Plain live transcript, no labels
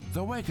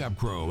The Wake Up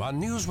Crew on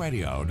News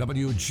Radio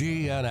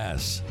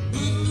WGNS.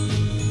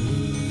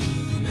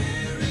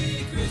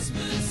 Merry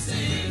Christmas,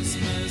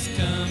 Christmas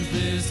comes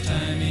this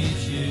time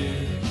each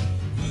year.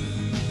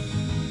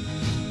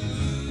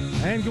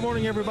 And good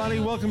morning, everybody.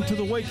 Welcome to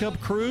the Wake Up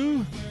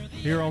Crew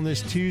here on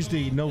this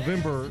Tuesday,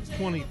 November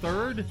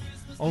 23rd.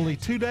 Only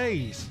 2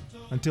 days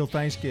until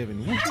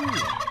Thanksgiving. Woo-hoo.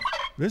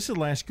 This is the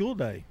last school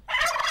day.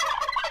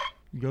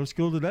 You go to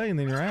school today and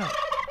then you're out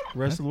the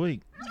rest of the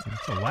week.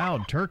 It's a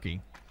loud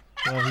turkey.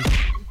 Well,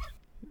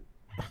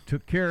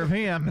 Took care of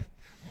him.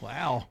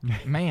 wow.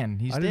 Man,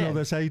 he's I dead. didn't know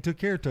that's how you took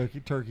care of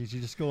turkeys. You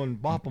just go and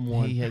bop them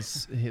one.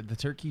 The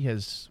turkey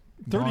has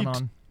 30 gone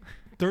on.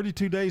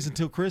 32 days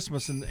until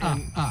Christmas. And there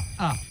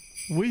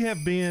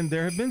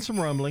have been some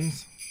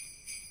rumblings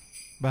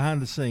behind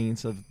the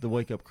scenes of the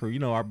Wake Up Crew. You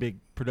know, our big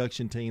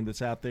production team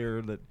that's out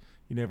there that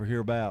you never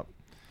hear about.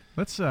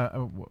 Let's.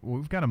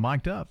 We've got him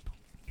mic'd up.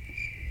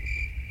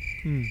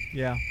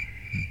 Yeah.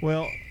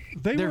 Well,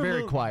 They're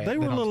very quiet. They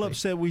were a don't little speak.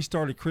 upset we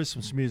started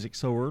Christmas music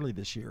so early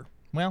this year.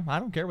 Well, I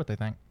don't care what they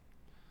think.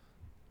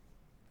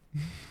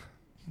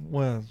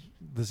 Well,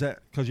 does that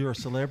because you're a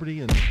celebrity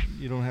and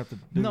you don't have to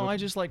do No, I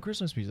just like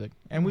Christmas music.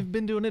 And we've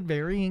been doing it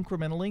very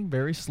incrementally,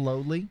 very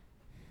slowly,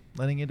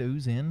 letting it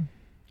ooze in.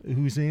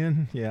 Ooze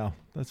in? Yeah,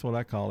 that's what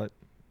I call it.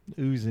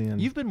 Ooze in.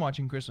 You've been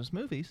watching Christmas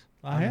movies.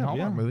 I have,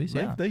 Hallmark yeah. movies,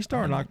 yeah. They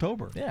start in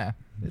October. Yeah,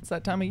 it's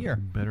that time of year.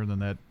 Better than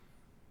that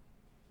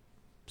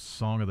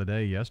song of the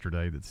day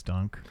yesterday that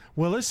stunk.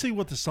 Well, let's see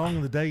what the song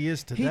of the day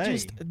is today.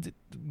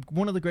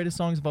 One of the greatest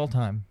songs of all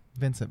time,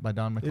 Vincent by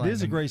Don McLean. It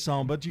is a great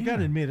song, but you got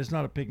to admit it's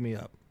not a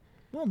pick-me-up.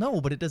 Well,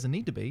 no, but it doesn't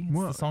need to be. It's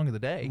the song of the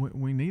day.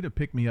 We need a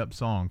pick-me-up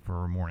song for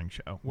our morning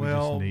show.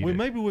 Well, we just need it.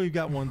 maybe we've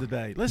got one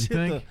today. Let's You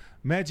hit think? the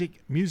magic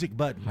music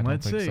button. I don't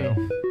Let's think see. so.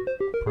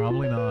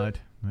 Probably not.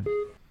 But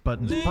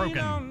button's Lean broken.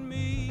 on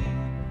me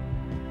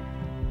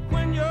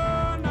when you're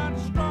not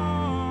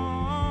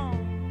strong,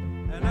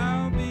 and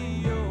I'll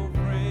be your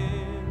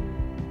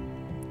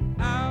friend.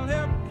 I'll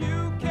help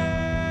you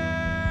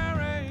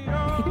carry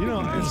your You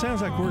know, it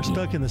sounds like we're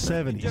stuck in the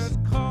 70s.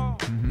 Just call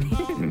me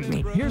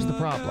Here's the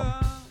problem.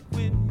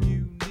 when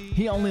you need.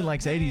 He only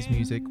likes 80s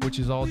music, which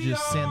is all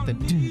just synth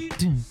and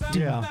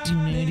Yeah. I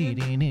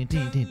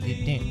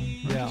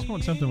Yeah. just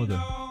want something with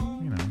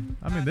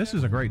I mean, this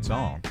is a great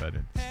song, but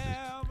it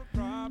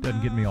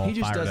doesn't get me all he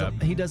just fired doesn't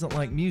up. he doesn't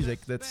like music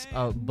that's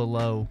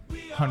below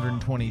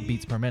 120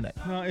 beats per minute.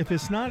 No, if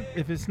it's not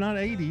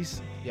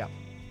 80s, Yeah,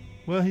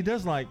 well, he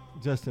does like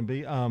Justin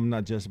Bieber.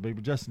 Not Justin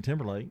Bieber, Justin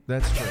Timberlake.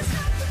 that's true.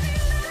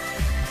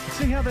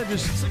 See how that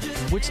just...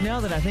 Which, now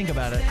that I think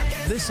about it,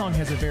 this song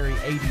has a very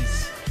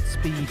 80s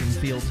speed and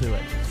feel to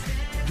it.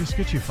 Just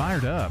gets you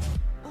fired up.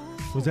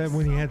 Was that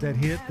when he had that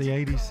hit, the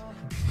 80s?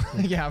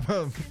 Yeah.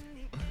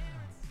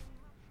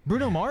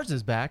 Bruno Mars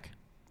is back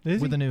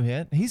Is with he? a new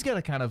hit. He's got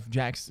a kind of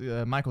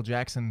Michael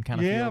Jackson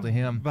kind of feel to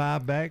him.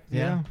 Vibe back.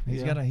 Yeah.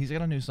 He's got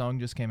a new song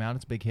just came out.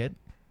 It's a big hit.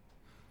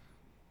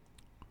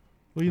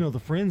 Well, you know, the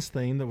Friends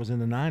theme that was in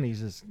the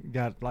 90s has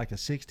got like a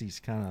 60s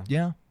kind of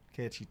Yeah.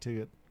 catch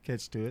to it.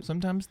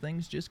 Sometimes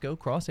things just go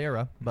cross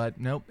era, but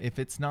nope. If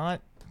it's not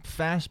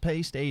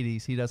fast-paced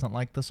 80s, he doesn't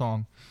like the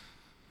song.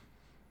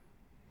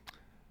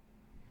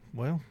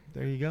 Well,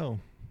 there you go.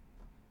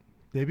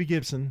 Debbie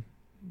Gibson.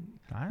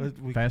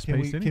 Fast-paced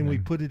Can we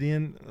put it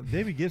in?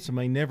 Debbie Gibson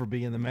may never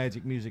be in the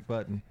magic music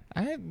button.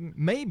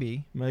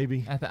 Maybe.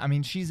 Maybe. I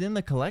mean, she's in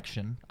the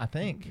collection. I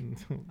think.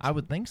 I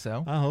would think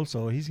so. I hope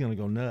so. He's going to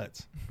go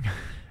nuts.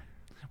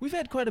 We've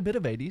had quite a bit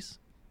of 80s.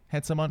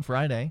 Had some on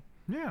Friday.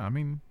 Yeah, I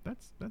mean,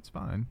 that's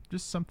fine.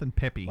 Just something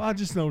peppy. Well, I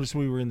just noticed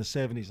we were in the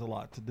 70s a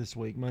lot this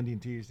week, Monday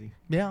and Tuesday.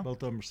 Yeah.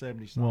 Both of them are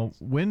 70s songs. Well,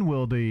 when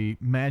will the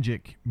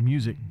magic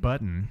music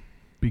button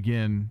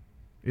begin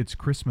its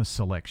Christmas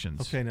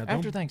selections? Okay, now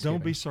After Thanksgiving.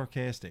 don't be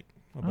sarcastic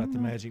about the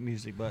magic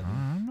music button.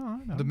 I know.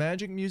 The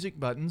magic music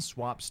button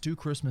swaps to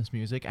Christmas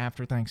music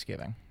after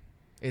Thanksgiving.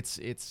 It's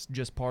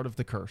just part of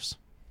the curse.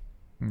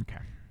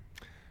 Okay.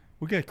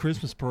 We got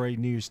Christmas parade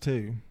news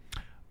too.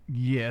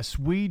 Yes,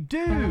 we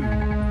do.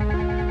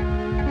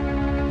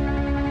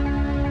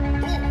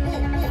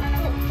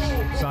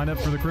 Sign up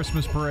for the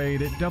Christmas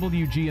parade at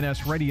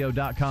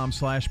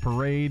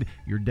WGNSradio.com/parade.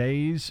 Your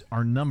days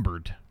are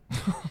numbered.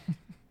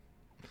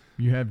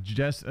 You have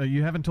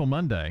until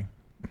Monday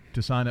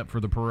to sign up for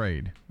the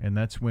parade, and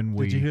that's when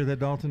we... Did you hear that,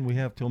 Dalton? We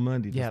have till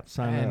Monday to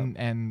sign up.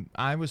 And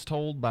I was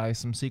told by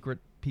some secret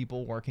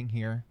people working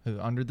here, who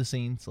under the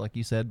scenes, like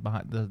you said,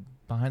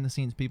 behind the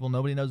scenes people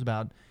nobody knows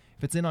about.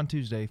 If it's in on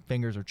Tuesday,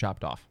 fingers are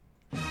chopped off.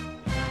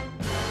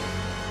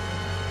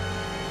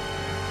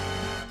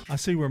 I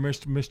see where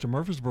Mr.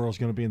 Murfreesboro is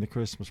going to be in the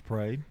Christmas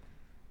parade.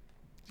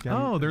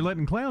 They're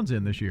letting clowns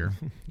in this year.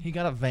 He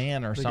got a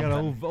van or They something. got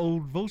an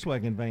old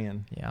Volkswagen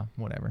van. Yeah,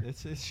 whatever.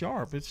 It's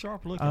sharp. It's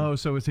sharp looking. Oh,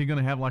 so is he going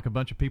to have like a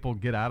bunch of people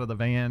get out of the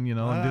van, and do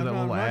that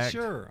little act?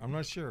 I'm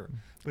not sure.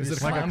 But Is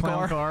it's it Like a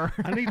clown car?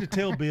 I need to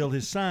tell Bill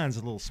his sign's a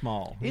little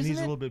small. He Isn't needs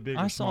a it? little bit bigger.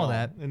 I saw small.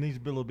 that. It needs to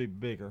be a little bit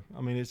bigger.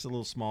 I mean, it's a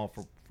little small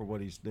for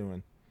what he's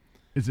doing.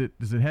 Does it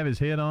have his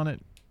head on it?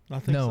 I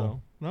think No.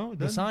 so. No, it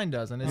The doesn't. sign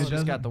doesn't. It's It just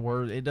doesn't? got the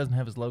word. It doesn't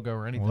have his logo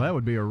or anything. Well, that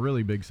would be a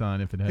really big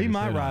sign if it had. He his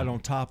might head ride it. on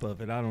top of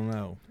it. I don't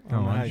know. I Oh,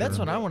 don't know I'm how you That's do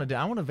what I it. want to do.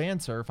 I want to van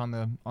surf on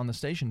the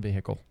station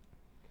vehicle.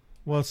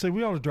 Well, see,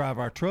 we ought to drive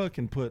our truck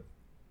and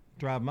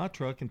drive my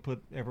truck and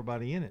put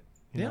everybody in it.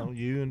 You Yeah. know,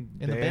 you and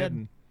In the Dad bed.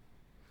 and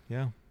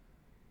yeah.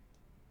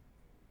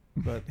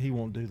 But he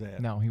won't do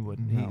that. No, he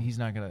wouldn't. No. He's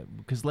not gonna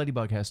because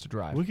Ladybug has to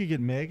drive. We could get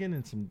Megan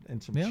and some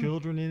Yeah.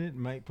 children in it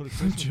and put a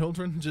Some Christmas,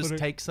 children just put a-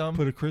 take some.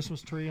 put a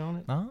Christmas tree on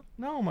it. Huh?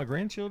 No, my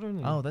grandchildren.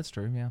 And, Oh, that's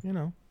true. Yeah. you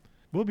know,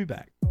 we'll be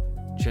back.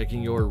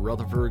 Checking your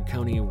Rutherford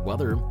County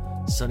weather.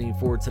 Sunny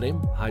for today.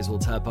 Highs will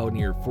top out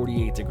near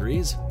 48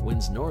 degrees.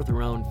 Winds north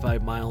around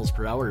 5 miles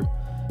per hour.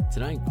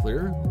 Tonight,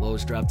 clear.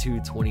 Lows drop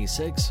to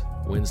 26.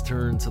 Winds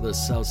turn to the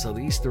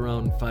south-southeast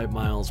around 5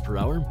 miles per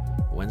hour.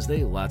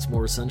 Wednesday, lots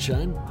more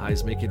sunshine.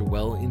 Highs make it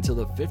well into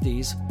the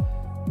 50s.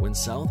 Winds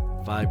south,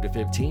 5 to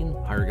 15.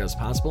 Higher gusts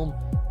possible.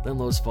 Then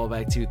lows fall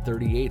back to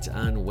 38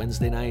 on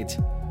Wednesday night.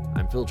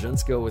 I'm Phil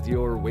Jensko with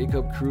your Wake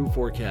Up Crew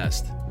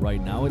forecast.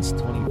 Right now, it's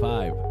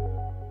 25.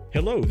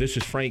 Hello, this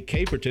is Frank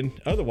Caperton,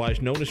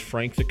 otherwise known as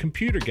Frank the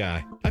Computer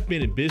Guy. I've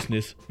been in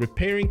business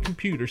repairing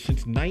computers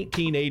since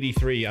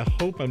 1983. I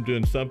hope I'm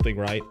doing something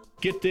right.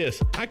 Get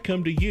this, I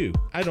come to you.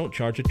 I don't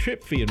charge a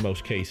trip fee in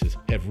most cases.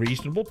 Have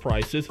reasonable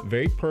prices,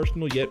 very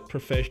personal yet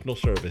professional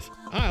service.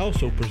 I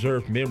also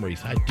preserve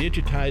memories. I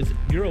digitize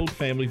your old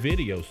family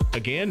videos.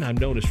 Again, I'm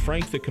known as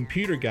Frank the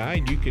Computer Guy,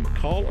 and you can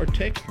call or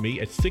text me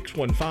at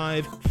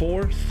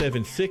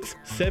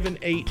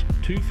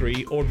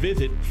 615-476-7823 or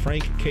visit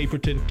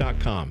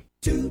frankcaperton.com.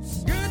 Good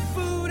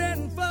food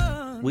and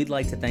fun. We'd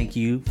like to thank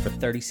you for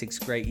 36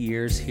 great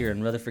years here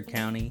in Rutherford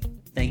County.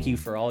 Thank you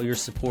for all your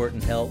support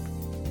and help.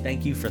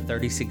 Thank you for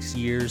 36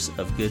 years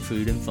of good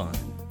food and fun.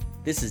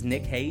 This is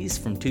Nick Hayes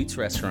from Toots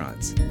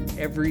Restaurants.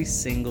 Every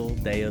single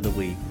day of the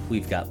week,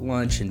 we've got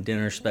lunch and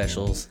dinner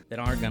specials that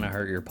aren't going to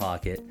hurt your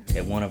pocket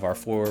at one of our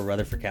 4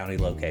 Rutherford County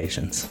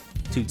locations.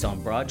 Toots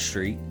on Broad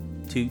Street,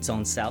 Toots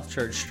on South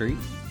Church Street,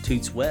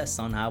 Toots West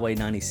on Highway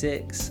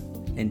 96,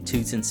 and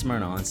Toots in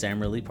Smyrna on Sam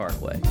Ridley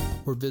Parkway.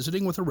 We're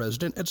visiting with a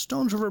resident at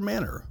Stones River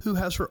Manor who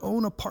has her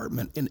own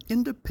apartment in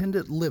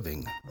independent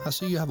living. I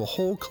see you have a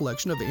whole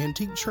collection of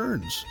antique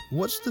churns.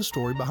 What's the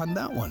story behind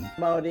that one?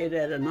 Bought it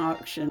at an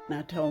auction.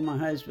 I told my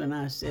husband,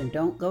 I said,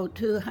 don't go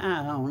too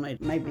high on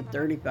it, maybe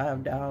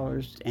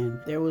 $35. And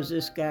there was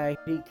this guy,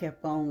 he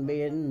kept on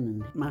bidding.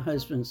 And my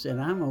husband said,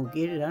 I'm going to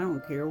get it. I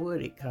don't care what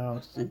it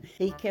costs. And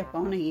he kept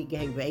on it. He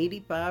gave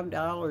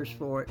 $85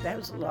 for it. That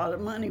was a lot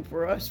of money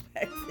for us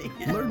back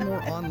then. Learn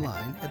more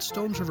online at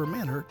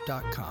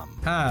stonesrivermanor.com.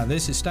 Hi,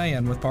 this is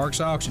Stan with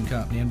Parks Auction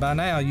Company, and by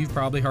now you've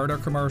probably heard our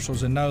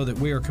commercials and know that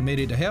we are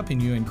committed to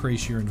helping you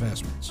increase your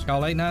investments.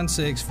 Call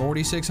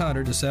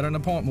 896-4600 to set an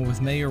appointment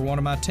with me or one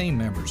of my team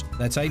members.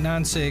 That's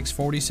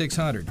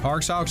 896-4600.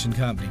 Parks Auction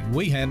Company.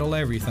 We handle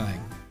everything.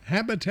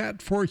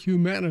 Habitat for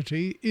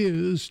Humanity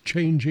is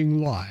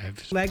changing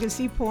lives.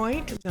 Legacy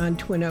Point on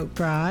Twin Oak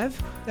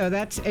Drive. So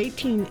that's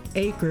 18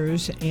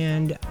 acres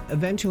and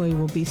eventually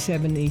will be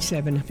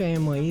 77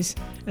 families.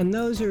 And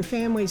those are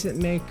families that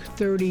make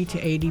 30 to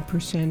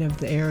 80% of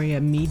the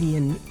area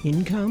median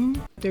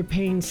income. They're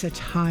paying such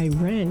high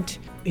rent,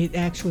 it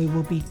actually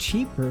will be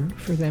cheaper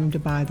for them to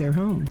buy their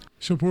home.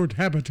 Support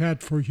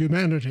Habitat for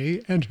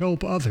Humanity and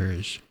help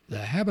others.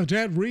 The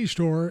Habitat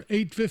Restore,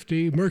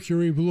 850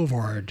 Mercury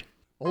Boulevard.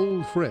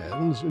 Old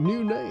friends,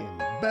 new name,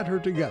 better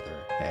together,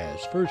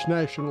 as First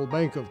National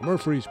Bank of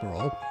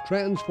Murfreesboro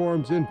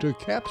transforms into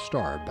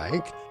Capstar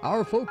Bank.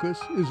 Our focus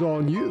is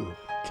on you.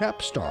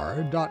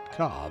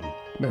 Capstar.com.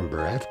 Member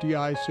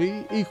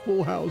FDIC,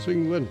 Equal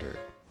Housing Lender.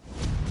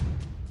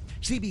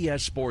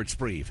 CBS Sports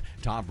Brief.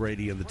 Tom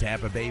Brady and the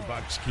Tampa Bay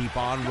Bucks keep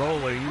on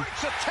rolling.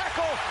 It's a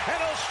tackle,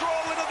 and he'll stroll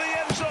into the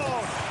end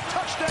zone.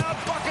 Touchdown,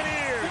 Buccaneers!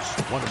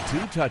 One of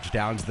 2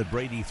 touchdowns that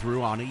Brady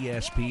threw on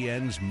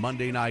ESPN's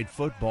Monday Night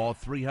Football,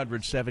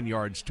 307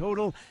 yards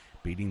total,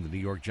 beating the New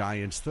York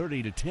Giants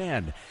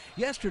 30-10.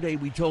 Yesterday,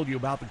 we told you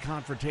about the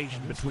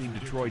confrontation between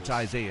Detroit's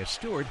Isaiah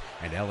Stewart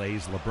and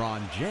LA's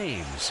LeBron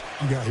James.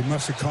 Yeah, he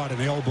must have caught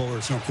an elbow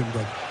or something,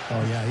 but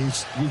oh yeah,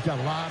 he's got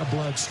a lot of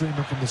blood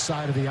streaming from the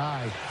side of the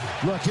eye.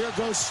 Look, here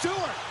goes Stewart.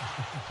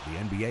 The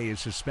NBA has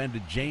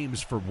suspended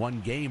James for 1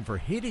 game for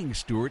hitting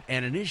Stewart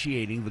and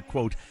initiating the,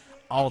 quote,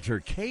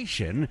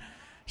 altercation.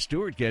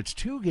 Stewart gets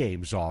 2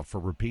 games off for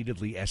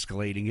repeatedly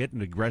escalating it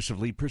and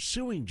aggressively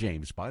pursuing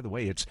James. By the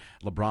way, it's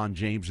LeBron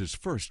James's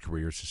first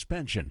career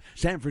suspension.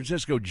 San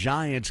Francisco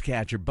Giants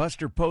catcher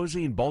Buster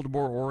Posey and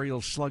Baltimore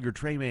Orioles slugger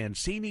Trey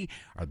Mancini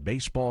are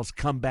baseball's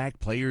comeback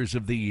players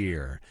of the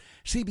year.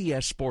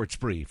 CBS Sports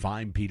Brief,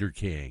 I'm Peter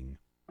King.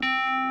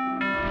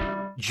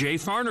 Jay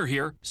Farner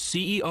here,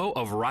 CEO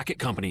of Rocket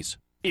Companies.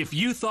 If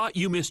you thought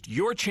you missed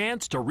your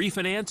chance to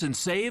refinance and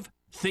save,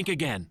 think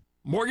again.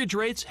 Mortgage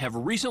rates have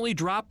recently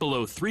dropped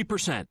below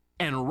 3%,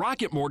 and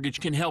Rocket Mortgage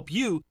can help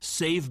you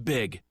save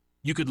big.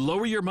 You could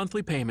lower your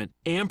monthly payment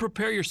and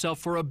prepare yourself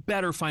for a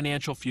better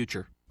financial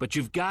future. But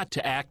you've got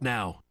to act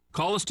now.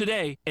 Call us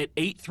today at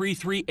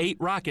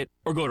 833-8ROCKET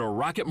or go to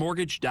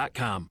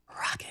rocketmortgage.com.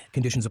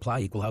 Conditions apply.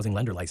 Equal housing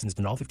lender licensed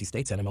in all 50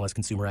 states.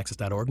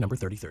 NMLSConsumerAccess.org, number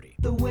 3030.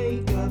 The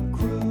Wake Up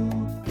Crew,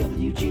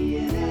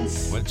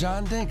 WGNS. With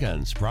John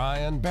Dinkins,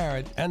 Brian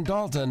Barrett, and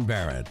Dalton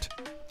Barrett.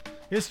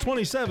 It's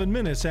 27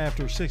 minutes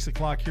after 6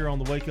 o'clock here on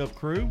the Wake Up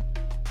Crew.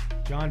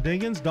 John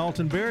Dinkins,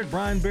 Dalton Barrett,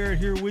 Brian Barrett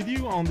here with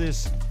you on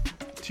this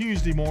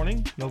Tuesday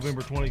morning,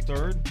 November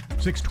 23rd.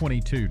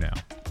 6:22 now.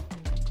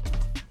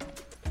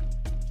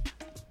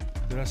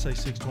 Did I say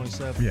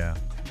 6:27? Yeah.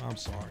 I'm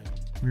sorry.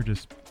 You're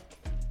just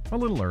a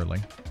little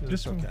early.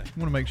 Just okay.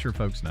 want to make sure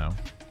folks know.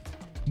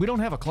 We don't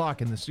have a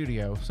clock in the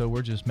studio, so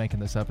we're just making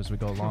this up as we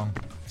go along.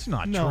 It's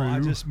not No, true. I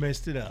just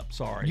messed it up.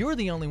 Sorry. You're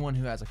the only one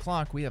who has a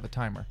clock. We have a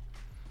timer.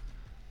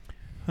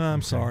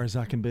 I'm sorry as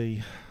I can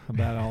be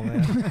about all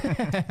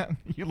that.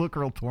 You look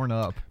real torn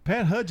up.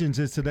 Pat Hudgens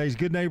is today's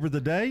Good Neighbor of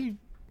the Day.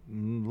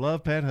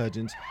 Love Pat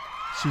Hudgens.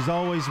 She's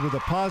always with a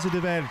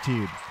positive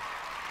attitude.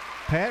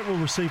 Pat will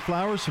receive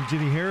flowers from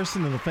Jenny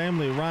Harrison and the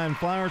family at Ryan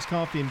Flowers,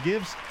 Coffee and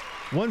Gifts,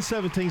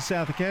 117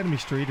 South Academy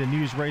Street and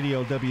News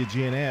Radio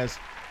WGNS.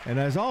 And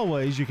as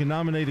always, you can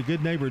nominate a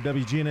good neighbor at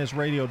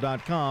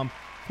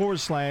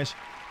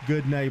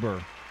WGNSradio.com/good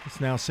neighbor.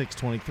 It's now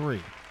 6:23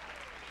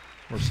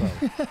 or so.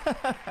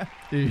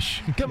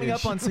 Ish. Coming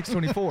up on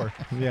 6:24.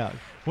 Yeah.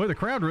 Well, the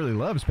crowd really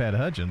loves Pat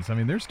Hudgens. I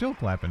mean, they're still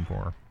clapping for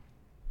her.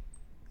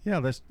 Yeah,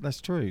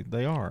 that's true.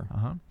 They are.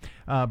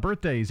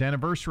 Birthdays,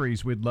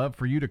 anniversaries, we'd love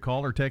for you to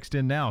call or text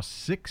in now.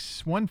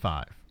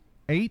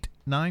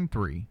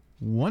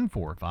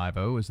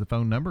 615-893-1450 is the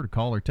phone number to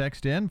call or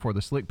text in for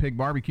the Slick Pig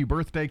Barbecue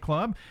Birthday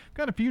Club.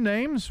 Got a few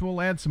names.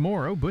 We'll add some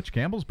more. Oh, Butch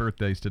Campbell's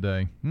birthday's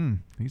today.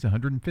 He's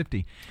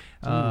 150.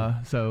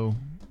 So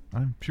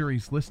I'm sure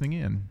he's listening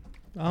in.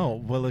 Oh,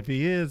 well, if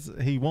he is,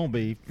 he won't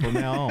be from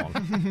now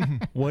on.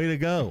 Way to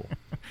go.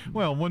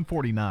 Well,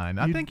 149.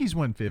 I think he's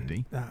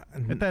 150.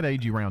 At that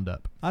age, you round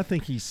up. I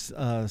think he's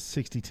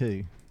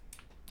 62.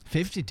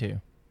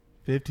 52.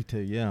 52,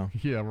 yeah.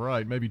 Yeah,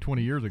 right. Maybe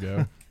 20 years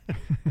ago.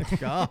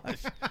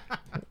 Gosh.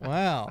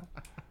 Wow.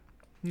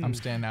 I'm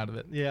staying out of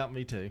it. Yeah,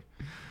 me too.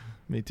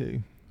 Me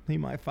too. He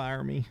might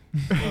fire me.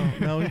 Oh,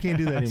 no, he can't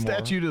do that anymore.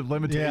 Statute of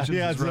limitations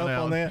yeah, is it's run up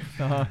out. on that.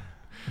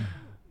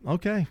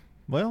 Okay.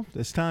 Well,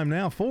 it's time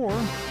now for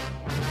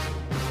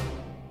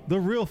the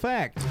real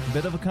fact.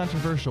 Bit of a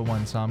controversial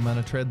one, so I'm going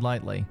to tread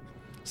lightly.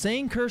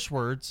 Saying curse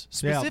words,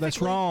 Yeah,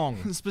 that's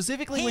wrong.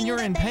 specifically when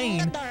you're in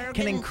pain,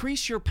 can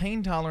increase your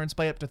pain tolerance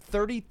by up to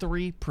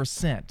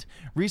 33%.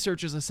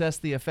 Researchers assess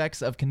the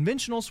effects of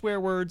conventional swear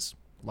words,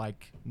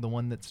 like the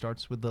one that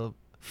starts with the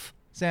f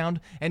sound,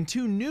 and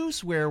two new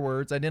swear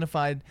words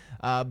identified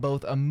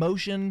both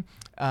emotion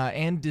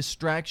and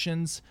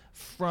distractions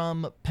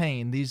from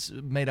pain. These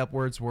made-up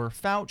words were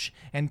fouch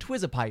and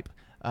twizapipe.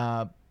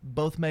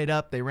 Both made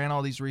up. They ran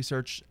all these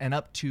research, and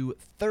up to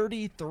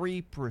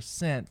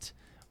 33%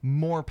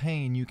 more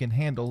pain you can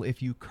handle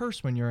if you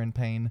curse when you're in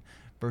pain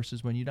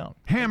versus when you don't.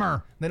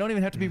 Hammer! They don't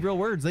even have to be real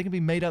words. They can be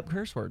made-up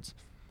curse words,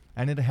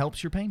 and it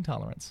helps your pain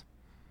tolerance.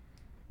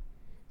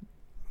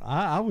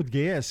 I would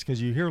guess,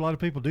 because you hear a lot of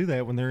people do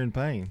that when they're in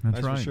pain.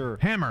 That's right. for sure.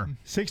 Hammer.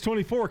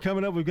 6:24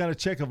 coming up. We've got a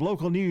check of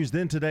local news,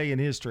 then today in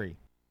history.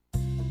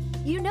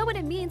 You know what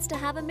it means to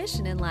have a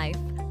mission in life,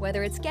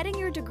 whether it's getting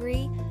your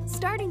degree,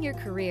 starting your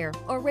career,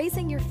 or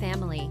raising your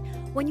family.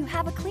 When you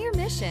have a clear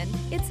mission,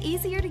 it's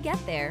easier to get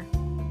there.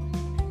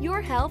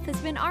 Your health has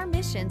been our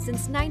mission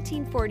since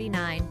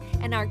 1949,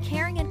 and our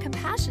caring and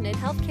compassionate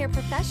healthcare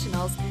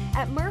professionals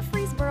at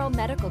Murfreesboro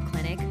Medical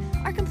Clinic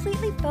are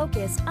completely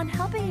focused on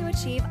helping you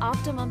achieve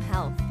optimum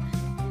health.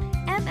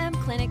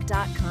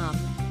 mmclinic.com.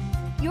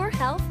 Your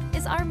health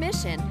is our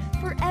mission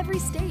for every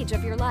stage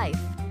of your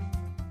life.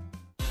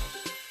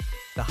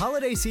 The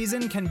holiday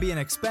season can be an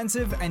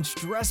expensive and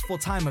stressful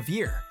time of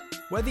year.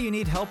 Whether you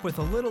need help with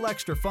a little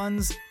extra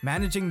funds,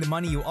 managing the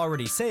money you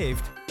already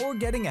saved, or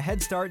getting a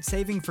head start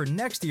saving for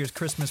next year's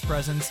Christmas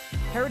presents,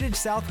 Heritage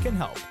South can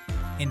help.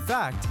 In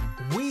fact,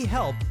 we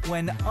help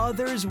when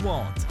others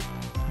won't.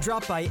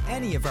 Drop by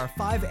any of our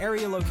 5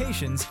 area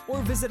locations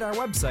or visit our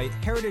website,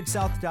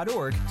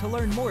 heritagesouth.org, to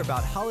learn more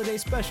about holiday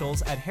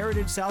specials at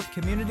Heritage South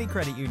Community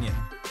Credit Union.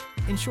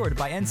 Insured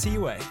by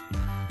NCUA.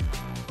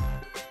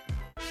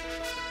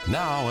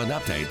 Now an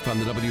update from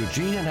the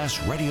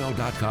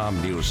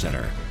WGNSradio.com News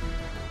Center.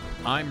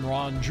 I'm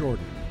Ron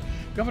Jordan.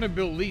 Governor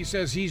Bill Lee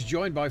says he's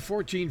joined by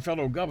 14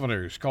 fellow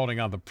governors, calling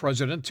on the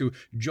president to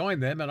join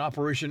them in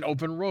Operation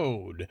Open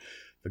Road.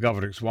 The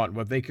governors want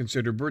what they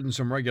consider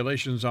burdensome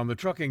regulations on the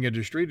trucking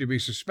industry to be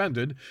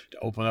suspended to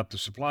open up the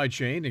supply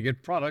chain and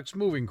get products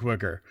moving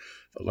quicker.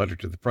 The letter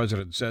to the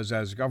president says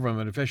as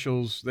government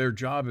officials, their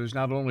job is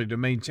not only to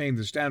maintain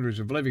the standards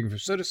of living for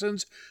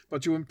citizens,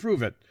 but to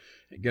improve it.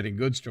 And getting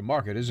goods to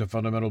market is a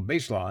fundamental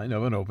baseline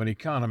of an open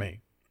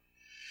economy.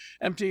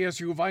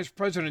 MTSU Vice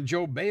President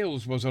Joe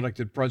Bales was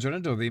elected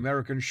president of the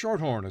American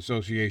Shorthorn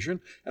Association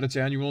at its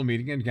annual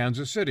meeting in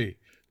Kansas City.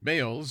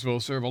 Bales will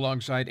serve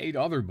alongside 8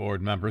 other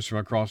board members from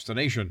across the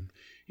nation.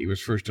 He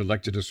was first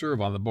elected to serve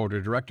on the board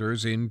of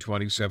directors in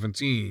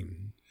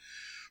 2017.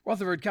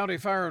 Rutherford County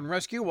Fire and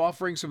Rescue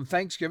offering some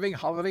Thanksgiving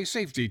holiday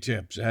safety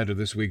tips ahead of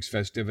this week's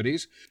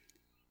festivities.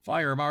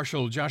 Fire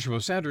Marshal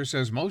Joshua Sanders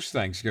says most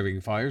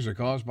Thanksgiving fires are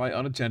caused by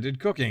unattended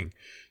cooking.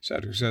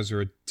 Sanders says there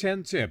are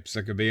 10 tips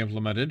that can be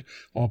implemented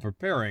while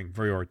preparing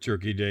for your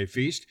Turkey Day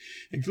feast,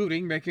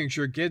 including making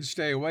sure kids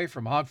stay away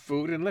from hot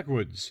food and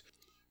liquids.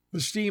 The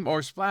steam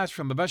or splash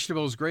from the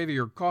vegetables, gravy,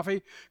 or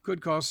coffee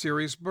could cause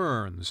serious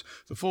burns.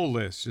 The full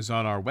list is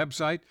on our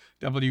website,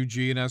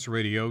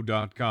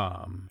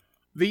 WGNSradio.com.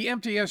 The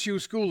MTSU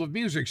School of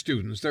Music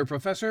students, their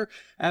professor,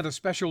 and a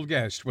special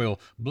guest will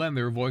blend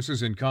their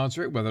voices in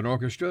concert with an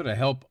orchestra to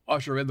help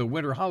usher in the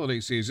winter holiday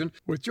season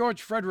with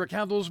George Frederick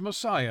Handel's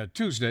Messiah,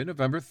 Tuesday,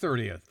 November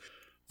 30th.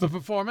 The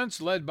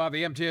performance, led by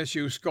the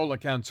MTSU Schola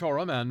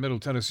Cantorum and Middle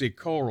Tennessee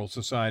Choral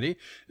Society,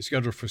 is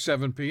scheduled for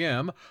 7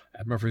 p.m.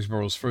 at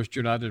Murfreesboro's First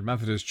United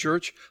Methodist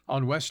Church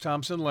on West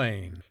Thompson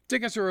Lane.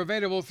 Tickets are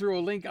available through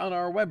a link on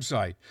our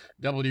website,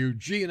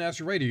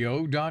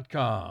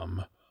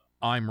 WGNSradio.com.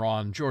 I'm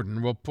Ron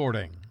Jordan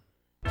reporting.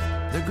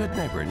 The Good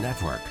Neighbor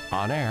Network,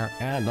 on air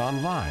and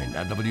online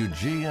at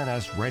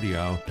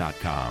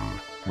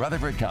WGNSradio.com.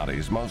 Rutherford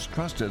County's most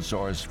trusted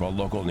source for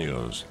local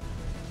news.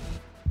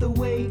 The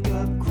Wake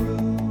Up Crew,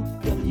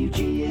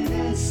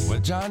 WGNS.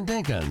 With John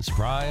Dinkins,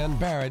 Brian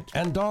Barrett,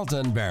 and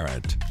Dalton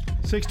Barrett.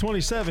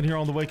 627 here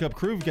on the Wake Up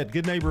Crew. We've got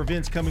Good Neighbor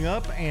events coming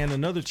up and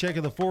another check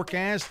of the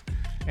forecast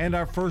and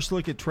our first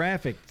look at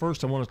traffic.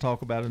 First, I want to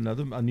talk about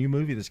a new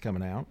movie that's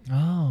coming out.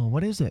 Oh,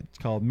 what is it? It's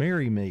called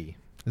Marry Me.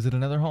 Is it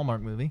another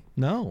Hallmark movie?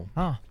 No.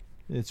 Ah.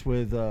 It's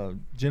with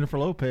Jennifer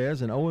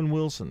Lopez and Owen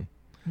Wilson.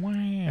 Wow.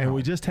 And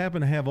we just happen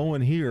to have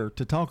Owen here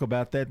to talk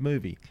about that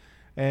movie.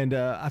 And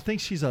I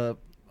think she's like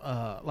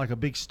a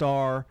big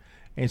star,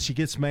 and she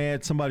gets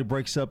mad. Somebody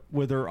breaks up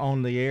with her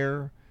on the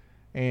air,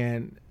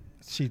 and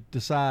she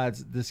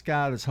decides this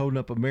guy that's holding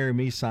up a "Marry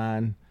Me"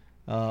 sign.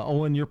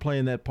 Owen, you're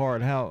playing that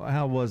part.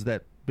 How was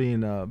that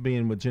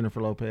being with Jennifer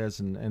Lopez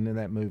and in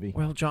that movie?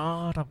 Well,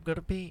 John, I'm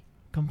gonna be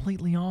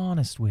completely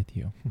honest with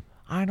you.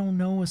 I don't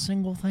know a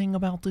single thing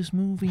about this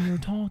movie you're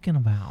talking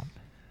about.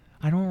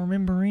 I don't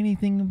remember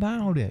anything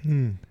about it.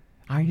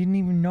 I didn't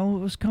even know it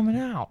was coming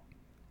out.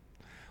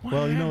 Wow.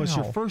 Well, it's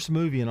your first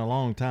movie in a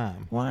long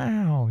time.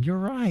 Wow, you're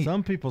right.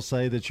 Some people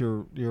say that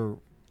your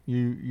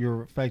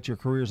in fact your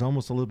career is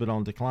almost a little bit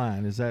on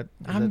decline. Is that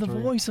I'm the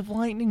true? voice of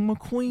Lightning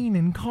McQueen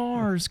in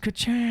Cars.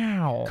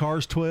 Ka-chow.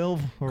 Cars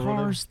 12 or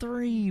Cars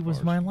 3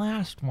 was my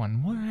last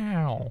one.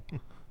 Wow.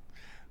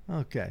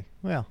 Okay.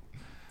 Well,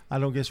 I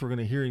don't guess we're going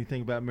to hear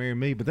anything about Marry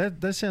Me,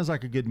 but that sounds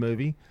like a good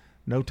movie.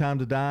 No Time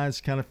to Die is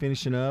kind of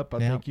finishing up. I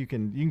think you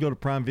can go to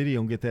Prime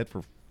Video and get that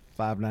for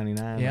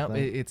 $5.99. Yeah,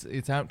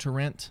 it's out to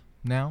rent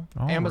now.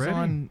 Already?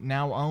 Amazon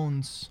now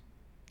owns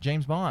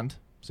James Bond,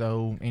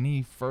 so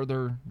any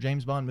further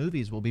James Bond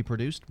movies will be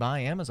produced by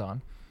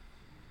Amazon.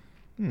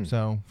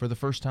 So for the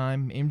first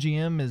time,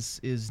 MGM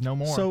is no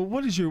more. So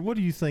what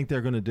do you think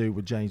they're going to do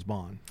with James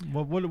Bond?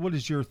 What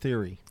is your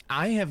theory?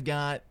 I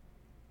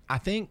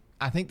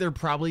think they're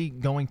probably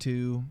going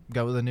to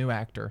go with a new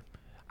actor.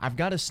 I've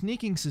got a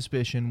sneaking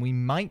suspicion we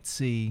might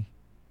see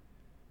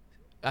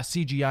a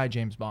CGI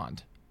James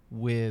Bond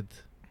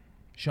with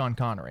Sean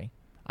Connery.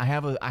 I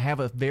have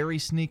a very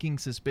sneaking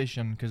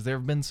suspicion, because there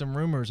have been some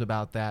rumors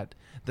about that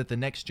the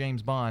next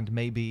James Bond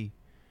may be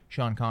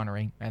Sean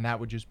Connery, and that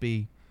would just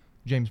be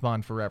James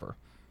Bond forever.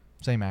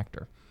 Same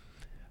actor.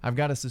 I've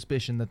got a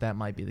suspicion that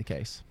might be the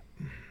case.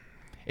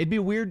 It'd be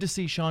weird to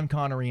see Sean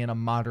Connery in a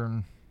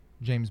modern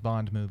James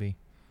Bond movie,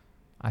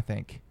 I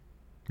think.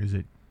 Is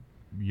it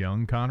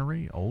young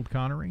Connery, old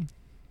Connery?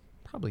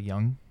 Probably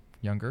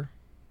younger.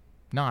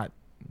 Not,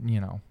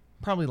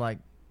 probably like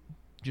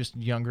just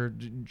younger.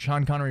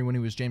 Sean Connery when he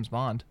was James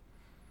Bond.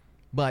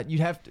 But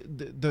you'd have to,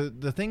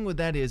 the thing with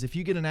that is, if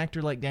you get an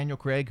actor like Daniel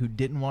Craig who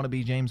didn't want to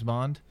be James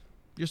Bond,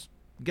 just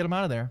get him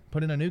out of there,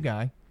 put in a new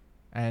guy,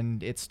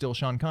 and it's still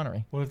Sean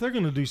Connery. Well, if they're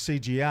going to do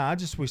CGI, I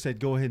just wish they'd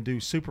go ahead and do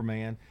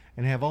Superman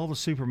and have all the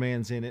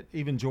Supermans in it,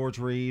 even George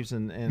Reeves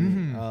and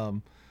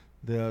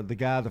the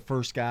guy, the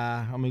first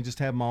guy. I mean, just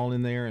have them all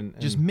in there and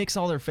just mix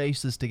all their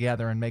faces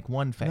together and make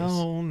one face.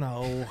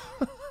 No.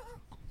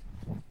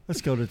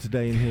 Let's go to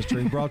Today in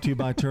History, brought to you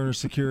by Turner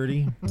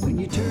Security. When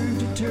you turn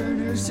to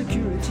Turner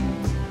Security,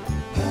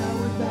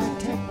 powered by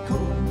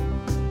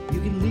TechCore, you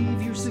can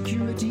leave your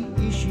security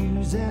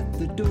issues at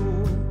the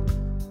door.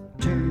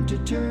 Turn to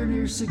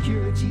Turner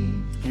Security.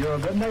 Your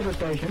Good Neighbor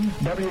station,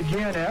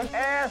 WGNS.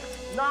 Ask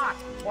not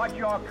what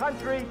your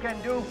country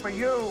can do for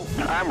you.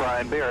 I'm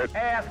Brian Barrett.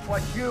 Ask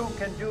what you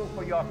can do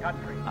for your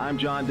country. I'm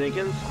John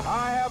Dinkins.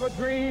 I have a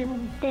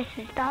dream. This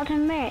is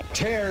Dalton Merritt.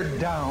 Tear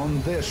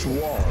down this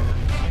wall.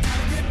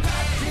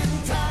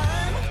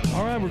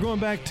 All right, we're going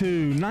back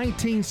to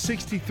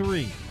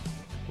 1963.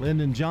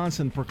 Lyndon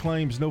Johnson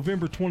proclaims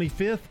November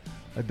 25th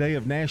a day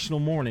of national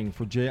mourning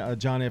for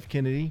John F.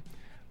 Kennedy.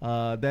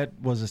 That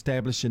was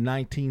established in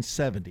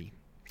 1970.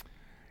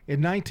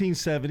 In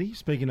 1970,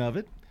 speaking of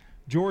it,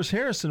 George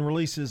Harrison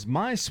releases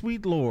My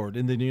Sweet Lord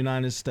in the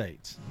United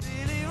States.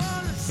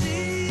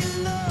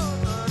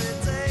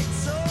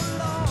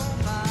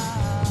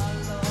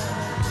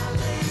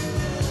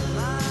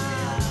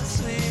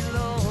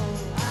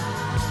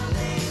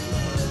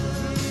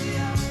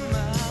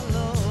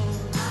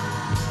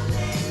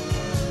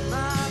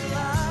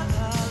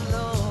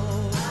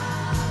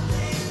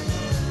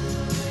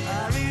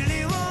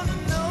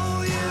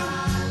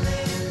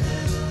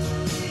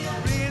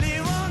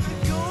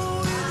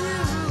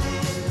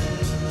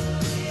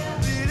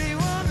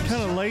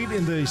 late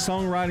in the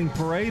songwriting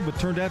parade, but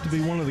turned out to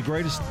be one of the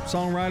greatest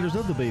songwriters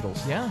of the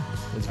Beatles. Yeah.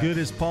 As good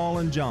as Paul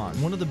and John.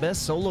 One of the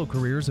best solo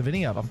careers of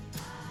any of them.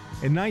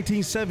 In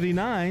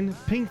 1979,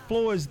 Pink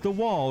Floyd's The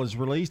Wall is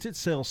released. It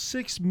sells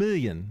 6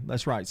 million,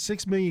 that's right,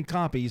 6 million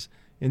copies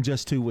in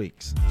just 2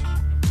 weeks.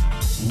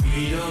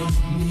 We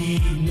don't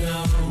need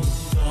no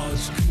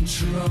thought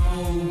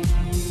control.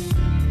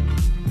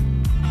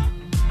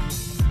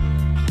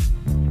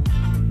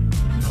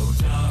 No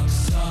dark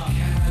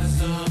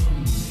sarcasm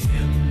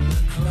in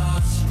the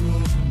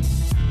classroom.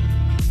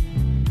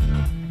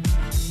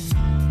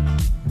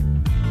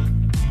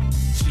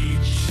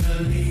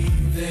 Teacher,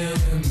 leave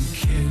them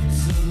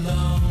kids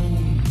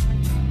alone.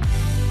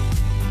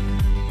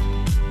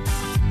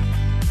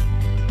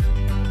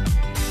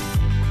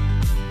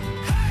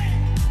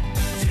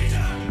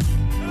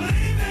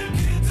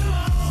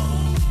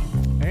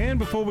 And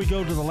before we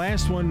go to the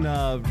last one,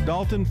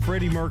 Dalton,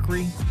 Freddie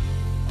Mercury,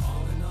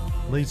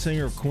 lead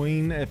singer of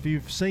Queen. If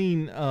you've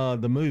seen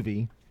the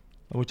movie,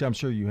 which I'm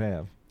sure you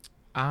have.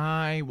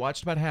 I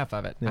watched about half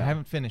of it. Yeah. I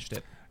haven't finished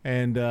it.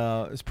 And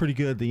it's pretty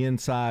good, the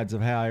insides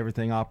of how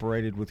everything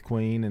operated with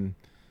Queen. And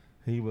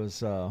he was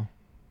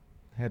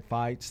had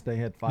fights. They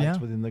had fights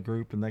within the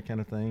group and that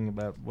kind of thing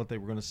about what they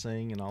were going to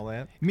sing and all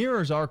that.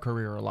 Mirrors our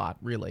career a lot,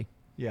 really.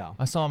 Yeah.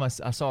 I saw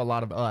a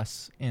lot of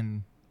us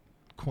in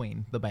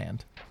Queen, the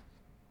band.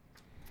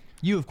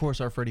 You, of course,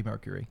 are Freddie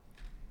Mercury.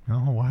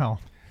 Oh, wow.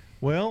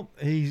 Well,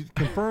 he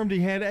confirmed he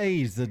had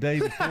AIDS the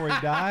day before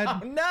he died.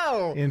 Oh,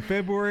 no! In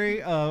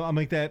February,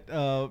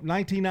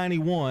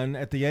 1991,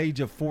 at the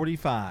age of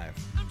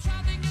 45.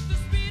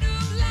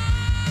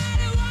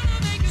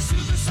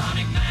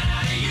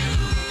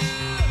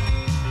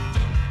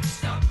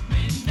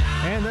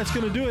 And that's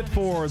going to do it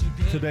for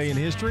Today in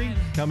History.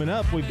 Coming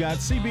up, we've got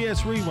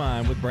CBS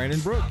Rewind with Brandon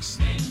Brooks.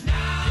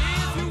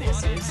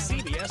 This is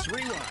CBS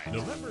Rewind,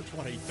 November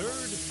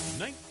 23rd,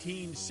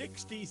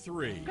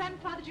 1963.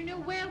 Grandfather, do you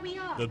know where we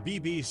are? The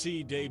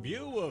BBC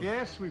debut of...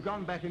 Yes, we've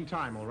gone back in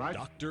time, all right.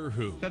 Doctor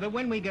Who. So that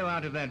when we go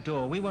out of that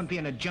door, we won't be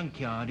in a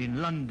junkyard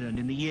in London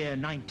in the year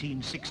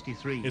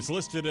 1963. It's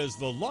listed as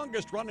the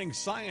longest-running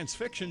science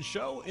fiction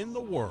show in the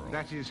world.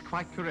 That is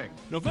quite correct.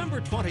 November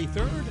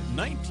 23rd,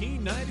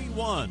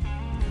 1991.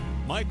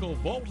 Michael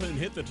Bolton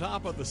hit the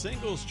top of the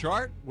singles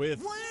chart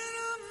with...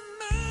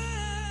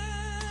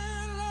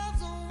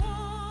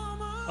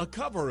 a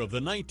cover of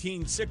the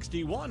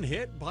 1961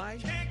 hit by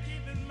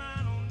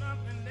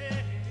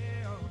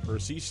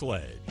Percy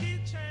Sledge.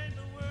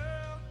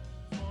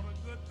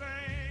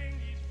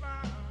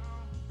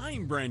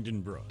 I'm Brandon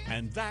Brooks,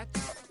 and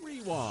that's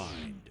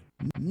Rewind.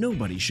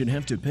 Nobody should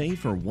have to pay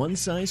for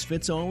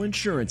one-size-fits-all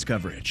insurance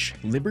coverage.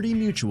 Liberty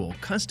Mutual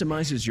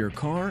customizes your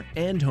car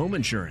and home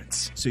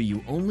insurance, so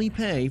you only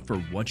pay for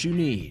what you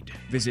need.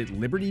 Visit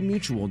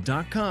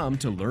libertymutual.com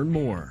to learn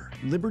more.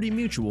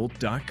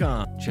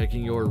 libertymutual.com.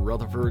 Checking your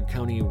Rutherford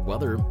County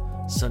weather.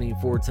 Sunny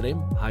for today.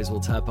 Highs will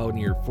top out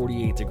near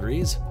 48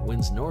 degrees.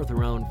 Winds north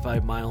around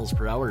 5 miles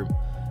per hour.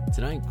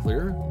 Tonight,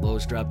 clear.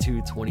 Lows drop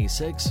to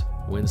 26.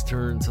 Winds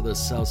turn to the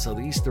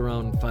south-southeast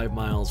around 5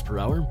 miles per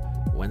hour.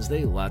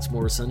 Wednesday, lots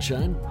more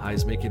sunshine.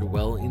 Highs make it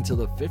well into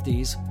the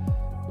 50s.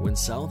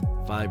 Winds south,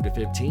 5 to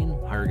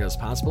 15. Higher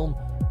gusts possible.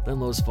 Then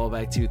lows fall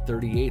back to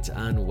 38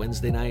 on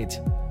Wednesday night.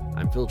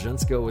 I'm Phil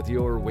Jensko with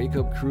your Wake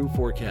Up Crew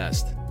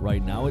forecast.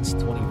 Right now, it's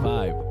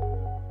 25.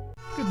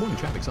 Good morning.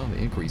 Traffic's on the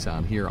increase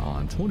out here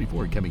on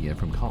 24 coming in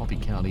from Coffee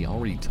County.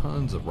 Already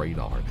tons of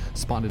radar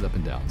spotted up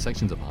and down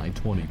sections of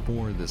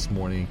I-24 this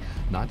morning,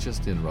 not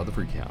just in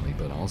Rutherford County,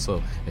 but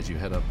also as you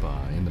head up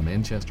into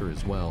Manchester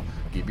as well.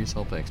 Give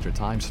yourself extra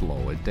time.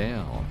 Slow it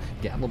down.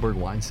 Gatlinburg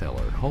Wine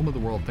Cellar, home of the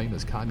world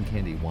famous cotton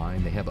candy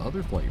wine. They have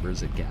other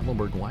flavors at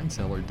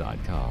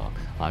GatlinburgWineCellar.com.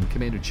 I'm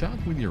Commander Chuck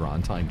with your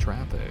on-time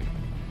traffic.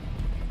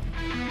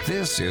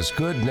 This is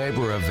Good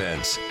Neighbor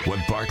Events with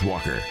Bart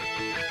Walker.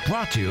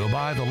 Brought to you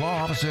by the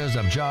law offices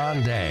of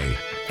John Day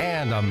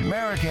and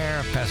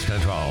AmeriCare Pest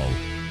Control.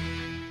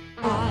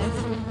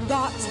 I've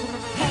got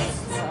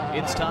pests.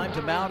 It's time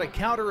to mount a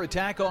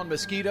counterattack on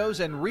mosquitoes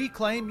and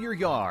reclaim your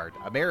yard.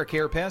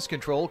 AmeriCare Pest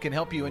Control can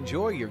help you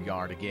enjoy your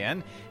yard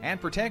again and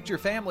protect your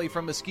family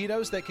from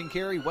mosquitoes that can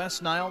carry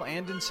West Nile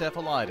and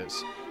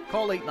encephalitis.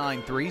 Call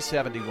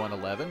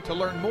 893-7111 to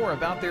learn more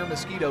about their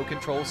mosquito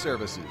control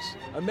services.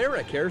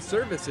 AmeriCare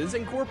Services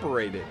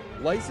Incorporated.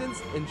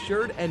 Licensed,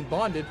 insured, and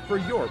bonded for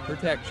your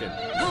protection.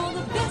 Call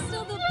the best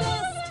of the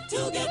best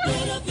to get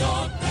rid of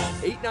your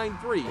pest.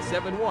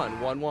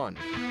 893-7111.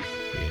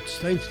 It's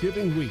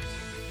Thanksgiving week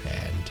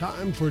and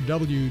time for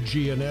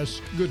WGNS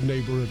Good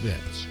Neighbor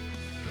Events.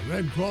 The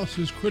Red Cross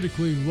is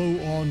critically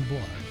low on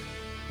blood,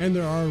 and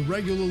there are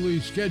regularly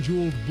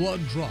scheduled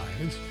blood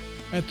drives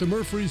at the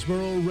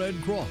Murfreesboro Red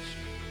Cross.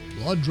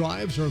 Blood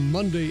drives are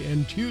Monday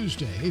and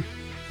Tuesday,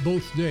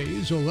 both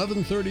days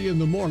 11:30 in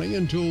the morning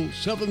until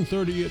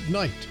 7:30 at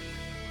night.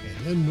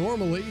 And then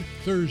normally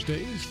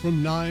Thursdays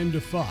from 9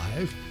 to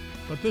 5,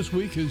 but this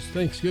week is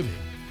Thanksgiving.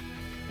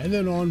 And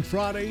then on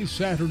Friday,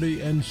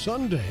 Saturday, and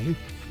Sunday,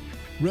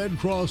 Red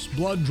Cross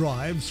blood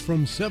drives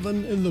from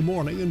 7 in the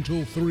morning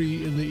until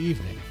 3 in the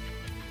evening.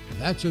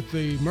 That's at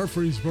the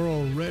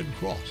Murfreesboro Red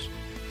Cross,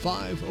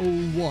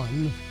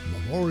 501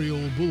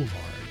 Memorial Boulevard.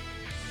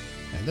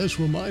 And this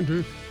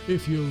reminder,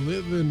 if you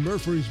live in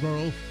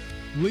Murfreesboro,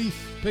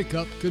 leaf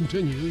pickup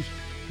continues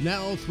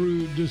now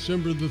through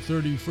December the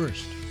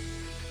 31st.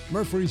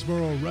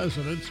 Murfreesboro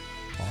residents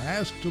are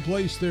asked to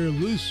place their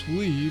loose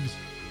leaves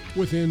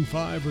within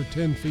 5 or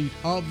 10 feet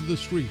of the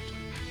street.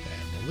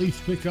 And the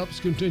leaf pickups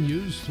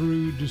continues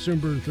through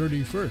December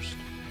 31st.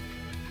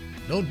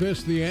 Don't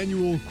miss the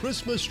annual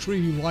Christmas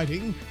tree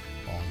lighting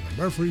on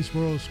the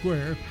Murfreesboro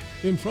Square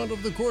in front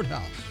of the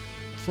courthouse,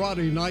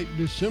 Friday night,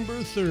 December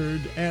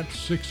 3rd at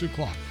 6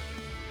 o'clock.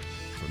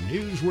 From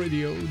News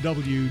Radio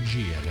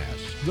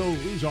WGNS,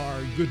 those are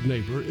Good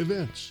Neighbor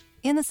events.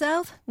 In the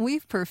South,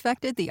 we've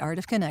perfected the art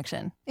of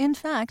connection. In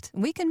fact,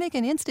 we can make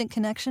an instant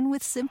connection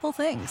with simple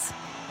things.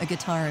 A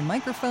guitar and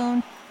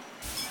microphone,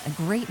 a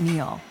great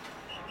meal,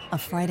 a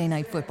Friday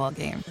night football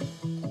game.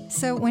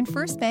 So when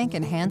First Bank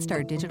enhanced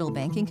our digital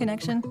banking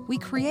connection, we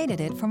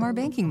created it from our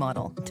banking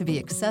model to be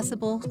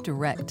accessible,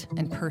 direct,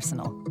 and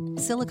personal.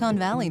 Silicon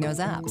Valley knows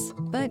apps,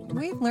 but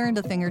we've learned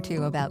a thing or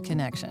two about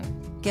connection.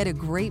 Get a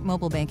great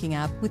mobile banking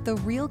app with the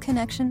real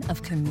connection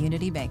of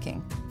community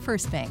banking.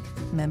 First Bank,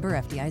 member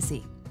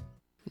FDIC.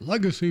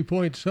 Legacy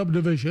Point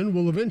subdivision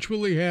will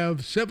eventually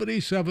have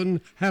 77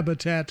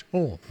 Habitat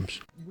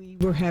homes. We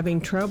were having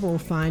trouble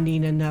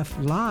finding enough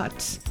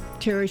lots.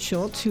 Terry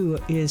Schultz, who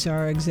is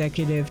our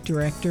executive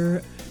director,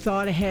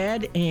 thought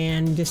ahead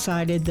and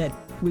decided that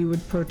we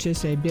would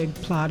purchase a big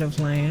plot of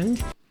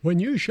land. When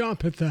you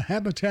shop at the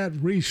Habitat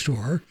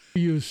Restore,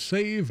 you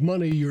save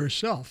money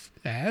yourself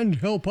and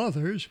help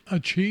others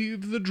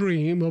achieve the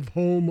dream of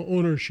home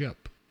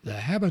ownership. The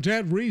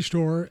Habitat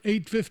Restore,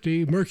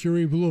 850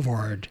 Mercury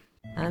Boulevard.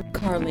 I'm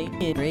Carly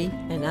Henry,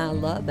 and I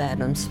love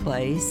Adams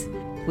Place.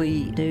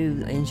 We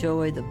do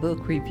enjoy the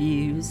book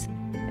reviews,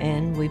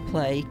 and we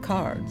play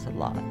cards a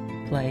lot.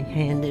 Play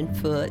hand and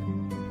foot,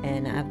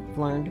 and I've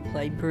learned to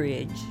play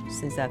bridge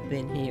since I've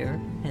been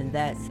here, and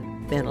that's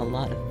been a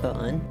lot of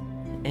fun.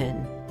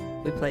 And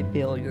we play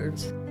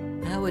billiards.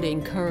 I would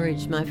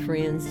encourage my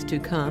friends to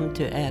come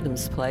to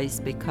Adams Place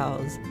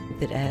because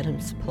that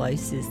Adams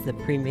Place is the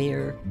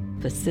premier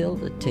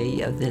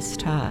facility of this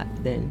type,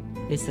 then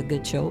it's a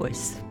good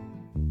choice.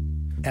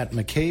 At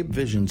McCabe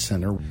Vision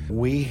Center,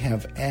 we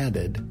have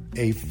added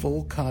a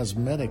full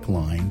cosmetic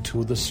line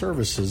to the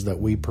services that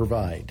we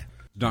provide.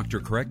 Dr.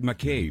 Craig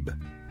McCabe.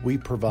 We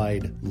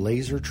provide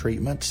laser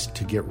treatments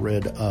to get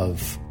rid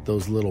of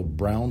those little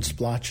brown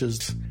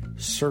splotches,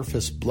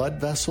 surface blood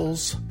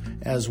vessels,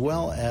 as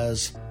well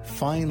as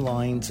fine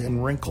lines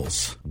and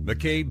wrinkles.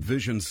 McCabe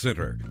Vision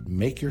Center.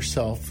 Make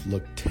yourself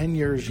look 10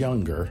 years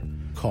younger.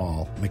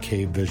 Call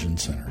McCabe Vision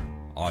Center.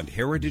 On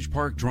Heritage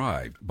Park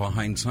Drive,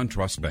 behind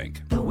SunTrust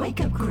Bank. The Wake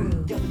Up Crew,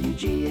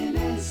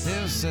 WGNS.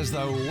 This is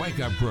the Wake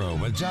Up Crew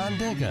with John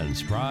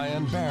Dinkins,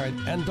 Brian Barrett,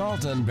 and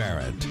Dalton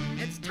Barrett.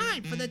 It's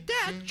time for the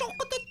dad joke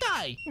of the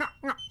day.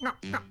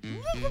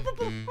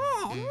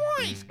 Oh,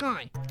 nice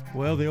guy.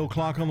 Well, the old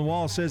clock on the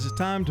wall says it's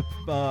time to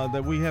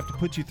that we have to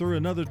put you through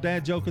another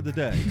dad joke of the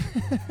day.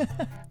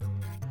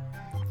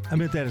 I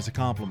meant that as a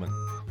compliment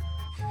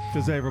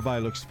because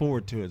everybody looks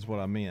forward to it is what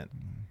I meant.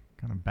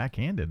 Kind of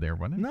backhanded there,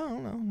 wasn't it? No,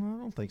 I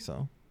don't think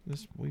so.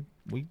 Just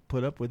we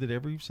put up with it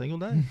every single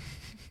day.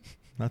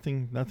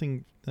 Nothing. I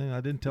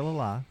didn't tell a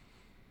lie.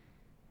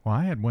 Well,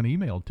 I had one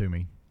emailed to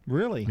me.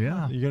 Really?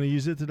 Yeah. You're going to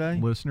use it today?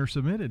 Listener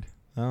submitted.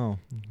 Oh,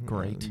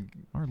 great.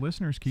 Our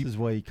listeners keep this is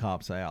why he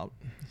cops out.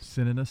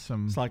 Sending us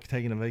some. It's like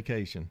taking a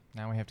vacation.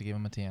 Now we have to give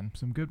him a 10.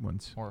 Some good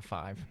ones. Or a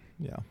 5.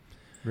 Yeah.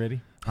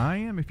 Ready? I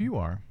am if you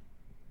are.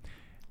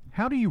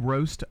 How do you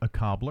roast a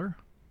cobbler?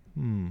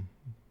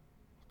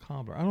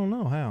 Cobbler. I don't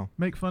know how.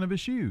 Make fun of his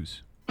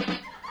shoes.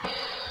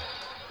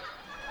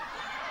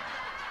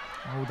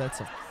 Oh, that's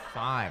a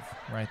 5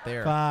 right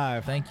there.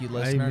 5. Thank you,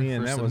 listener,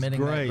 Amen. for That submitting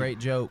was great. that great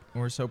joke.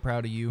 We're so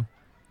proud of you.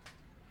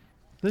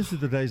 This is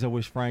the days I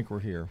wish Frank were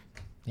here.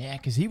 Yeah,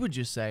 because he would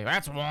just say,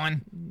 that's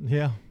 1.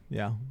 Yeah.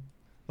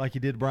 Like he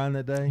did Brian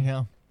that day?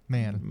 Yeah.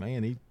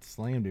 Man, he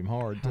slammed him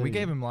hard, too. We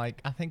gave him I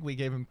think we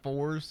gave him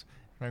 4s.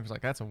 Frank was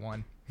like, that's a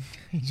 1.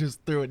 He just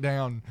threw it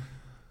down.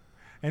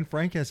 And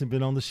Frank hasn't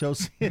been on the show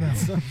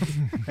since.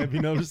 Have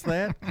you noticed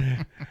that?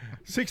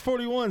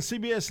 641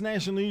 CBS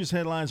National News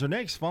headlines are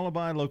next, followed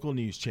by a local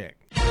news check.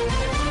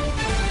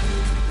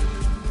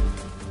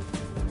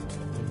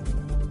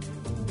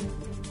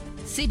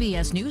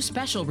 CBS News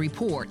special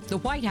report. The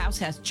White House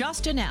has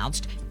just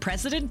announced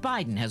President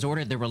Biden has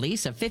ordered the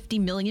release of 50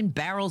 million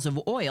barrels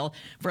of oil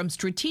from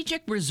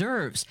strategic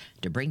reserves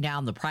to bring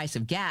down the price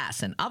of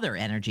gas and other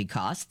energy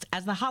costs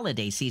as the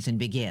holiday season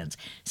begins.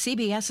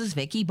 CBS's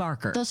Vicki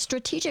Barker. The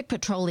Strategic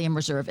Petroleum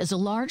Reserve is a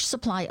large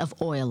supply of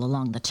oil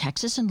along the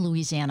Texas and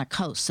Louisiana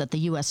coasts that the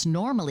U.S.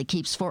 normally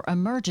keeps for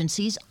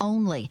emergencies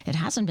only. It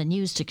hasn't been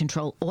used to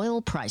control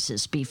oil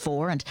prices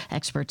before, and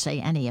experts say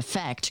any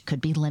effect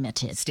could be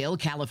limited. Still,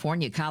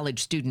 California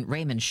college student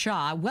Raymond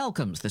Shaw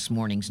welcomes this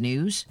morning's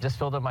news. Just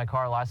filled up up my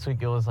car last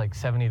week. It was like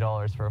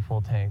 $70 for a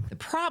full tank. The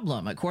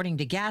problem, according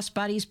to Gas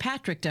Buddy's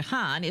Patrick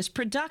DeHaan, is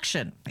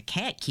production. They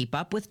can't keep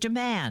up with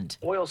demand.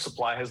 Oil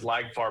supply has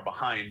lagged far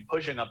behind,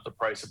 pushing up the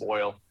price of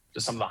oil to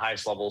some of the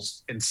highest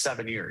levels in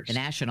 7 years. The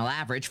national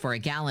average for a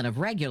gallon of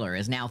regular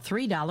is now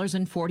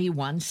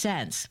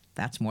 $3.41.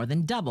 That's more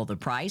than double the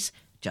price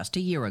just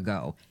a year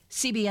ago.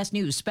 CBS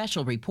News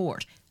Special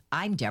Report.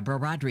 I'm Deborah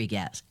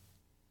Rodriguez.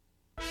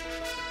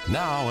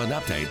 Now an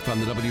update from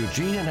the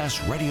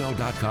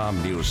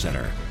WGNSradio.com News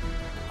Center.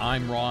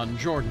 I'm Ron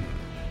Jordan.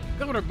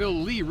 Governor Bill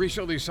Lee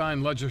recently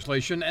signed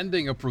legislation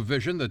ending a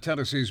provision that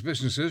Tennessee's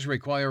businesses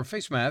require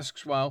face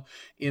masks while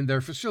in their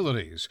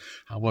facilities.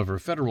 However,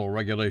 federal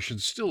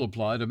regulations still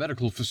apply to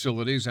medical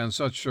facilities and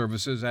such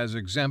services as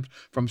exempt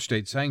from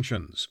state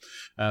sanctions.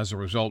 As a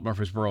result,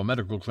 Murfreesboro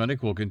Medical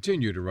Clinic will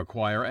continue to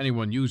require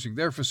anyone using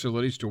their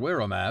facilities to wear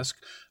a mask,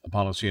 a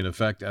policy in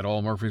effect at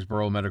all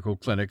Murfreesboro Medical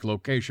Clinic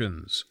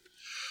locations.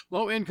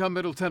 Low-income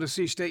Middle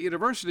Tennessee State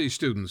University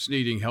students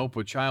needing help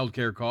with child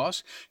care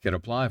costs can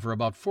apply for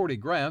about 40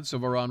 grants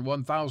of around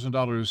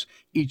 $1,000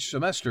 each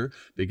semester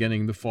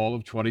beginning the fall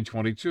of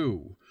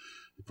 2022.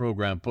 The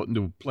program put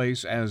into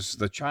place as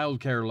the child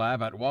care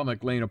lab at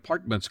Womack Lane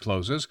Apartments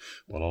closes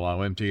will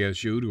allow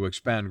MTSU to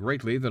expand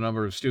greatly the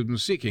number of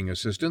students seeking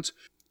assistance.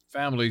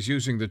 Families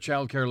using the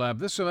child care lab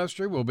this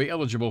semester will be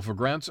eligible for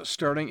grants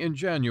starting in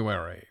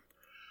January.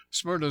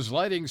 Smyrna's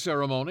lighting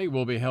ceremony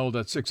will be held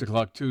at 6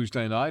 o'clock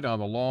Tuesday night on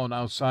the lawn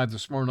outside the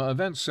Smyrna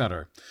Event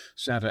Center.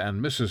 Santa and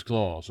Mrs.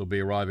 Claus will be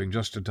arriving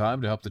just in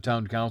time to help the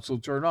town council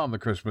turn on the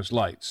Christmas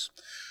lights.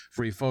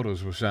 Free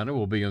photos with Santa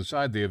will be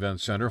inside the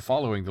event center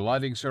following the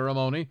lighting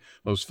ceremony.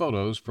 Those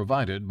photos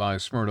provided by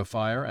Smyrna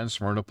Fire and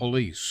Smyrna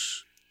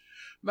Police.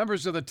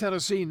 Members of the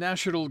Tennessee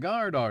National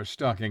Guard are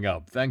stocking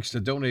up thanks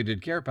to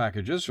donated care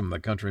packages from the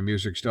country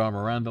music star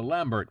Miranda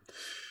Lambert.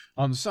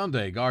 On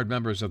Sunday, Guard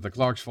members of the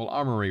Clarksville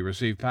Armory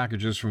received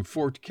packages from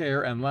Fort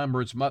Care and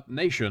Lambert's Mutt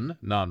Nation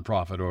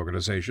nonprofit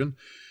organization.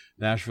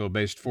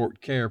 Nashville-based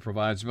Fort Care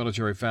provides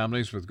military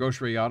families with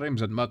grocery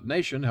items, and Mutt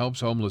Nation helps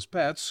homeless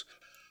pets.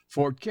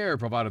 Fort Care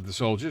provided the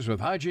soldiers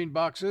with hygiene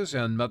boxes,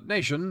 and Mutt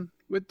Nation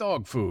with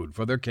dog food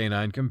for their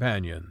canine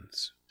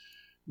companions.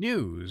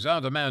 News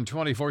on demand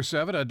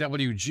 24/7 at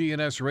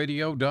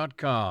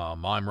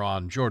WGNSradio.com. I'm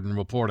Ron Jordan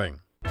reporting.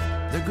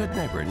 The Good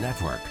Neighbor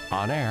Network,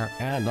 on air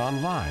and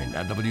online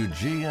at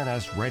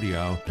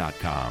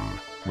WGNSradio.com.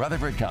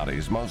 Rutherford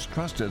County's most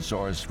trusted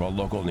source for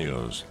local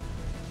news.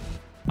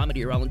 I'm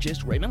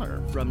meteorologist Ray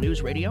Miller from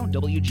News Radio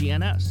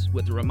WGNS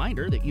with a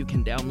reminder that you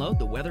can download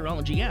the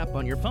Weatherology app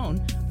on your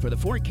phone for the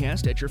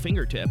forecast at your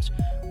fingertips.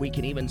 We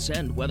can even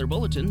send weather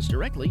bulletins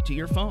directly to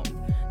your phone.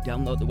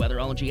 Download the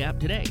Weatherology app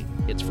today.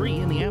 It's free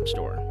in the App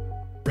Store.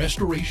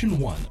 Restoration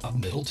One of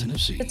Middle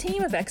Tennessee. A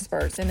team of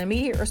experts and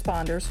immediate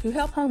responders who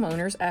help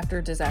homeowners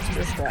after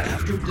disaster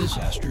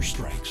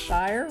strikes.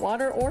 Fire,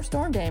 water, or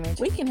storm damage,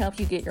 we can help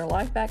you get your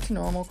life back to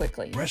normal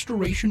quickly.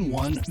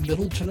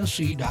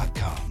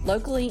 RestorationOneMiddleTennessee.com.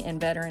 Locally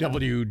and veteran.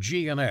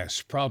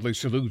 WGNS proudly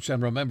salutes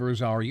and remembers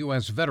our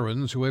U.S.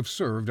 veterans who have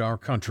served our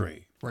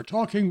country. We're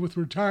talking with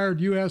retired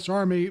U.S.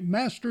 Army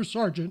Master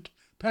Sergeant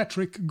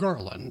Patrick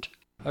Garland.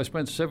 I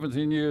spent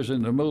 17 years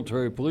in the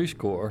military police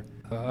corps.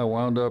 I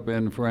wound up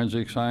in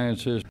forensic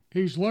sciences.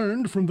 He's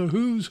learned from the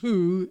who's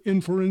who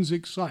in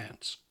forensic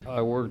science.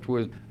 I worked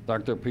with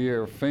Dr.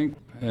 Pierre Fink,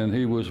 and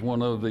he was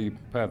one of the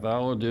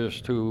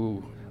pathologists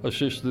who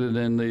assisted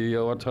in the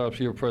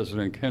autopsy of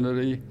President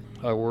Kennedy.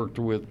 I worked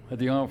with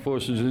the Armed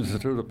Forces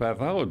Institute of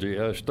Pathology.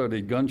 I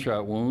studied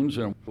gunshot wounds,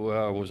 and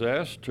I was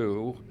asked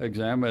to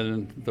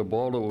examine the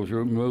ball that was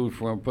removed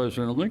from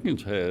President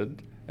Lincoln's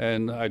head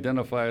and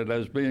identify it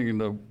as being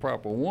the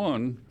proper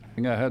one.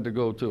 I had to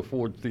go to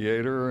Ford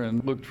Theater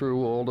and look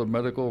through all the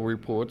medical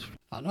reports.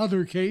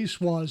 Another case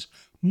was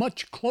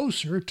much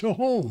closer to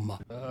home.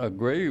 A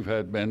grave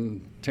had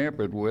been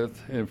tampered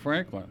with in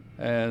Franklin,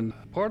 and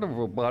part of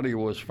a body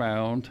was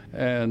found,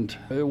 and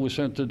it was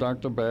sent to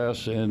Dr.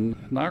 Bass in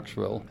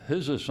Knoxville.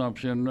 His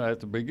assumption at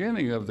the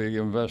beginning of the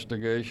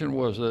investigation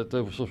was that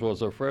this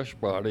was a fresh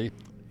body,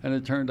 and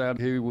it turned out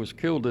he was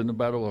killed in the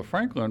Battle of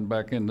Franklin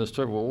back in the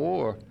Civil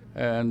War.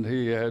 And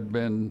he had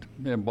been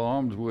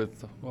embalmed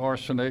with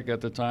arsenic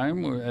at the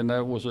time, and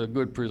that was a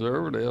good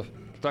preservative.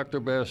 Dr.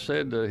 Bass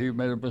said that he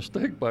made a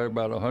mistake by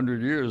about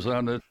 100 years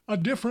on it. A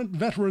different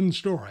veteran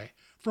story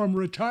from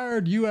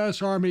retired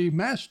U.S. Army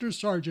Master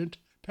Sergeant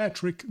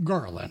Patrick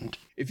Garland.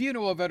 If you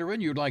know a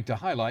veteran you'd like to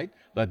highlight,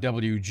 let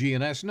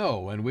WGNS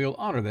know, and we'll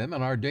honor them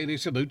in our daily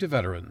salute to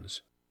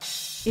veterans.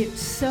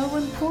 It's so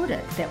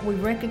important that we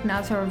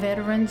recognize our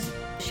veterans,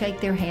 shake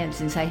their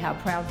hands and say how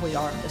proud we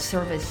are of the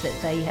service that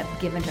they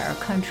have given to our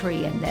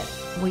country and that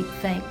we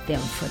thank them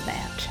for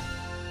that.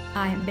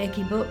 I am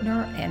Becky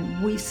Bookner,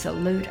 and we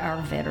salute our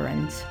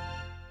veterans.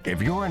 If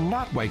you're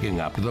not waking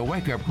up to the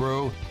Wake Up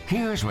Crew,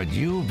 here's what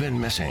you've been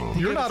missing.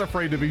 You're not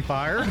afraid to be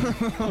fired.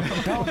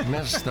 Don't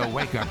miss the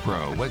Wake Up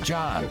Crew with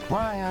John,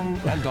 Brian,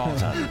 and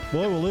Dalton.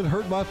 Boy, will it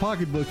hurt my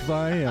pocketbook if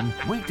I am.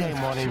 Weekday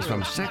mornings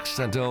from 6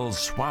 until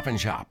Swap and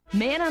Shop.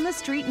 Man on the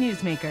Street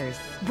Newsmakers,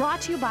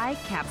 brought to you by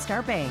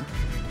Capstar Bank.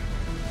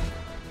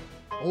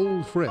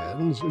 Old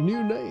friends,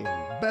 new name,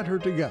 better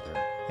together,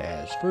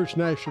 as First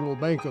National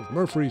Bank of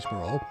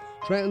Murfreesboro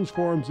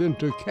transforms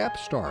into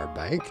Capstar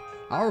Bank.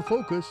 Our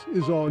focus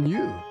is on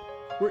you.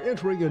 We're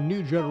entering a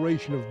new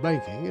generation of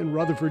banking in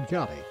Rutherford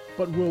County,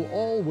 but will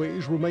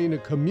always remain a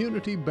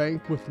community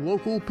bank with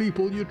local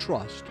people you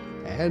trust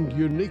and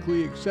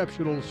uniquely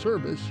exceptional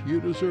service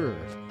you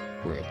deserve.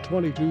 We're at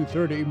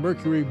 2230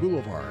 Mercury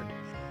Boulevard.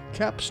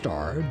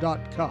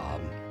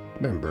 Capstar.com.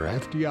 Member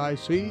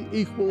FDIC,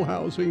 Equal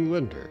Housing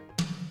Lender.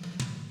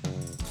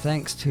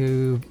 Thanks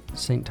to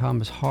St.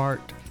 Thomas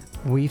Heart,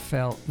 we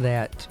felt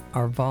that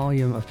our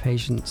volume of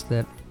patients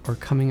that are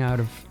coming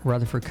out of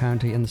Rutherford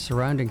County and the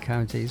surrounding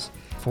counties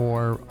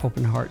for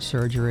open heart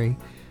surgery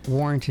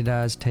warranted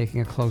us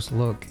taking a close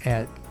look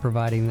at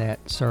providing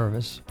that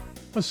service.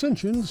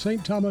 Ascension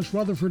St. Thomas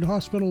Rutherford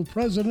Hospital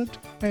President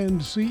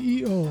and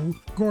CEO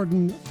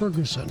Gordon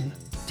Ferguson.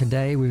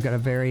 Today we've got a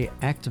very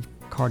active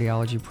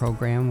cardiology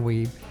program.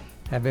 We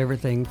have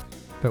everything,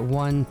 but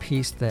one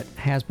piece that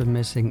has been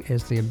missing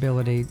is the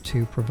ability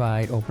to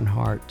provide open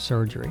heart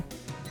surgery.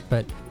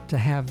 But to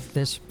have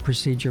this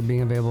procedure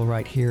being available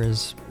right here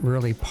is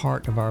really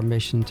part of our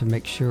mission to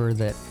make sure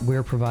that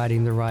we're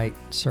providing the right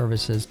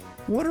services.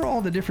 What are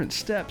all the different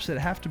steps that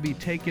have to be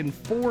taken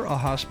for a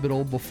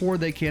hospital before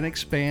they can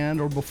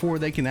expand or before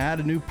they can add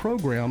a new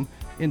program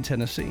in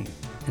Tennessee?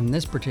 In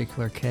this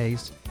particular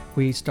case,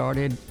 we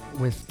started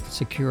with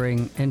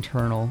securing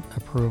internal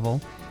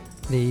approval.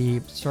 The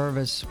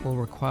service will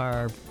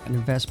require an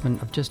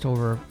investment of just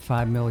over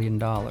 $5 million.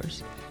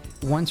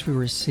 Once we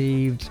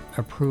received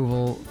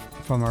approval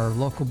from our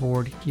local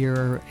board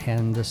here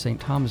and the St.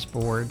 Thomas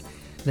board,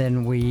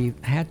 then we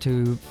had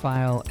to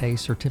file a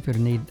certificate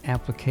of need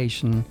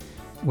application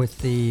with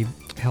the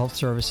Health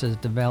Services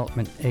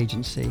Development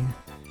Agency.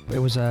 It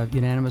was a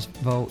unanimous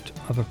vote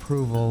of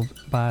approval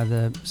by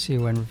the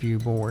CON Review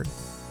Board.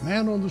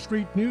 Man on the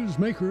Street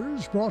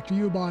Newsmakers brought to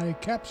you by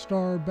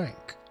Capstar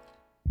Bank.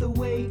 The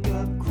Wake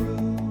Up Crew,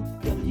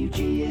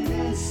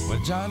 WGNS.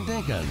 With John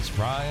Dinkins,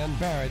 Brian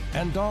Barrett,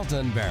 and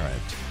Dalton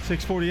Barrett.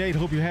 648,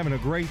 hope you're having a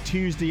great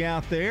Tuesday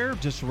out there.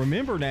 Just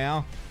remember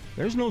now,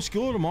 there's no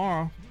school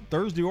tomorrow,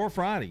 Thursday or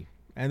Friday.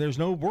 And there's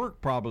no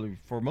work probably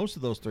for most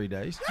of those 3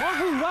 days.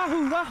 Wahoo,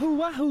 wahoo, wahoo,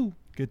 wahoo.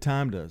 Good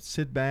time to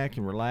sit back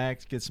and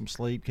relax, get some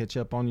sleep, catch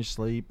up on your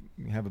sleep,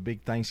 have a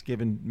big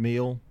Thanksgiving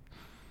meal.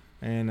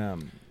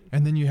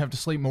 And then you have to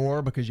sleep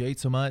more because you ate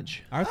so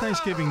much. Our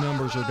Thanksgiving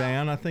numbers are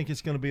down. I think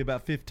it's going to be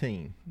about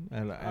 15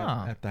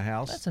 at the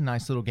house. That's a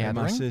nice little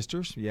gathering. And my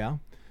sisters, yeah.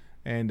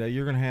 And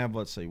you're going to have,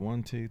 let's see,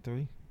 1, 2,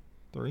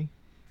 3,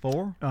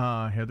 4?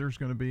 Heather's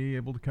going to be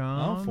able to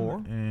come. Oh,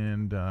 4.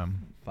 And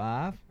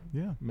 5.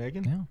 Yeah.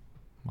 Megan?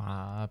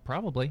 Yeah.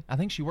 Probably. I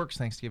think she works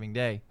Thanksgiving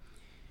Day.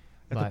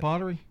 At the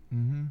Pottery?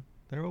 Mm-hmm.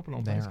 They're open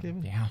on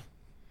Thanksgiving? Yeah.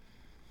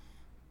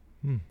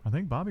 I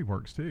think Bobby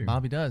works too.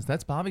 Bobby does.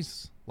 That's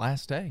Bobby's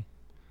last day.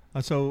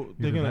 So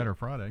they're Either gonna that or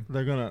Friday.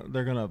 They're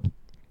gonna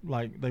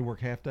like they work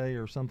half day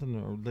or something,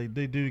 or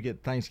they do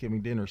get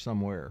Thanksgiving dinner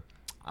somewhere.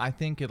 I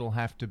think it'll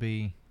have to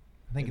be.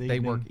 I think they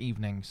work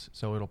evenings,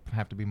 so it'll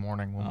have to be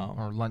morning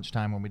or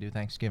lunchtime when we do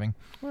Thanksgiving.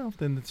 Well,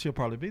 then she'll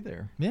probably be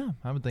there. Yeah,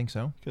 I would think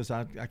so. Because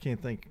I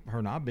can't think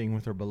her not being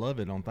with her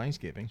beloved on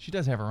Thanksgiving. She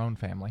does have her own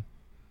family.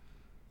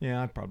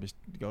 Yeah, I'd probably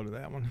go to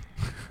that one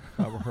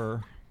over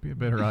her. Be a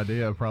better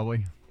idea,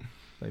 probably.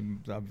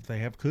 They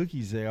have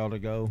cookies. They ought to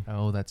go.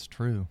 Oh, that's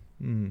true.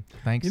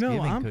 Thanksgiving.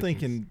 I'm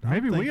thinking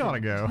maybe we ought to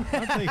go.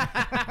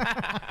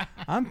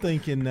 I'm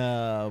thinking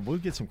we'll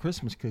get some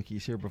Christmas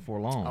cookies here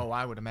before long. Oh,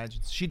 I would imagine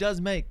she does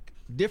make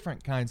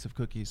different kinds of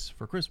cookies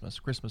for Christmas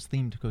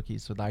themed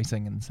cookies with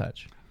icing and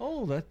such.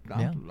 Oh,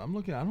 I'm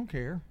looking. I don't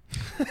care.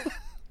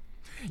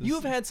 You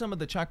have had some of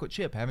the chocolate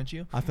chip, haven't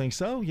you? I think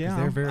so. Yeah,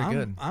 they're very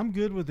good. I'm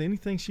good with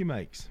anything she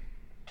makes.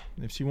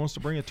 If she wants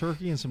to bring a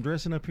turkey and some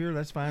dressing up here,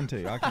 that's fine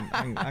too.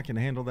 I can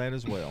handle that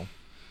as well.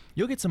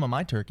 You'll get some of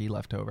my turkey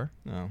left over.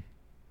 No.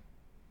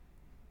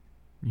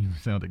 You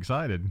sound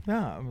excited.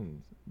 No.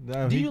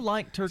 Do you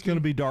like turkey? It's going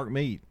to be dark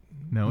meat.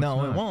 No,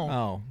 it won't.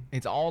 Oh,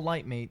 it's all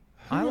light meat.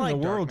 Who I like in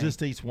the world dark meat.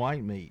 just eats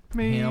white meat?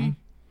 Me. Him.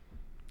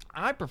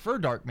 I prefer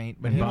dark meat,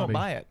 but he won't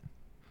buy it.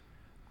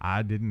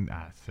 I didn't.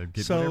 I said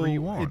get whatever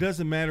you want. It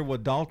doesn't matter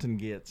what Dalton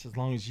gets as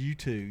long as you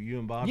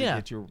and Bobby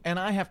get your. And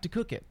I have to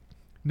cook it.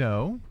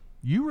 No,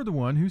 you were the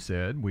one who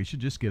said we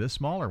should just get a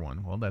smaller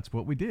one. Well, that's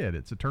what we did.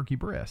 It's a turkey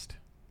breast.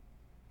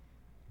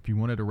 If you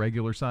wanted a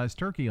regular sized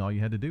turkey, all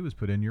you had to do was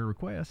put in your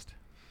request.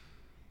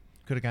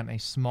 Could have gotten a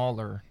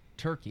smaller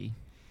turkey.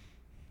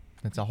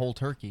 It's a whole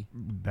turkey.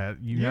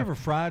 That you ever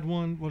fried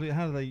one?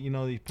 How do they?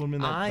 They put them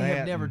in that I vat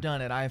have never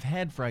done it. I have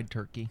had fried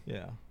turkey.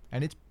 Yeah,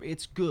 and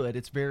it's good.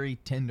 It's very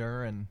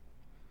tender and.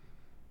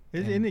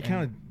 Isn't it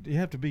kind of? You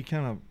have to be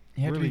kind of.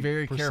 You have really to be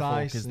very precise,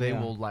 careful because they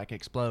will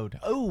explode.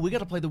 Oh, we got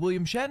to play the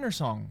William Shatner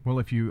song. Well,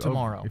 if you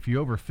tomorrow, if you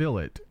overfill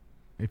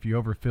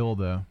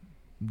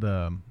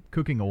the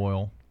cooking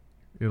oil,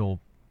 it'll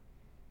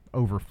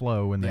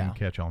overflow and then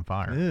catch on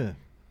fire. Yeah.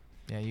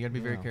 Yeah, you got to be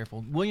very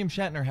careful. William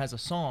Shatner has a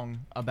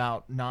song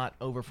about not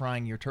over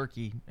frying your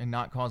turkey and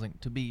not causing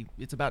to be.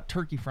 It's about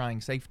turkey frying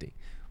safety.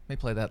 May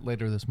play that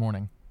later this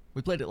morning.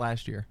 We played it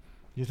last year.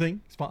 You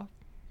think, Spot,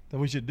 that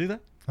we should do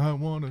that? I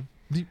want to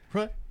deep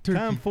fried turkey.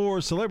 Time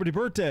for celebrity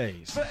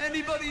birthdays. For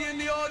anybody in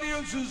the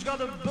audience who's got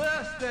a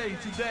birthday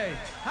today,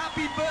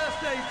 happy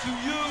birthday to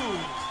you.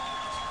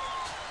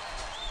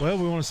 Well,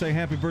 we want to say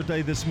happy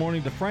birthday this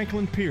morning to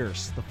Franklin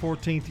Pierce, the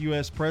 14th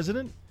U.S.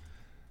 President.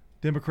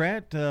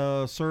 Democrat,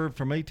 served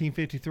from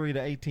 1853 to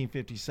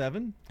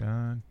 1857.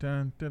 Dun,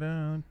 dun, dun,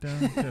 dun,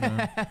 dun, dun,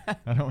 dun.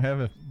 I don't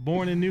have it.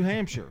 Born in New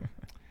Hampshire.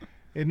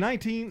 In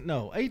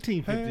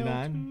 1859.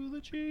 Hail to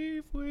the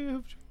chief we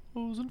have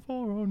chosen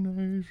for our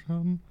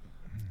nation.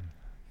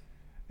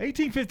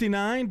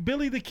 1859,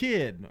 Billy the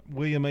Kid,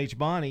 William H.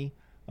 Bonney,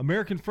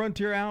 American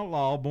frontier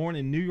outlaw born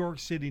in New York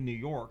City, New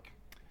York.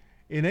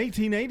 In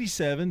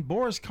 1887,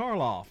 Boris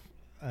Karloff,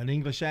 an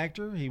English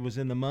actor. He was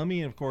in The Mummy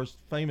and, of course,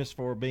 famous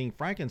for being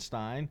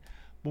Frankenstein,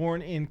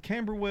 born in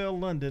Camberwell,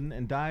 London,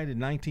 and died in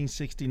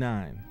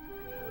 1969.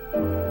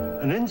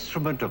 An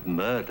instrument of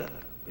murder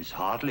is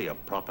hardly a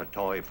proper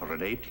toy for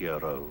an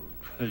 8-year-old,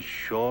 as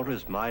sure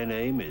as my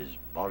name is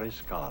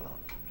Boris Karloff.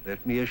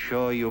 Let me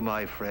assure you,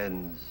 my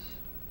friends,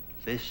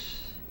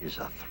 this is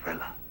a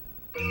thriller.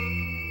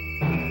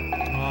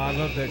 Oh, I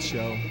love that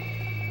show.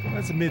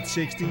 That's a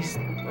mid-'60s,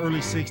 early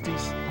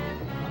 '60s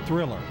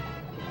thriller.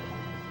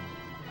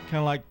 Kind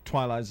of like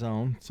Twilight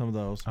Zone, some of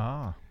those.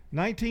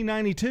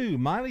 1992,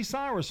 Miley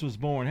Cyrus was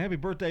born. Happy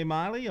birthday,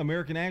 Miley.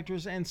 American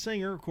actress and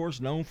singer, of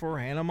course, known for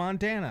Hannah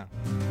Montana.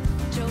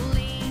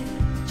 Jolene,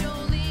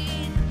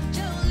 Jolene,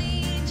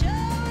 Jolene,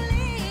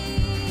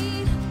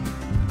 Jolene.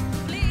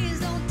 Please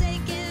don't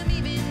take him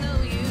even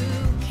though you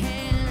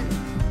can.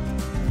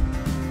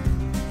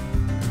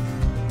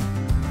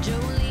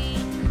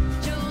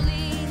 Jolene,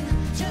 Jolene,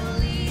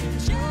 Jolene,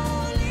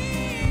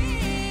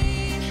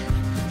 Jolene.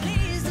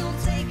 Please don't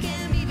take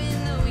him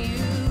even though you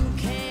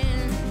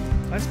can.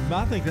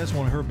 I think that's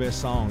one of her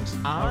best songs.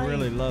 I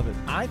really love it.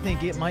 I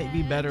think it might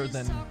be better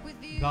than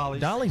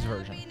Dolly's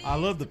version. I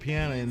love the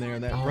piano in there,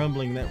 that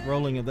rumbling, that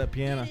rolling of that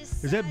piano.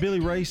 Is that Billy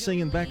Ray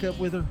singing back up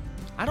with her?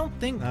 I don't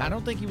think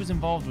he was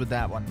involved with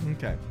that one.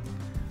 Okay.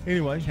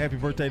 Anyway, happy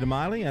birthday to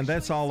Miley, and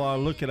that's all our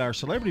look at our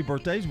celebrity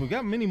birthdays. We've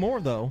got many more,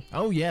 though.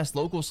 Oh, yes.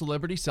 Local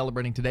celebrities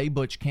celebrating today.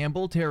 Butch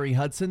Campbell, Terry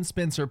Hudson,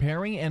 Spencer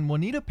Perry, and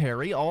Juanita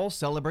Perry all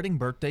celebrating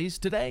birthdays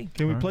today.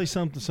 Can we play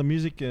some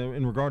music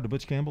in regard to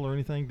Butch Campbell or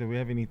anything? Do we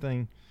have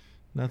anything?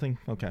 Nothing?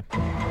 Okay.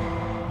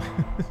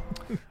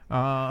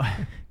 Wow.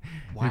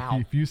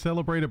 If you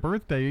celebrate a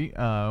birthday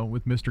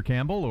with Mr.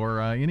 Campbell or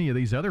any of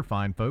these other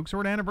fine folks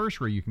or an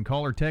anniversary, you can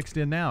call or text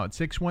in now at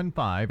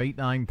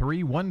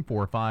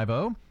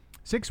 615-893-1450.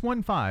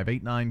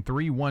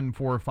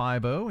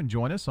 615-893-1450 and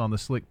join us on the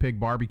Slick Pig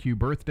Barbecue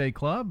Birthday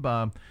Club.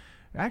 I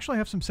actually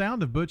have some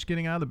sound of Butch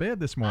getting out of the bed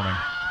this morning.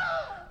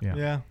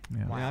 Yeah,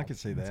 I can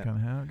see that. That's kind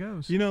of how it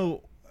goes. You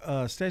know,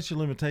 statute of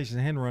limitations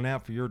hadn't run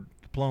out for your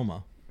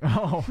diploma.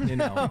 Oh, you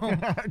know.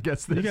 I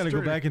guess that's you got to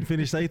go true. back and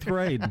finish 8th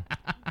grade.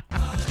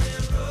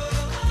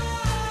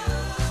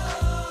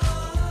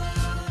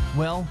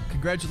 Well,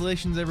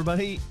 congratulations,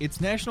 everybody. It's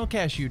National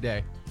Cashew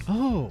Day.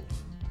 Oh,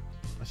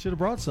 I should have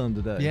brought some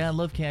today. Yeah, I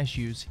love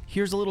cashews.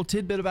 Here's a little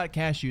tidbit about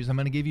cashews. I'm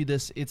going to give you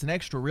this. It's an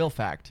extra real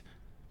fact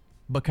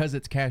because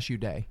it's Cashew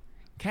Day.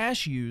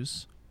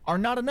 Cashews are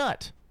not a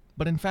nut,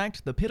 but in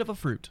fact, the pit of a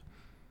fruit.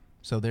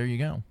 So there you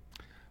go.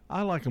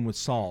 I like them with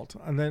salt.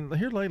 And then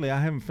here lately, I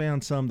haven't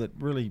found some that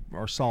really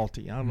are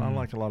salty. I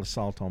like a lot of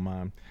salt on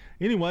mine.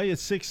 Anyway,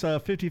 it's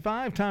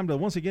 6:55. Time to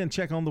once again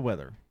check on the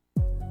weather.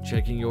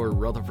 Checking your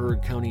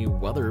Rutherford County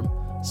weather.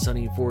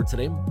 Sunny for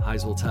today.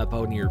 Highs will top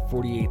out near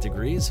 48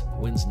 degrees.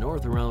 Winds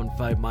north around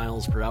 5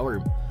 miles per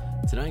hour.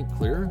 Tonight,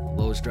 clear.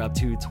 Lows drop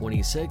to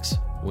 26.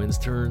 Winds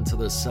turn to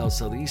the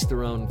south-southeast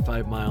around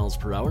 5 miles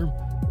per hour.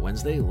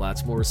 Wednesday,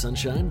 lots more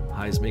sunshine.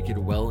 Highs make it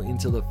well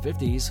into the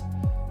 50s.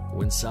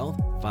 Winds south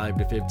 5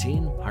 to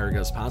 15. Higher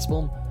gusts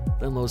possible.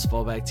 Then lows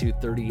fall back to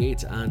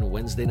 38 on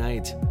Wednesday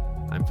night.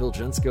 I'm Phil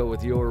Jensko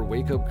with your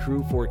Wake Up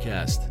Crew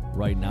forecast.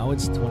 Right now,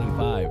 it's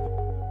 25.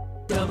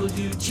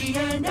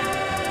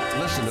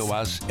 WGNS. Listen to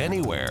us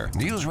anywhere.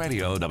 News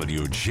Radio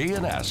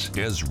WGNS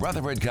is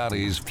Rutherford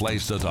County's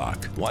place to talk.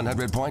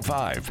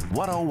 100.5,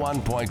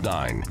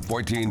 101.9,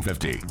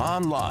 1450.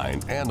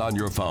 Online and on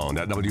your phone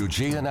at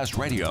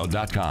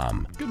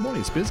WGNSradio.com. Good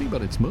morning. It's busy,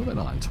 but it's moving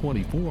on.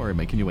 24,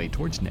 making your way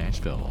towards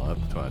Nashville, up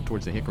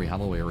towards the Hickory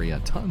Hollow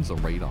area. Tons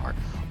of radar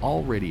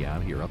already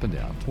out here, up and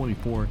down.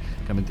 24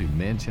 coming through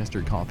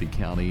Manchester, Coffee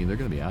County. They're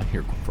going to be out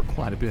here for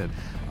quite a bit.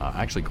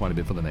 Actually, quite a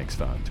bit for the next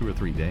 2 or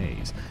 3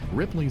 days.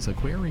 Ripley's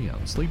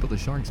Aquarium, Sleep with the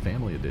Sharks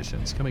Family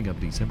Editions, coming up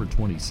December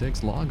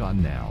 26th. Log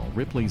on now.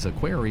 Ripley's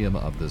Aquarium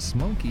of the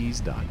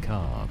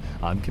Smokies.com.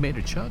 I'm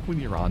Commander Chuck with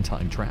your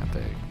on-time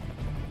traffic.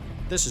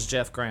 This is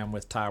Jeff Graham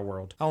with Tire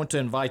World. I want to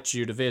invite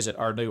you to visit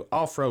our new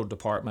off-road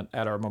department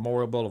at our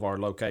Memorial Boulevard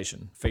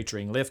location,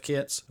 featuring lift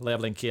kits,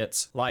 leveling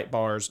kits, light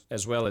bars,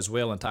 as well as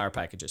wheel and tire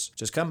packages.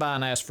 Just come by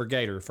and ask for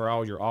Gator for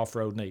all your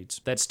off-road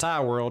needs. That's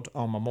Tire World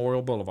on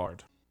Memorial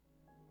Boulevard.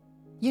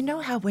 You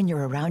know how when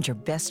you're around your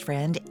best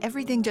friend,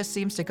 everything just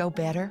seems to go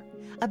better?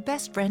 A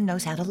best friend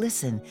knows how to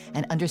listen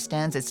and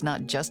understands it's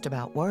not just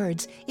about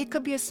words. It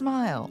could be a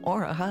smile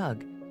or a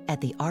hug.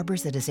 At the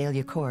Arbors at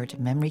Azalea Court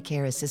Memory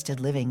Care Assisted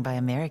Living by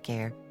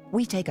AmeriCare,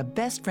 we take a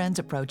best friend's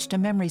approach to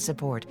memory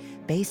support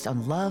based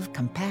on love,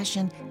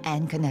 compassion,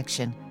 and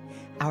connection.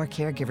 Our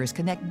caregivers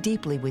connect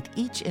deeply with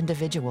each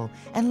individual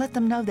and let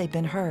them know they've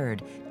been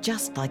heard,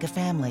 just like a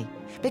family.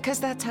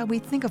 Because that's how we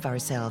think of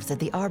ourselves at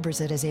the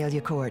Arbors at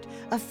Azalea Court,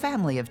 a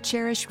family of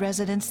cherished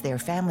residents, their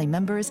family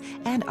members,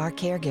 and our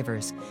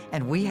caregivers.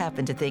 And we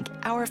happen to think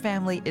our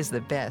family is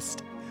the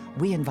best.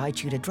 We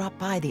invite you to drop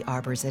by the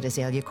Arbors at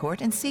Azalea Court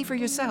and see for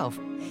yourself.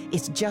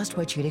 It's just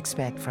what you'd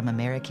expect from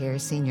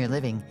AmeriCare Senior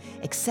Living.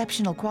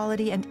 Exceptional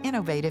quality and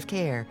innovative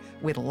care,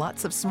 with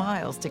lots of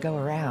smiles to go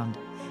around.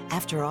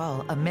 After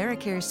all,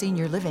 AmeriCare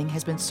Senior Living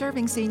has been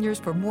serving seniors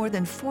for more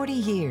than 40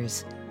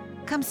 years.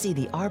 Come see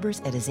the Arbors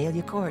at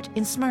Azalea Court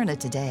in Smyrna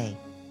today.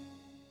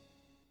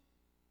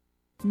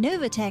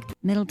 Novatech,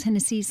 Middle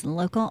Tennessee's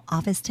local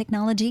office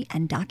technology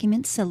and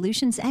document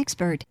solutions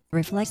expert,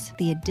 reflects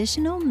the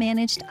additional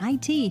managed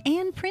IT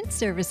and print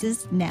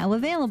services now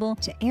available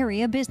to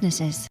area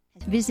businesses.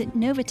 Visit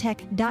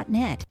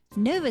Novatech.net.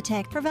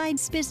 Novatech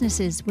provides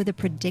businesses with a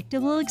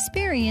predictable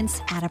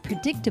experience at a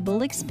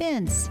predictable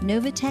expense.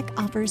 Novatech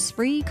offers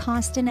free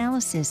cost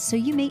analysis so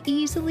you may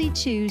easily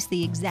choose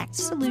the exact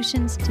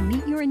solutions to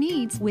meet your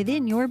needs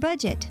within your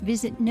budget.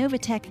 Visit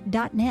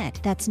Novatech.net.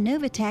 That's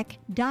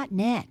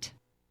Novatech.net.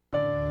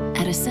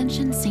 At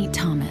Ascension St.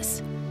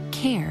 Thomas,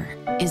 care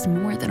is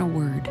more than a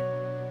word.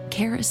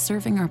 Care is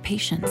serving our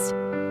patients,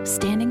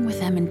 standing with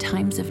them in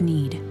times of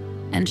need,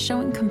 and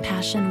showing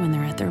compassion when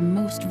they're at their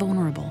most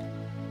vulnerable.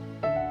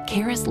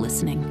 Care is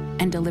listening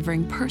and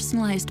delivering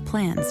personalized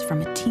plans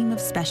from a team of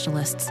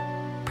specialists,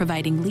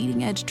 providing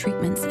leading-edge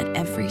treatments at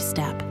every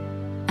step.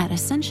 At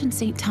Ascension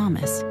St.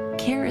 Thomas,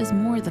 care is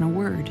more than a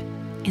word.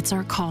 It's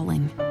our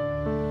calling.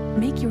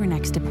 Make your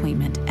next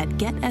appointment at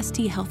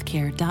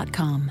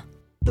getsthealthcare.com.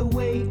 The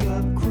Wake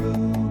Up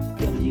Crew,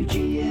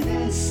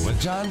 WGNS. With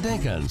John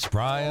Dinkins,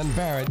 Brian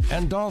Barrett,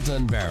 and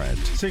Dalton Barrett.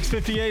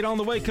 6:58 on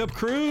the Wake Up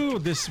Crew.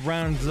 This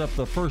rounds up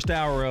the first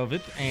hour of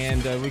it,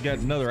 and we got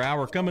another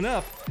hour coming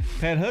up.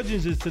 Pat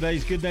Hudgens is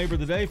today's Good Neighbor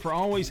of the Day for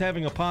always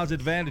having a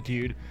positive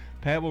attitude.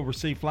 Pat will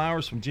receive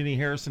flowers from Jenny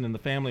Harrison and the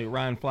family at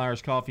Ryan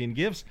Flowers Coffee and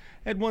Gifts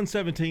at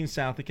 117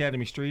 South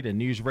Academy Street and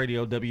News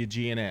Radio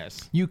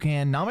WGNS. You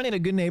can nominate a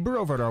good neighbor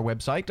over at our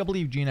website,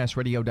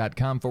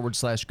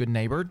 WGNSradio.com/good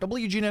neighbor.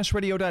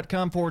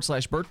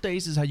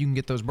 WGNSradio.com/birthdays is how you can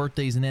get those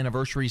birthdays and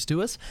anniversaries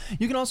to us.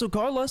 You can also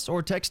call us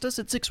or text us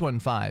at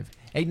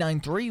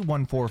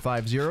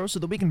 615-893-1450 so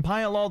that we can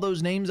pile all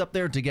those names up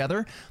there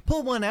together,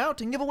 pull one out,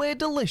 and give away a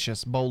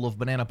delicious bowl of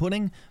banana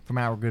pudding from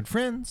our good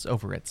friends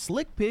over at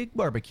Slick Pig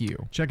Barbecue.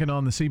 Checking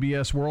on the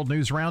CBS World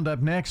News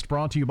Roundup next,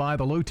 brought to you by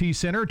the Low T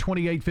Center,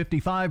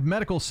 2855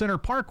 Medical Center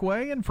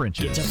Parkway in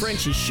French's. Get to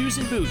French's Shoes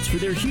and Boots for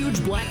their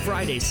huge Black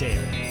Friday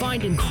sale.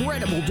 Find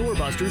incredible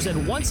doorbusters at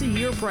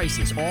once-a-year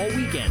prices all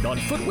weekend on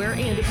footwear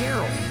and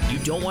apparel. You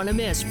don't want to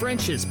miss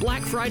French's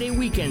Black Friday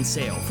weekend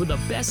sale for the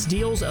best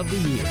deals of the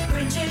year.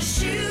 French's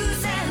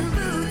Shoes and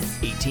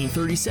Boots.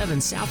 1837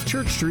 South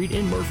Church Street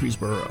in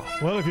Murfreesboro.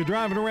 Well, if you're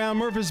driving around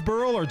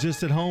Murfreesboro or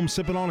just at home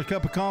sipping on a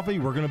cup of coffee,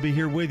 we're going to be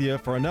here with you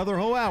for another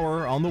whole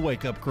hour on the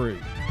Wake Up Crew.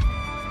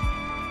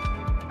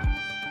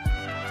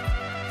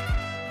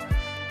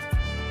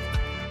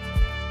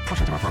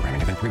 Portions of our programming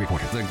have been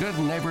pre-recorded. The Good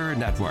Neighbor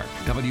Network,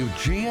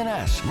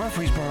 WGNS,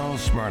 Murfreesboro,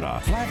 Smyrna,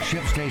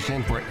 flagship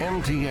station for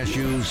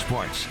MTSU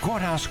Sports.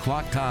 Courthouse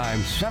clock time,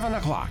 7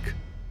 o'clock.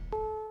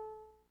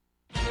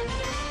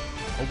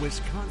 A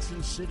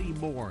Wisconsin city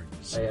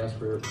mourns. I ask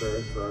for your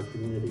courage for our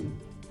community.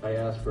 I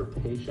ask for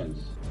patience.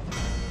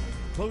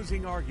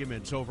 Closing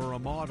arguments over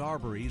Ahmaud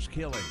Arbery's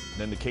killing.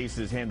 Then the case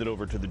is handed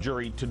over to the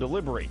jury to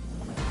deliberate.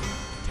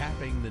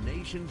 Tapping the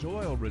nation's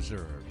oil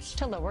reserves.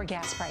 To lower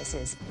gas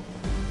prices.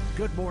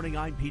 Good morning,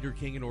 I'm Peter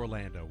King in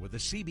Orlando with the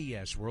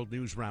CBS World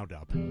News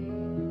Roundup.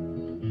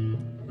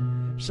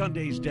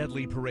 Sunday's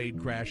deadly parade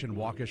crash in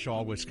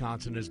Waukesha,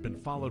 Wisconsin has been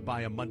followed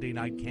by a Monday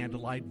night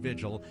candlelight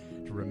vigil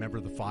to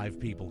remember the 5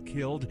 people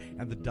killed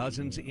and the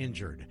dozens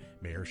injured.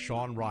 Mayor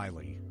Sean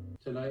Riley.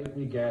 Tonight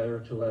we gather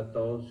to let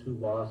those who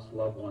lost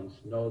loved ones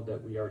know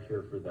that we are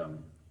here for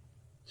them.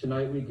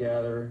 Tonight we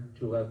gather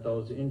to let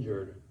those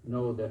injured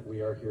know that we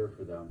are here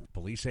for them.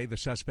 Police say the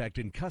suspect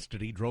in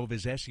custody drove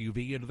his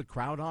SUV into the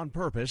crowd on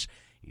purpose.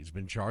 He's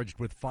been charged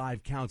with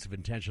 5 counts of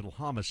intentional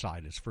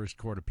homicide. His first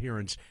court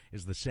appearance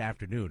is this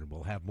afternoon, and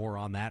we'll have more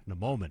on that in a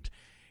moment.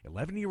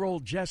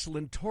 11-year-old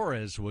Jesselyn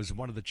Torres was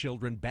one of the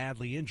children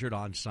badly injured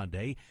on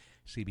Sunday.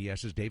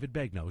 CBS's David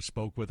Begnaud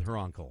spoke with her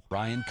uncle.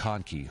 Ryan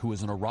Conkey, who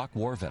is an Iraq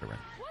War veteran,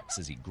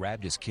 says he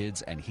grabbed his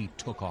kids and he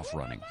took off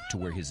running to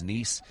where his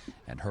niece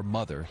and her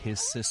mother, his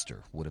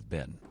sister, would have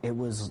been. It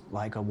was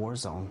like a war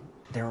zone.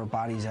 There were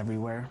bodies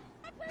everywhere.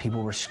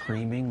 People were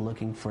screaming,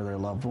 looking for their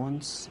loved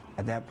ones.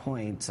 At that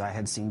point, I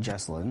had seen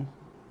Jesselyn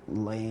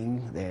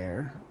laying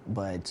there,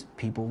 but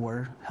people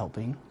were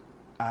helping.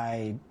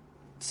 I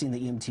Seeing the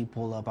EMT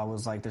pull up, I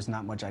was like, there's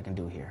not much I can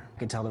do here. I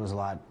could tell there was a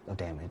lot of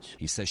damage.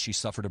 He says she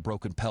suffered a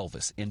broken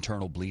pelvis,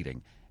 internal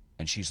bleeding,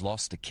 and she's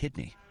lost a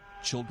kidney.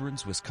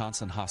 Children's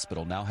Wisconsin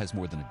Hospital now has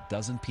more than a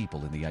dozen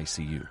people in the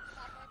ICU.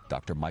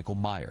 Dr. Michael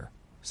Meyer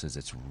says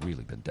it's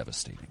really been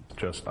devastating.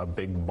 Just a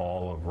big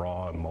ball of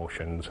raw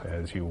emotions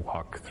as you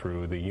walk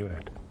through the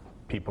unit.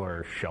 People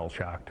are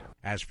shell-shocked.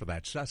 As for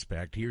that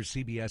suspect, here's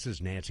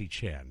CBS's Nancy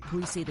Chen.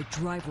 Police say the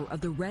driver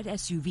of the red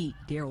SUV,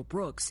 Daryl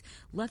Brooks,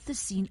 left the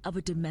scene of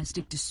a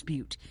domestic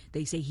dispute.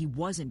 They say he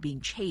wasn't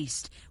being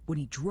chased when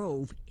he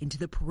drove into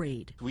the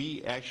parade.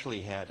 We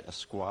actually had a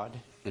squad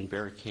and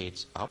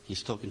barricades up. He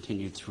still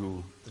continued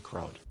through the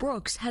crowd.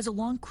 Brooks has a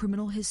long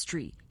criminal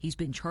history. He's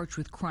been charged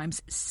with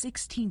crimes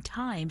 16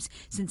 times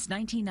since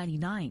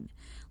 1999.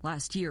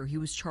 Last year, he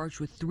was charged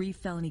with 3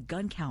 felony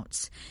gun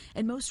counts.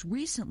 And most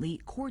recently,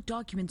 court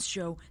documents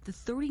show the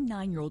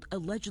 39-year-old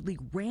allegedly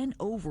ran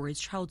over his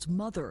child's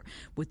mother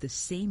with the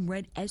same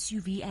red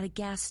SUV at a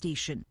gas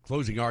station.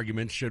 Closing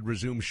arguments should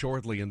resume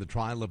shortly in the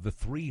trial of the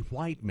 3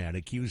 white men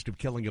accused of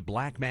killing a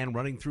black man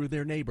running through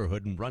their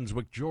neighborhood in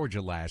Brunswick,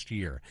 Georgia last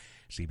year.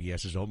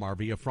 CBS's Omar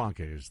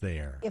Villafranca is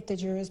there. If the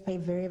jurors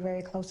paid very,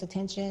 very close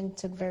attention,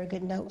 took very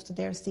good notes to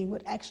there see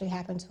what actually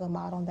happened to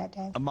Ahmaud on that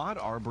day. Ahmaud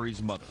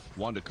Arbery's mother,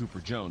 Wanda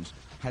Cooper Jones,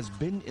 has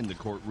been in the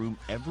courtroom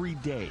every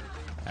day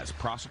as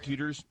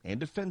prosecutors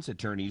and defense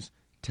attorneys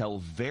tell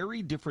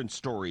very different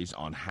stories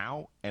on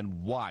how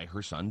and why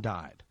her son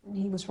died.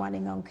 He was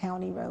running on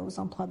county roads,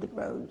 on public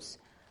roads.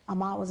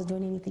 Ahmaud wasn't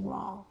doing anything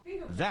wrong.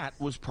 That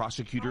was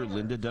prosecutor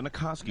Linda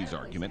Dunikoski's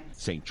argument,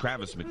 saying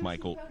Travis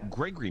McMichael,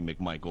 Gregory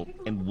McMichael,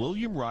 and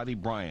William Roddy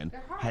Bryan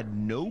had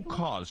no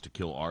cause to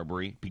kill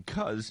Arbery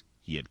because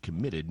he had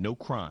committed no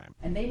crime.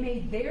 And they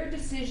made their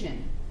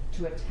decision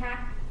to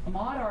attack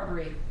Ahmaud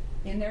Arbery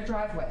in their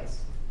driveways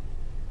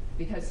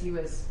because he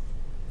was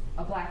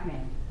a black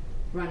man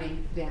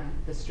running down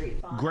the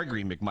street.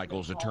 Gregory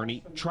McMichael's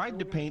attorney tried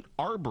to paint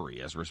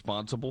Arbery as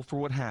responsible for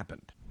what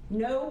happened.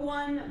 No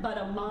one but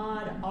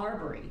Ahmaud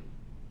Arbery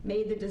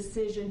made the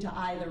decision to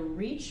either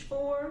reach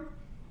for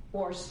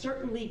or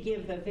certainly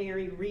give the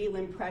very real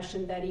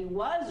impression that he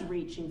was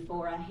reaching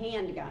for a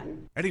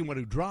handgun. Anyone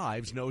who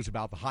drives knows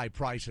about the high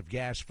price of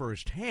gas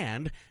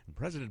firsthand. And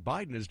President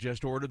Biden has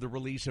just ordered the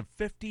release of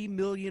 50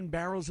 million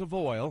barrels of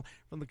oil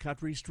from the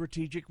country's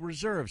strategic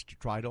reserves to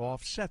try to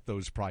offset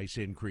those price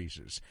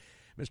increases.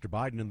 Mr.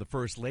 Biden and the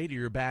First Lady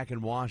are back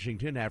in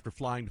Washington after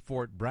flying to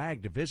Fort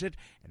Bragg to visit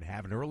and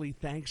have an early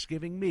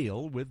Thanksgiving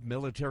meal with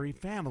military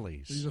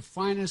families. These are the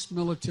finest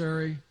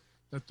military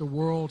that the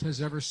world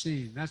has ever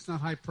seen. That's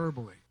not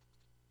hyperbole.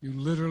 You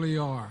literally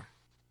are.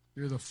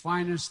 You're the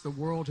finest the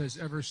world has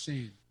ever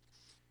seen.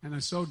 And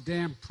I'm so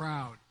damn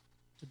proud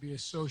to be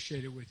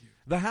associated with you.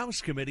 The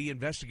House committee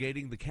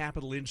investigating the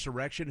Capitol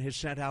insurrection has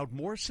sent out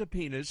more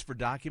subpoenas for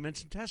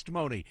documents and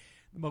testimony.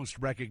 The most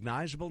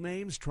recognizable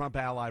names, Trump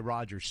ally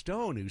Roger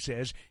Stone, who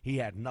says he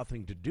had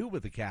nothing to do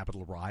with the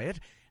Capitol riot,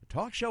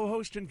 talk show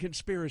host and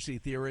conspiracy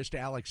theorist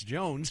Alex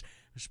Jones,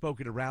 who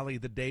spoke at a rally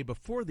the day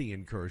before the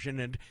incursion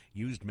and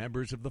used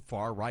members of the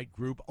far-right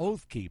group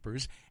Oath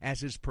Keepers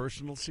as his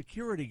personal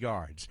security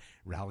guards.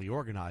 Rally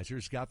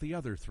organizers got the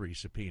other 3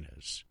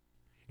 subpoenas.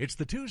 It's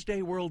the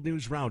Tuesday World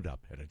News Roundup,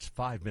 and it's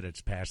 5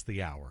 minutes past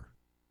the hour.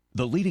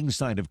 The leading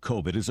sign of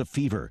COVID is a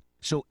fever,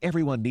 so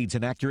everyone needs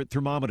an accurate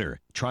thermometer.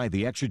 Try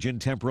the Exergen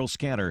Temporal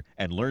Scanner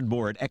and learn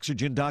more at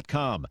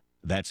Exergen.com.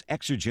 That's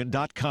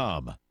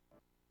Exergen.com.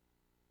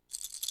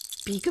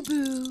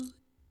 Peekaboo.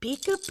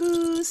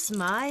 Peekaboo.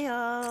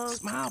 Smile.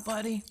 Smile,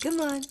 buddy. Come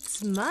on,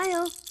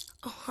 smile.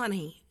 Oh,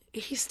 honey,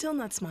 he's still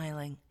not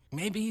smiling.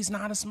 Maybe he's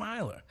not a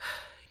smiler.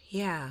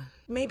 Yeah,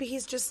 maybe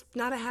he's just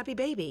not a happy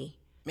baby.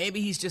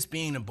 Maybe he's just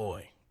being a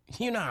boy.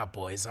 You know how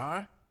boys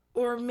are.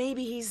 Or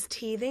maybe he's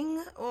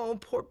teething. Oh,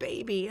 poor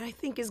baby. I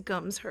think his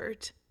gums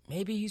hurt.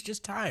 Maybe he's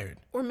just tired.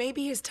 Or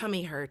maybe his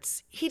tummy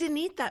hurts. He didn't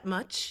eat that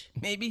much.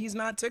 Maybe he's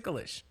not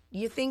ticklish.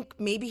 You think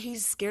maybe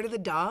he's scared of the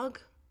dog?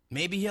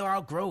 Maybe he'll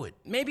outgrow it.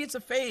 Maybe it's a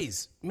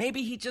phase.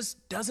 Maybe he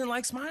just doesn't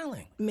like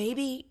smiling.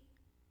 Maybe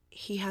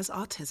he has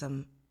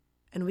autism,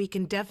 and we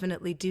can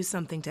definitely do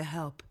something to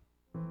help.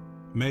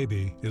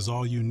 Maybe is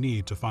all you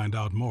need to find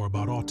out more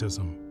about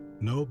autism.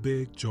 No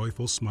big,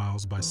 joyful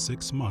smiles by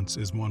 6 months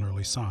is one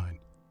early sign.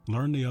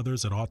 Learn the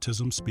others at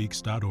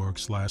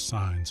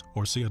autismspeaks.org/signs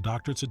or see a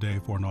doctor today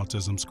for an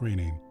autism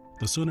screening.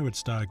 The sooner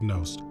it's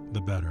diagnosed,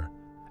 the better.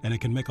 And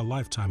it can make a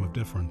lifetime of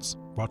difference.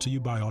 Brought to you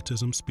by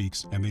Autism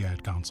Speaks and the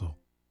Ad Council.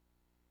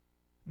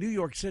 New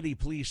York City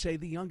police say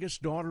the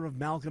youngest daughter of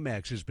Malcolm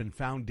X has been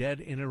found dead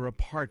in her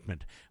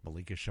apartment.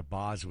 Malika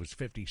Shabazz was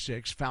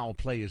 56. Foul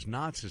play is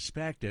not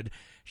suspected.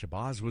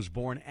 Shabazz was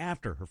born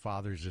after her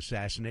father's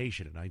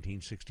assassination in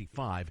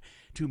 1965.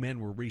 2 men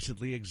were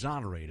recently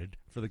exonerated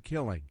for the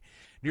killing.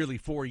 Nearly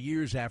 4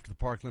 years after the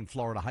Parkland,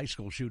 Florida high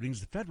school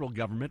shootings, the federal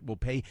government will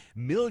pay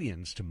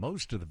millions to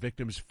most of the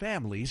victims'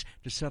 families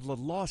to settle a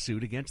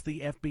lawsuit against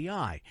the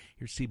FBI.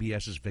 Here's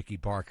CBS's Vicki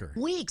Barker.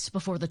 Weeks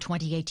before the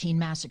 2018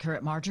 massacre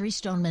at Marjorie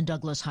Stoneman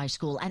Douglas High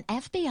School, an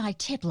FBI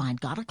tip line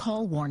got a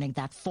call warning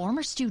that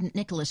former student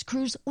Nicholas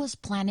Cruz was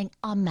planning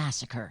a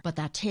massacre. But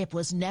that tip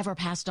was never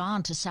passed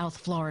on to South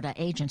Florida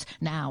agents.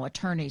 Now,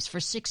 attorneys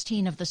for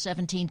 16 of the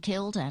 17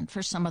 killed and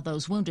for some of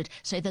those wounded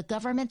say the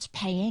government's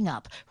paying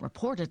up,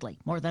 reportedly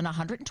more than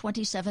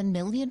 $127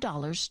 million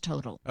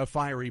total. A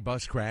fiery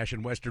bus crash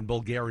in western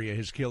Bulgaria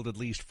has killed at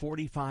least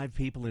 45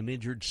 people and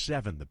injured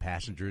 7. The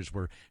passengers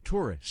were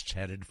tourists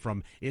headed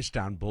from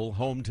Istanbul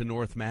home to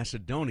North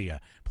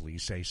Macedonia.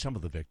 Police say some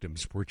of the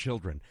victims were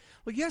children.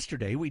 Well,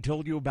 yesterday we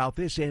told you about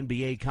this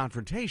NBA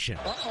confrontation.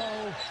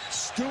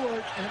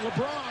 Stewart and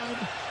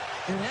LeBron,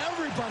 and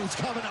everybody's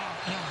coming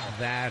out now.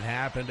 That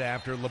happened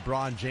after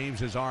LeBron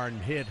James's arm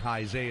hit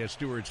Isaiah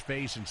Stewart's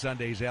face in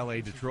Sunday's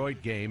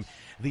LA-Detroit game.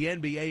 The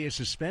NBA has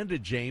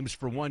suspended James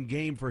for 1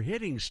 game for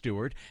hitting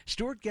Stewart.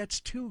 Stewart gets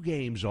 2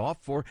 games off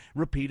for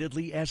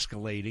repeatedly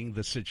escalating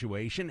the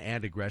situation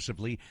and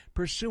aggressively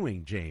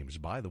pursuing James.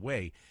 By the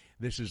way,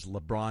 this is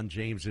LeBron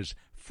James's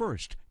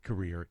first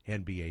career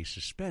NBA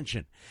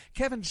suspension.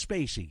 Kevin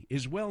Spacey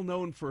is well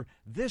known for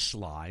this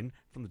line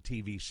from the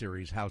TV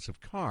series House of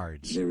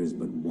Cards. There is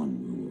but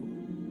one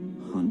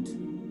rule: hunt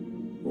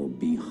or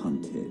be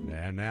hunted.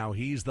 And now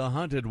he's the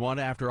hunted one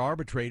after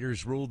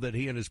arbitrators ruled that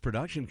he and his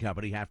production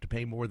company have to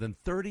pay more than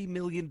 $30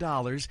 million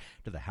to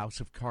the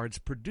House of Cards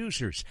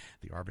producers.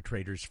 The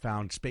arbitrators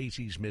found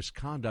Spacey's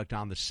misconduct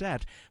on the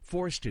set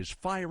forced his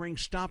firing,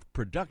 stopped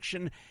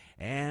production,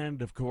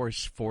 and, of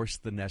course,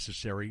 forced the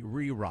necessary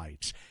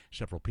rewrites.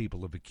 Several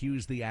people have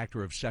accused the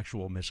actor of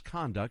sexual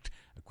misconduct.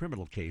 A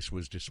criminal case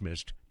was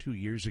dismissed 2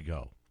 years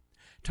ago.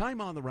 Time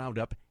on the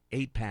roundup,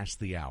 8 past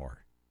the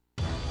hour.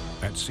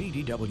 At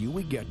CDW,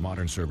 we get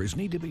modern servers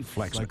need to be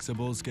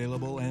flexible,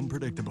 scalable, and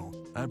predictable.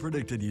 I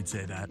predicted you'd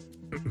say that.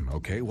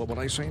 Okay, what will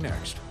I say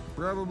next?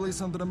 Probably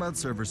something about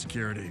server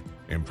security.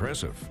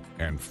 Impressive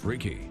and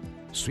freaky.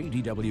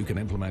 CDW can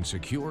implement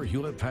secure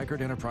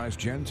Hewlett-Packard Enterprise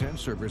Gen 10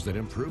 servers that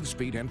improve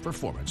speed and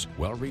performance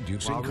while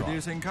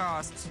reducing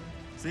costs.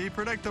 See,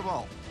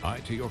 predictable.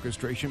 IT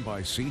orchestration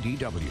by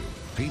CDW.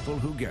 People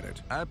who get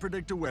it. I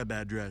predict a web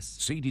address.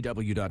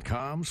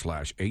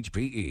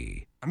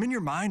 CDW.com/HPE. I'm in your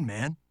mind,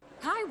 man.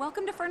 Hi,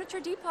 welcome to Furniture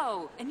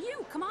Depot. And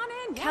you, come on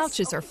in. Yes.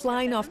 Couches are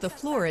flying off the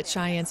floor at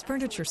Cheyenne's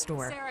Furniture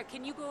Store. Sarah,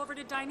 can you go over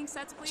to dining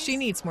sets, please? She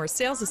needs more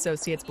sales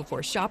associates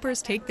before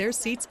shoppers take their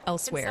seats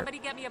elsewhere. Can somebody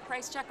get me a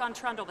price check on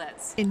trundle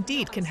beds?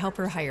 Indeed can help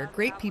her hire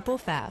great people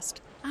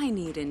fast. I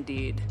need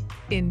Indeed.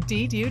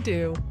 Indeed you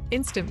do.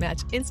 Instant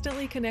Match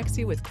instantly connects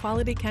you with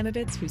quality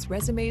candidates whose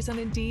resumes on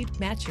Indeed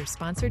match your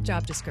sponsored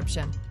job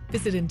description.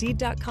 Visit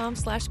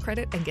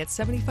Indeed.com/credit and get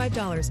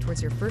 $75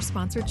 towards your first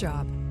sponsored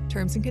job.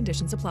 Terms and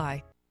conditions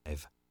apply.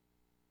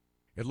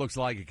 It looks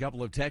like a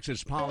couple of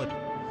Texas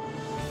politicians.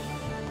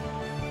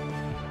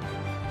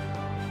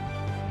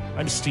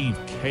 I'm Steve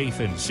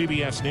Kathan,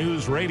 CBS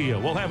News Radio.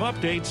 We'll have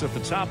updates at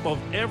the top of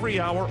every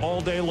hour all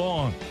day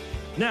long.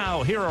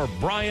 Now, here are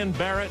Brian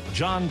Barrett,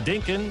 John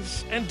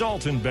Dinkins, and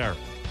Dalton Barrett.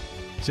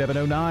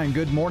 7:09.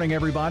 Good morning,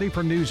 everybody,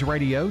 from News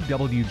Radio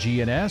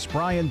WGNS.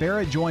 Brian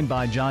Barrett joined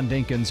by John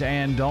Dinkins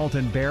and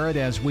Dalton Barrett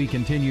as we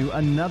continue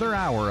another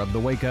hour of the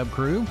Wake Up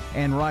Crew.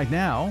 And right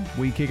now,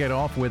 we kick it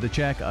off with a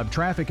check of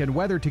traffic and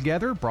weather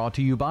together, brought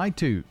to you by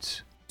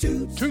Toots.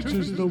 Toots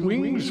is the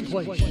wings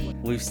place.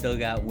 We've still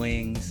got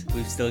wings.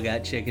 We've still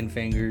got chicken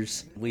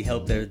fingers. We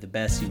hope they're the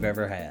best you've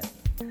ever had.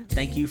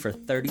 Thank you for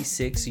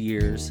 36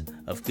 years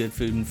of good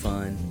food and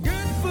fun. Good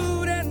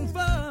food and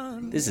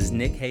fun. This is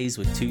Nick Hayes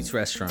with Toots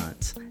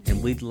Restaurants,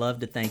 and we'd love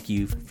to thank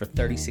you for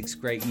 36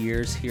 great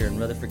years here in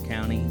Rutherford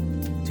County.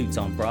 Toots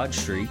on Broad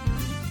Street,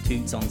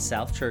 Toots on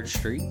South Church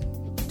Street,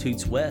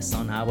 Toots West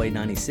on Highway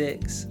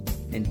 96,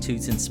 and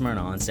Toots in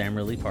Smyrna on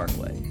Sam-Ridley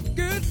Parkway.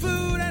 Good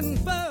food and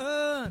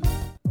fun.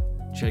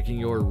 Checking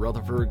your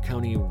Rutherford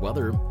County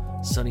weather.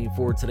 Sunny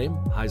for today.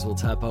 Highs will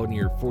top out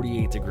near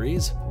 48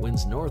 degrees.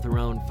 Winds north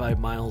around 5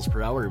 miles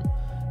per hour.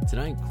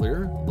 Tonight,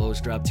 clear. Lows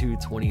drop to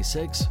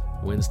 26.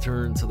 Winds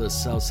turn to the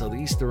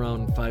south-southeast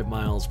around 5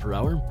 miles per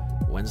hour.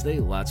 Wednesday,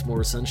 lots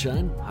more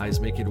sunshine. Highs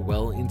make it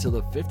well into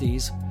the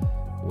 50s.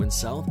 Winds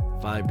south,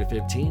 5 to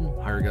 15.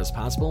 Higher gusts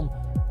possible.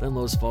 Then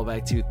lows fall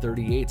back to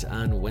 38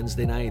 on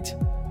Wednesday night.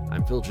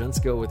 I'm Phil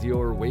Jensko with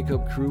your Wake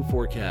Up Crew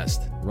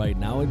forecast. Right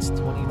now, it's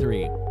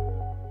 23.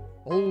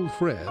 Old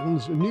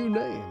friends, new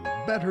name,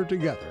 better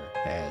together,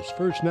 as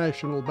First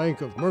National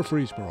Bank of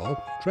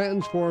Murfreesboro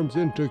transforms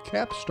into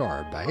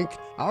Capstar Bank.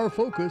 Our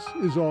focus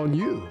is on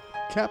you.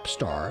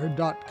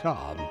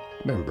 Capstar.com.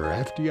 Member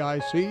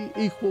FDIC,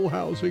 Equal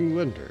Housing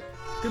Lender.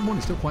 Good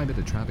morning. Still quite a bit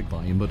of traffic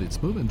volume, but it's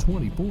moving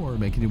 24,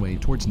 making your way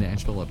towards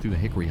Nashville up through the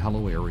Hickory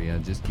Hollow area.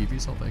 Just give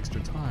yourself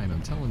extra time.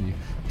 I'm telling you,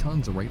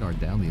 tons of radar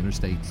down the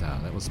interstate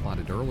that was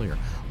spotted earlier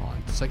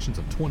on sections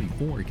of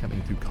 24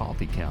 coming through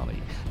Coffee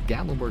County.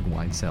 Gatlinburg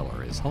Wine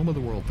Cellar is home of the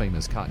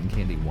world-famous cotton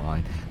candy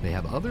wine. They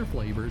have other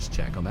flavors.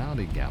 Check them out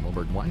at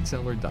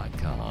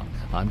GatlinburgWineCellar.com.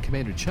 I'm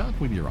Commander Chuck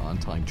with your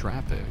on-time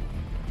traffic.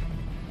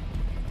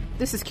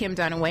 This is Kim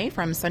Dunaway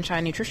from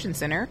Sunshine Nutrition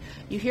Center.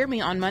 You hear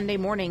me on Monday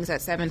mornings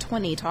at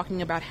 7:20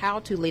 talking about how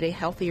to lead a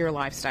healthier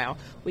lifestyle.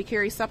 We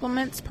carry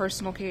supplements,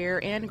 personal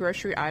care, and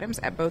grocery items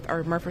at both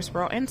our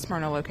Murfreesboro and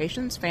Smyrna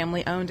locations,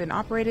 family owned and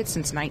operated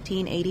since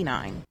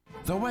 1989.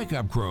 The Wake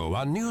Up Crew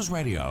on News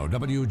Radio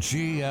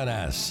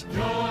WGNS.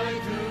 Joy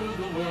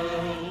to the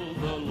world,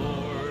 the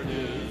Lord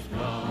is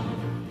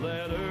come.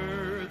 Let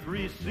earth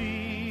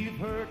receive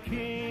her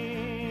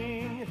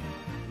King.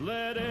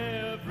 Let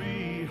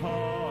every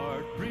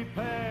heart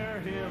prepare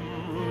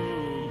him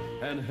room.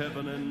 And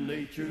heaven and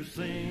nature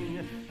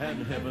sing,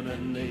 and heaven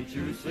and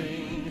nature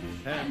sing,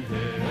 and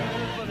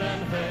heaven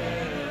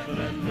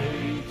and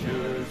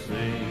nature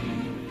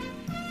sing.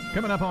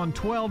 Coming up on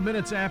 12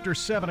 minutes after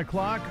 7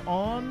 o'clock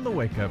on the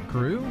Wake Up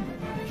Crew.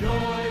 Joy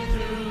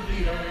to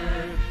the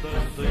earth,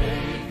 the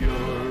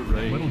Savior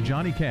reigns. Little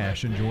Johnny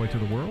Cash and Joy to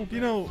the World.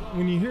 You know,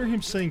 when you hear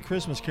him sing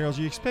Christmas carols,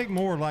 you expect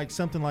more like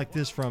something like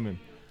this from him.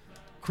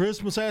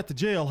 Christmas at the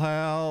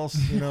jailhouse,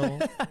 you know.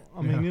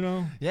 I mean, you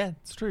know. Yeah,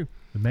 it's true.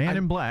 The Man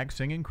in Black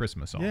singing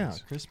Christmas songs. Yeah,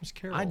 Christmas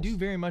carols. I do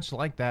very much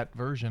like that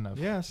version of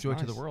Joy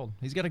to the World.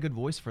 He's got a good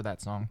voice for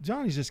that song.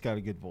 Johnny's just got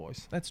a good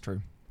voice. That's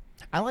true.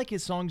 I like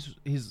his songs,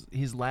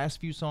 his last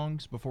few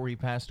songs before he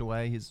passed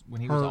away, when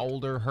he was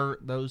older,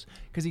 Hurt, those,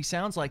 because he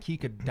sounds like he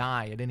could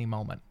die at any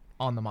moment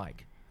on the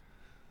mic.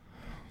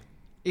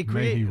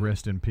 May he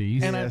rest in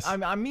peace. And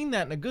I mean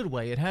that in a good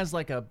way. It has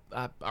like a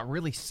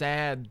really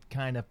sad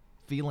kind of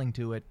feeling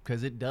to it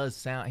because it does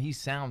sound. He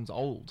sounds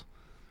old.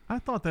 I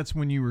thought that's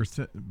when you were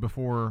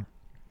before.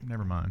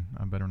 Never mind.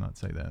 I better not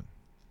say that.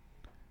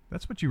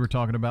 That's what you were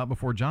talking about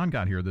before John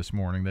got here this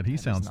morning. That he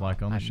sounds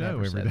like on the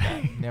show every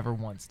day. Never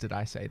once did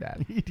I say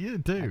that. He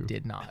did too. I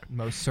did not.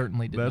 Most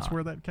certainly did not. That's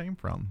where that came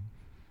from.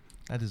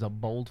 That is a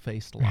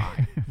bold-faced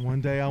lie.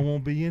 One day I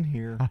won't be in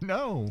here. I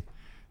know.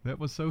 That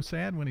was so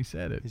sad when he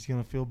said it. He's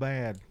gonna feel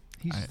bad.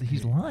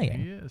 He's lying.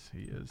 He is.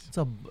 He is. It's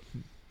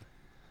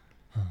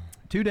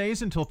 2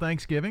 days until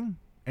Thanksgiving,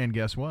 and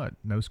guess what?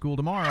 No school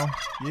tomorrow.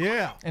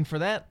 Yeah. And for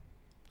that,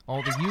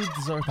 all the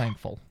youths are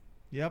thankful.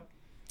 Yep.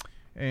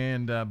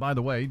 And by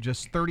the way,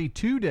 just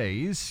 32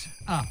 days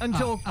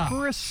until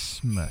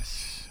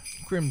Christmas.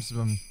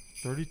 Crimson.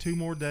 32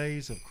 more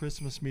days of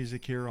Christmas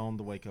music here on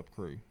the Wake Up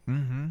Crew.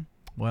 Mm-hmm.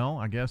 Well,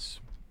 I guess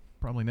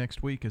probably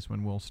next week is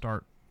when we'll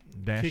start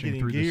dashing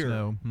through the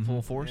snow.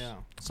 Full force. Yeah.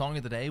 Song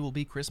of the day will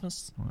be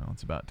Christmas. Well,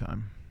 it's about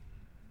time.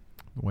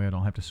 The way I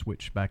don't have to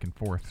switch back and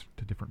forth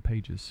to different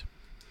pages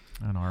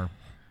on our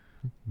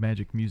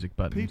magic music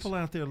buttons. People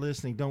out there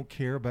listening don't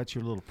care about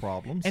your little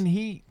problems. And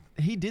he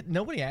did.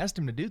 Nobody asked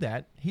him to do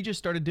that. He just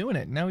started doing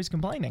it. And now he's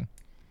complaining.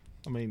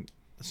 I mean,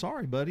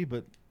 sorry, buddy,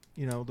 but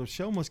you know the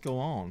show must go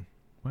on.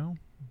 Well,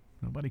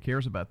 nobody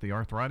cares about the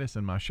arthritis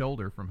in my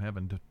shoulder from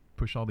having to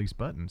push all these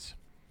buttons.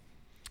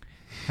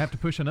 Have to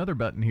push another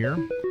button here.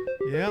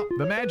 Yep.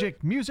 The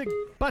magic music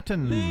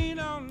button. Lean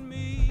on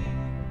me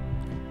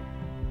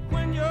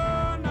when you're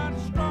not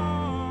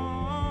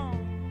strong,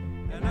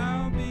 and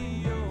I'll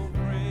be your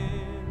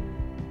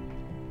friend.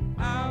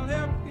 I'll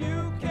help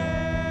you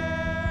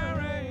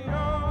carry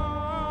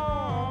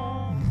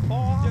on.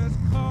 Just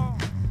call.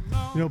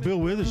 You know, Bill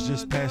Withers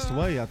just passed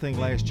away, I think,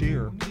 last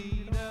year.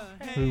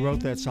 Who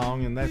wrote that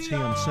song, and that's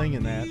him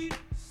singing that.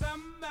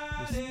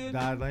 Just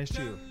died last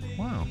year.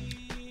 Wow.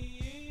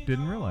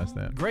 Didn't realize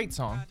that. Great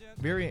song.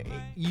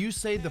 You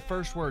say the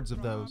first words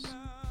of those.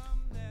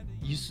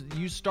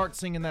 You start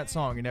singing that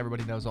song and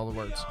everybody knows all the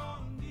words.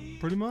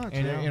 Pretty much.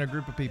 In a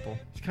group of people.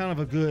 It's kind of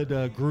a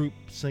good group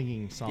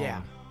singing song.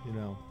 Yeah. You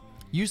know.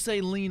 You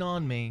say "Lean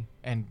on Me"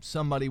 and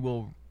somebody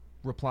will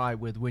reply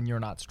with "When you're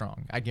not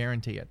strong." I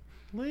guarantee it.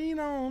 Lean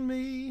on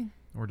me.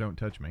 Or "Don't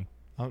touch me."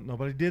 Oh,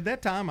 nobody did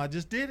that time. I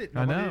just did it.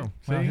 Nobody I know. did.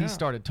 Well, he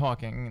started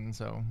talking, and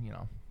so you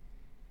know.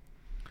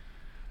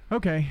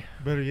 Okay.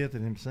 Better yet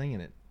than him singing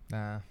it.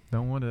 Nah.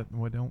 Don't want it.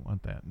 We don't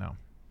want that. No.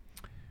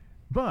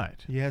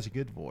 But he has a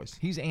good voice.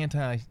 He's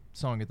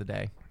anti-song of the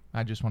day.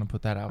 I just want to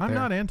put that out there. I'm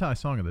not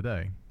anti-song of the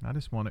day. I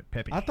just want it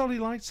peppy. I thought he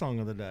liked song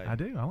of the day. I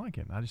do. I like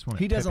it. I just want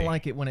it He doesn't peppy.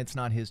 like it when it's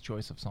not his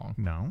choice of song.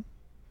 No.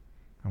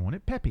 I want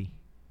it peppy.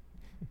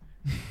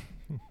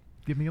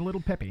 Give me a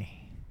little peppy.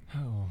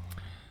 Oh.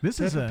 This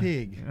is Peppa a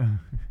Pig.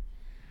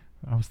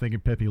 I was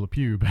thinking Pepe Le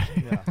Pew, but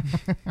Yeah.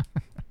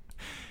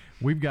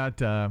 we've got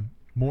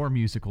more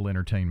musical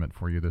entertainment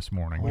for you this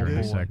morning during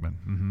this segment.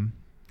 Mm-hmm.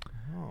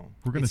 Oh.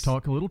 We're going to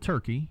talk a little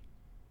turkey,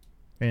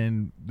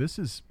 and this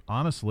is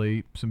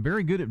honestly some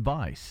very good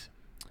advice.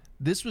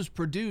 This was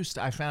produced,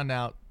 I found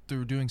out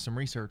through doing some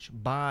research,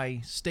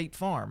 by State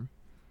Farm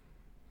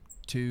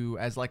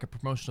as like a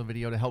promotional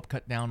video to help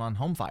cut down on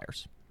home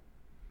fires.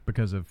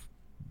 Because of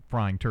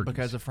frying turkeys.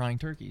 Because of frying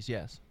turkeys,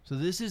 yes. So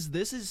this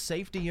is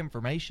safety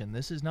information.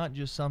 This is not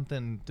just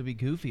something to be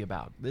goofy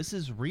about. This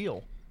is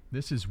real.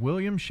 This is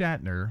William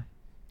Shatner.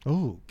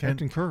 Oh,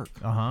 Captain Kirk.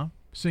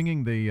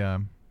 Singing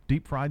the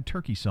deep-fried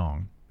turkey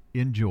song,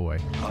 Enjoy.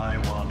 I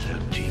want a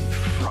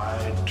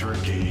deep-fried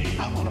turkey.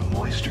 I want a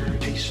moister,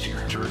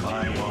 tastier turkey.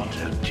 I want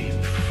a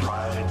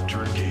deep-fried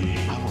turkey.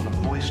 I want a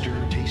moister,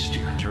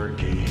 tastier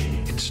turkey.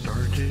 It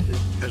started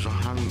as a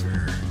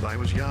hunger. I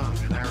was young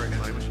and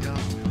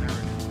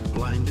arrogant.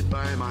 Blinded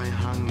by my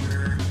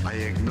hunger, I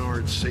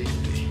ignored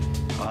safety.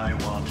 I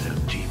want a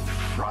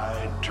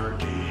deep-fried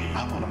turkey.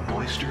 I want a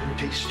moister,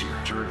 tastier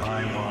turkey.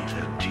 I want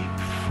a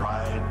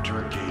deep-fried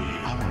turkey.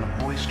 I want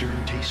a moister,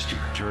 tastier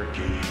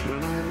turkey.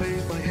 When I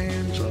laid my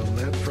hands on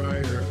that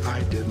fryer,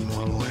 I didn't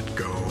want to let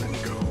go.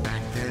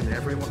 Back then,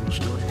 everyone was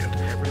doing it.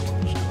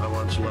 I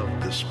once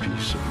loved this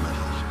piece of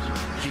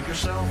metal. Keep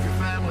yourself, your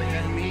family,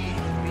 and me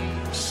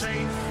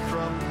safe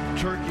from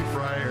turkey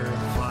fryer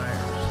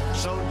fires.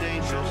 So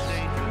dangerous,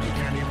 you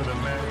can't even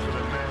imagine.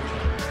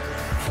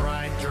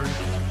 Fried turkey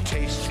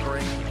tastes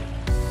great.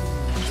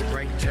 It's a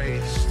great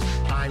taste.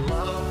 I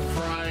love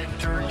fried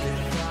turkey.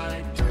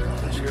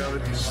 But you gotta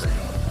be safe.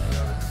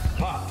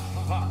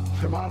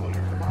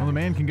 Thermometer. Well, the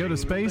man can go to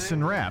space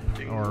and rap,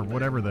 or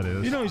whatever that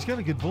is. You know, he's got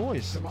a good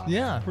voice.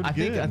 Yeah,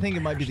 Pretty I think it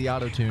might be the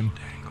auto-tune.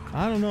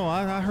 I don't know.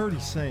 I heard he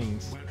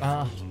sings.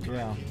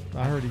 Yeah,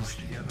 I heard he's.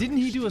 Didn't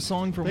he do a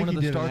song for one of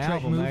the Star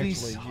Trek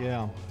movies? Actually.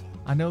 Yeah.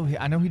 I know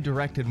he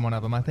directed one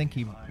of them. I think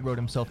he wrote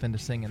himself into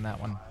singing that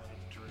one.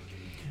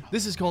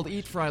 This is called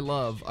Eat, Fry,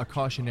 Love, A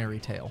Cautionary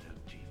Tale.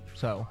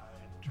 So,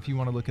 if you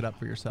want to look it up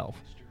for yourself.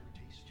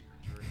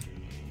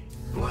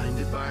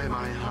 Blinded by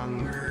my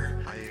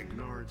hunger, I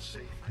ignored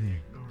safety.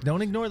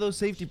 Don't ignore those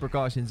safety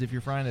precautions if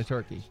you're frying a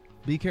turkey.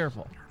 Be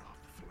careful.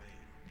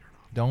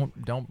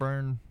 Don't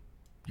burn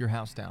your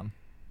house down.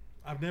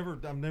 I've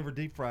never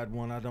deep fried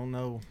one. I don't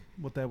know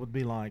what that would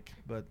be like,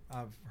 but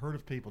I've heard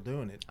of people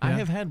doing it. I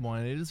have had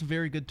one. It is a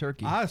very good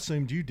turkey. I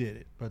assumed you did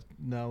it, but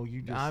no,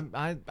 you just.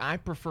 I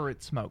prefer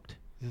it smoked.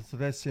 So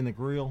that's in a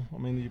grill. I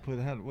mean,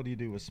 what do you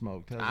do with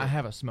smoked? I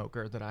have a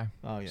smoker that I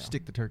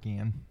stick the turkey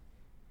in.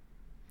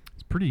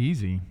 It's pretty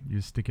easy. You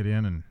just stick it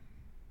in and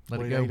let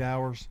it go. 8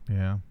 hours.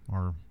 Yeah,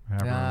 or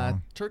however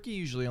long. Turkey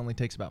usually only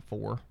takes about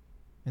 4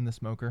 in the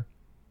smoker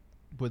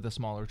with a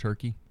smaller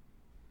turkey.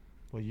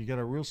 Well, you got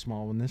a real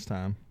small one this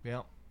time.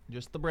 Yeah,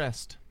 just the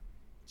breast.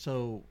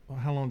 So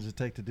how long does it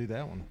take to do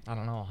that one? I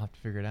don't know. I'll have to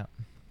figure it out.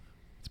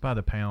 It's by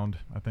the pound,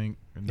 I think.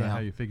 Isn't that how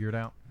you figure it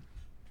out?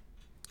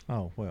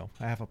 Oh, well,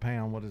 half a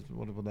pound. What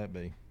would that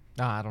be?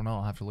 I don't know.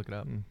 I'll have to look it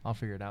up. I'll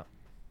figure it out.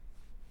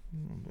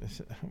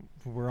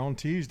 We're on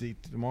Tuesday.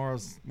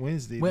 Tomorrow's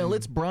Wednesday. Well,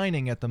 it's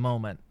brining at the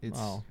moment.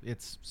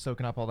 It's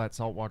soaking up all that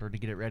salt water to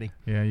get it ready.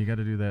 Yeah, you got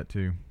to do that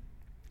too.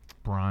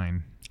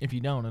 Brine. If you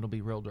don't, it'll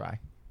be real dry.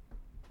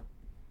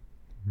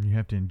 You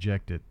have to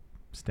inject it,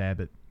 stab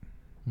it.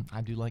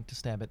 I do like to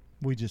stab it.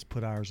 We just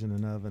put ours in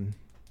an oven.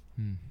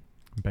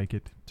 Bake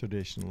it.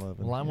 Traditional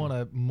oven. Well, I want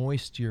a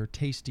moister,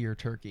 tastier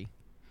turkey.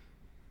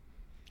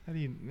 How do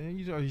you?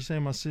 Are you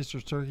saying my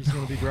sister's turkey's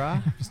going to be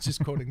dry? I was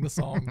just quoting the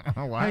song.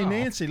 Oh, wow. Hey,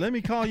 Nancy, let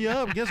me call you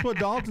up. Guess what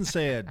Dalton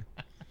said?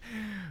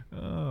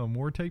 Oh,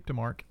 more tape to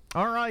mark.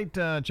 All right,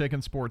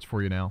 checking sports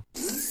for you now.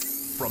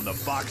 From the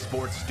Fox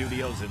Sports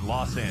Studios in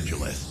Los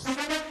Angeles,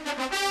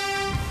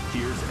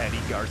 here's Eddie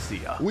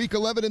Garcia. Week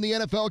 11 in the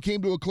NFL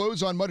came to a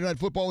close on Monday Night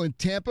Football in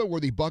Tampa, where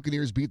the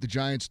Buccaneers beat the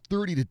Giants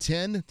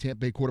 30-10. Tampa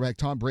Bay quarterback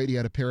Tom Brady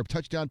had a pair of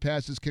touchdown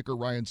passes. Kicker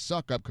Ryan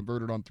Suckup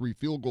converted on 3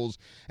 field goals.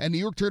 And New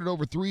York turned it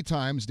over 3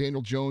 times.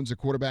 Daniel Jones, the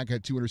quarterback,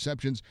 had 2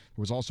 interceptions.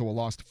 There was also a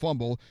lost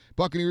fumble.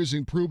 Buccaneers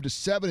improved to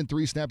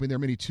 7-3, snapping their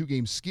mini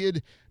 2-game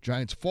skid.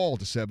 Giants fall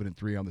to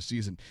 7-3 on the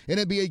season. In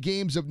NBA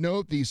games of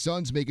note, the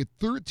Suns make it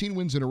 13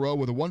 wins in a row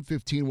with a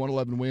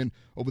 115-111 win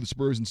over the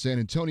Spurs in San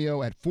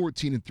Antonio at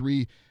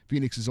 14-3.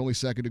 Phoenix is only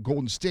second to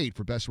Golden State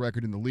for best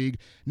record in the league.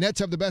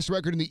 Nets have the best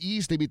record in the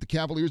East. They beat the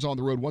Cavaliers on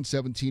the road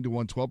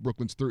 117-112.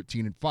 Brooklyn's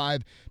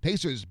 13-5.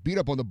 Pacers beat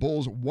up on the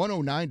Bulls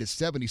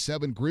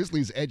 109-77.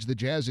 Grizzlies edge the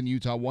Jazz in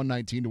Utah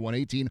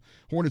 119-118.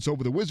 Hornets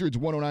over the Wizards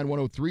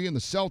 109-103. And the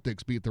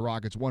Celtics beat the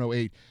Rockets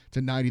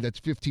 108-90. That's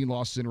 15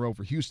 losses in a row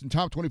for Houston.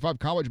 Top 25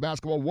 college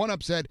basketball, one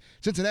upset.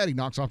 Cincinnati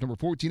knocks off number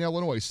 14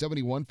 Illinois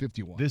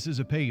 71-51. This is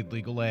a paid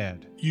legal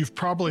ad. You've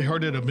probably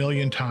heard it a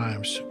million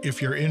times.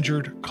 If you're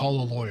injured,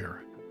 call a lawyer.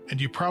 And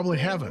you probably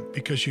haven't,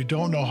 because you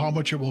don't know how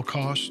much it will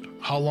cost,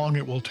 how long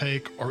it will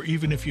take, or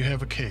even if you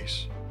have a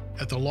case.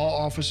 At the law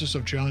offices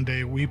of John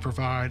Day, we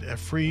provide a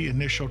free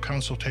initial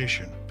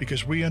consultation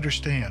because we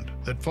understand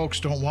that folks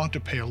don't want to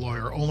pay a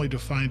lawyer only to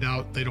find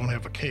out they don't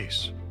have a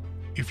case.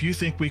 If you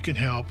think we can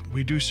help,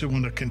 we do so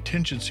on a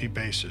contingency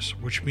basis,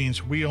 which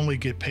means we only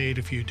get paid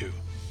if you do.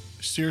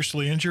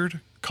 Seriously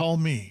injured? Call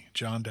me,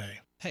 John Day.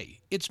 Hey,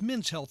 it's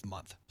Men's Health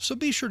Month, so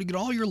be sure to get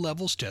all your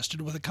levels tested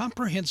with a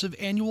comprehensive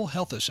annual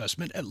health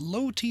assessment at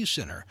Low T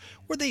Center,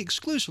 where they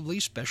exclusively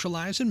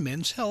specialize in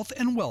men's health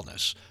and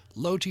wellness.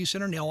 Low T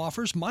Center now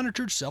offers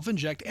monitored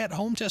self-inject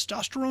at-home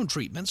testosterone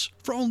treatments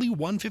for only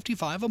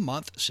 $155 a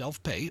month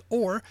self-pay,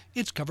 or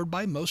it's covered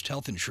by most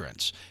health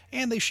insurance,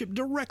 and they ship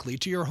directly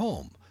to your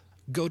home.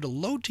 Go to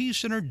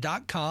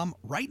lowtcenter.com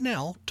right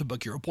now to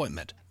book your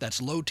appointment. That's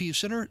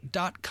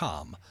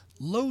lowtcenter.com.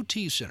 Low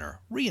T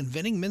Center,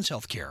 reinventing men's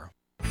health care.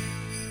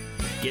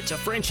 Get to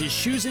French's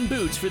Shoes and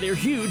Boots for their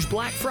huge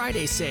Black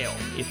Friday sale.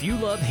 If you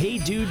love Hey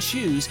Dude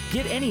shoes,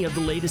 get any of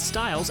the latest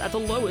styles at the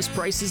lowest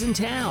prices in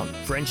town.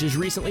 French's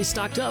recently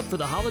stocked up for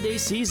the holiday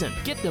season.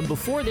 Get them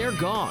before they're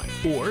gone.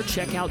 Or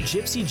check out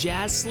Gypsy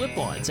Jazz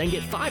slip-ons and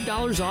get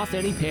 $5 off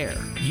any pair.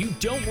 You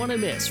don't want to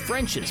miss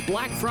French's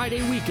Black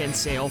Friday weekend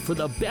sale for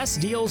the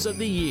best deals of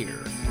the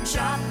year.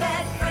 Shop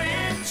at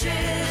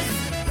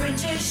French's.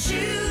 French's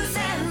Shoes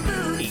and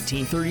Boots.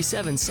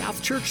 1837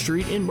 South Church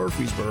Street in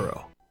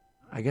Murfreesboro.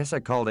 I guess I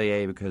called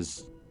AA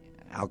because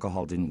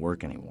alcohol didn't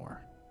work anymore.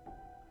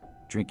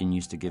 Drinking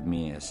used to give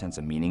me a sense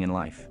of meaning in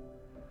life.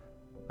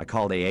 I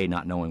called AA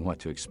not knowing what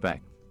to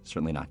expect.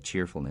 Certainly not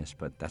cheerfulness,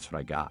 but that's what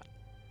I got.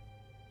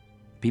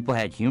 People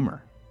had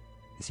humor.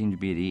 They seemed to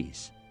be at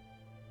ease.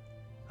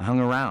 I hung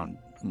around.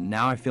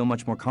 Now I feel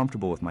much more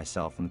comfortable with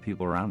myself and the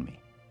people around me.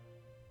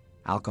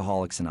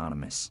 Alcoholics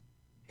Anonymous.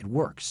 It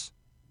works.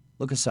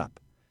 Look us up.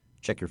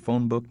 Check your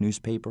phone book,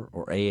 newspaper,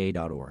 or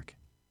AA.org.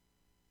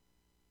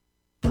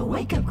 The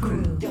Wake Up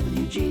Crew,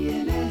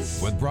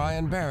 WGNS. With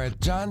Brian Barrett,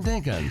 John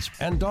Dinkins,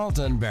 and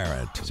Dalton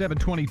Barrett.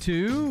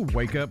 722,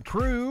 Wake Up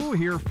Crew,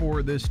 here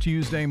for this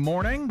Tuesday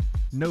morning,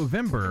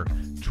 November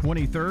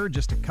 23rd.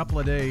 Just a couple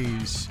of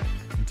days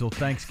until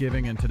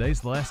Thanksgiving, and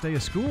today's the last day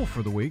of school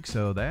for the week,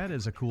 so that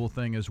is a cool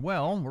thing as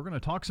well. We're going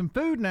to talk some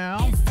food now.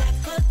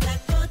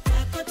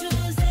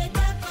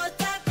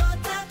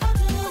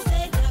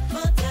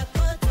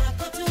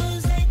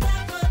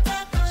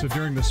 So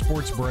during the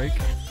sports break,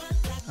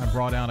 I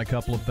brought out a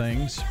couple of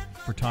things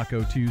for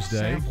Taco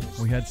Tuesday.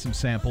 We had some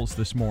samples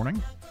this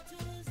morning.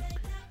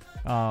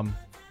 One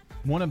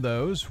of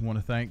those, want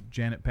to thank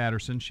Janet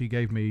Patterson. She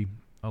gave me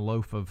a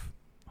loaf of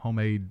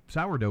homemade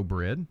sourdough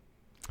bread.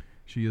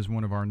 She is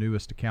one of our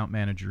newest account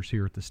managers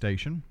here at the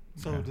station.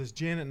 So does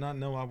Janet not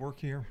know I work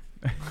here?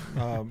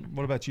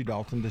 What about you,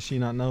 Dalton? Does she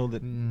not know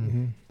that?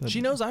 that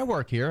She knows I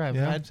work here. I've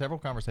had several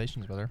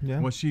conversations with her. Yeah.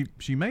 Well,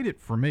 she made it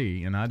for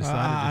me, and I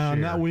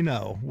decided to share. We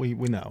know. We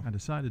know. I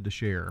decided to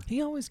share.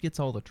 He always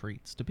gets all the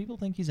treats. Do people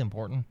think he's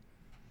important?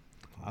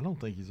 I don't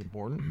think he's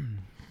important.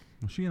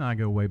 Well, she and I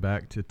go way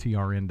back to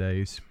TRN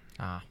days.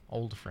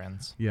 Old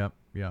friends. Yep.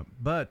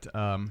 But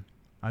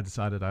I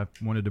decided I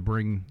wanted to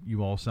bring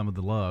you all some of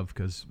the love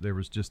because there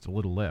was just a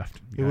little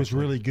left. It was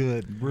really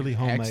good, really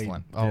homemade.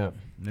 Excellent.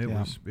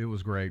 It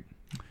was great.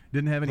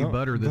 Didn't have any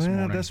butter this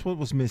morning. That's what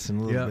was missing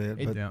a little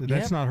bit, but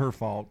that's not her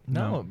fault.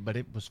 No, but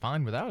it was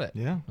fine without it.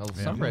 Yeah.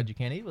 Some bread you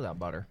can't eat without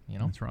butter, you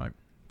know? That's right.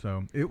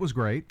 So it was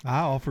great. I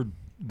offered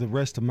the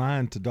rest of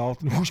mine to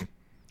Dalton.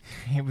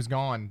 It was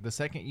gone the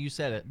second you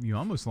said it. You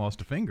almost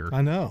lost a finger.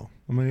 I know.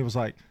 I mean, it was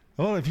like,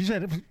 oh, if you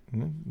said it.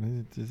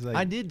 It's like,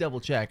 I did double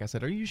check. I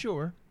said, "Are you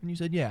sure?" And you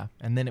said, "Yeah."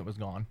 And then it was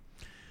gone.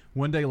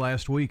 One day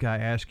last week, I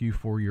asked you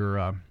for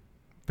your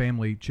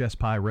family chess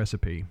pie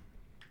recipe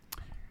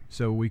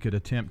so we could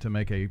attempt to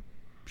make a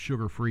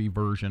sugar-free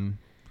version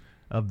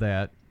of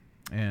that.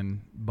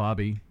 And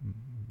Bobby,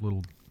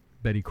 little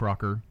Betty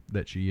Crocker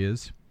that she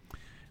is,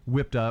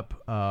 whipped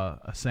up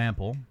a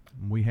sample.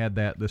 We had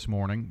that this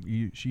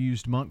morning. She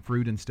used monk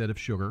fruit instead of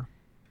sugar.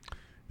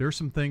 There's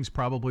some things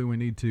probably we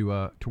need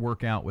to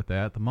work out with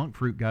that. The monk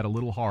fruit got a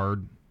little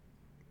hard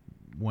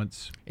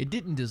once. It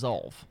didn't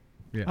dissolve.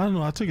 Yeah. I don't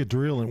know. I took a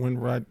drill and went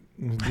right,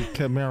 it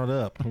kept married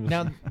up. It was,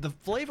 Now, the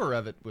flavor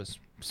of it was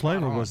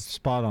was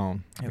spot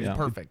on. It was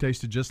perfect. It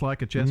tasted just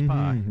like a chess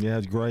pie. Yeah,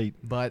 it's great.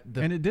 But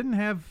and it didn't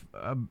have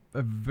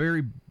it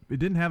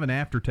didn't have an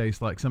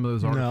aftertaste like some of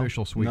those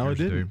artificial sweeteners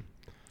do.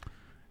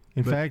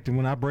 In fact,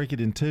 when I break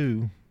it in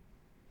two.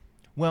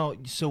 Well,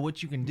 so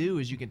what you can do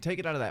is you can take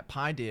it out of that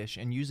pie dish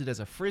and use it as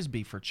a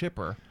Frisbee for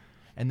Chipper,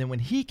 and then when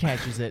he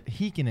catches it,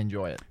 he can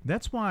enjoy it.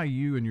 That's why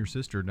you and your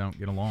sister don't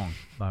get along,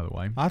 by the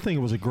way. I think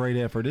it was a great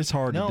effort. It's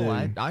hard to do.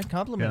 No, I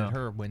complimented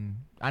her when,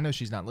 I know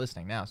she's not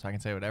listening now, so I can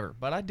say whatever,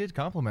 but I did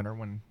compliment her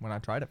when I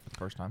tried it for the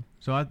first time.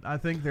 So I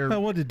think they're...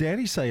 Well, what did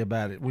Daddy say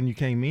about it when you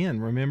came in,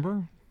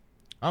 remember?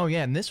 Oh,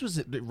 yeah, and this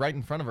was right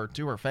in front of her,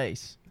 to her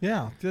face.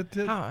 Yeah.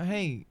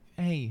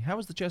 Hey, how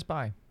was the chess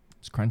pie?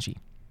 It's crunchy.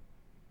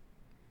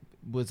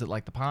 Was it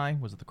like the pie?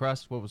 Was it the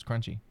crust? What was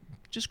crunchy?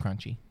 Just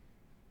crunchy.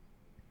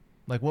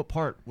 Like, what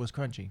part was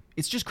crunchy?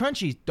 It's just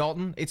crunchy,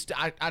 Dalton.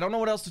 I don't know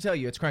what else to tell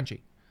you. It's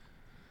crunchy.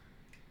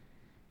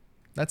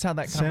 That's how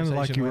that conversation sounded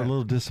like you were a went.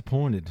 little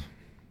disappointed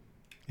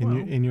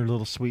in your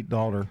little sweet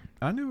daughter.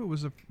 I knew it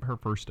was her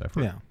first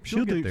effort. Yeah,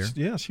 she'll get there.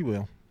 Yeah, she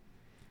will.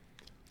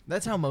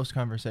 That's how most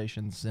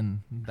conversations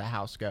in the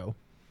house go.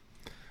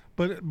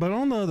 But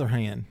on the other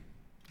hand,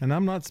 and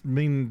I'm not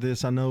meaning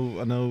this. I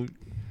know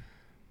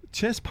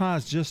chest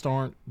pies just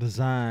aren't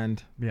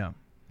designed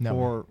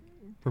for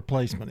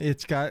replacement.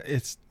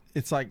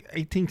 It's like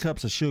 18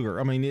 cups of sugar.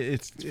 I mean,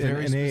 it's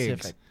very and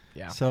specific. eggs.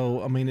 Yeah.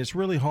 So I mean, it's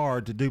really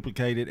hard to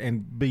duplicate it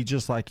and be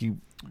just like you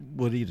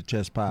would eat a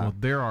chest pie. Well,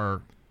 there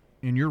are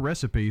in your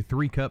recipe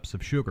 3 cups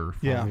of sugar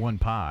for one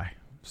pie.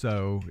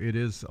 So it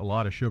is a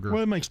lot of sugar.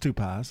 Well, it makes 2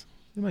 pies.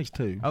 It makes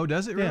 2. Oh,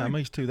 does it really? Yeah, it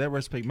makes 2. That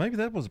recipe, maybe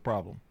that was a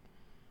problem.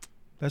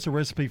 That's a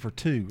recipe for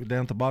 2.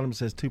 Down at the bottom it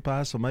says 2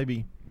 pies, so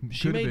maybe.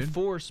 She made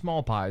 4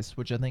 small pies,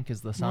 which I think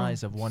is the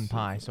size of 1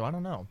 pie. So I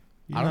don't know.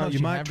 I don't know if you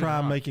she might had it or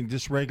try not. making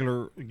just get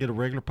a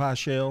regular pie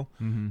shell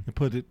and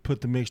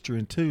put the mixture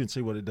in 2 and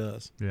see what it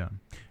does. Yeah.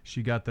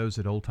 She got those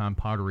at Old Time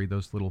Pottery,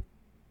 those little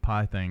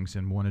pie things,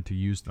 and wanted to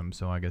use them,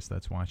 so I guess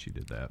that's why she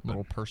did that.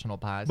 Little personal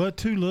pies. But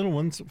 4 little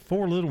ones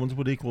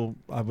would equal,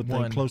 I would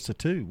think, 1. close to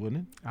 2,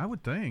 wouldn't it? I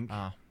would think.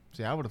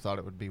 See, I would have thought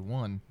it would be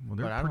 1. Well,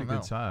 they're but I pretty don't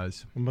know. good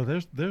size.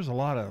 But there's a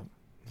lot of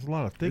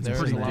thickness.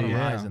 There's a lot of deep.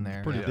 rise in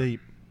there. Pretty Yeah.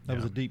 deep. That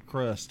was a deep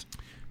crust.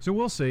 So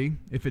we'll see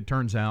if it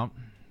turns out.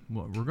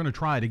 Well, we're going to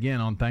try it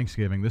again on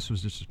Thanksgiving. This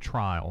was just a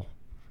trial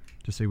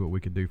to see what we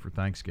could do for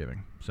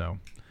Thanksgiving. So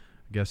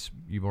I guess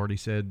you've already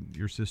said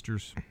your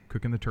sister's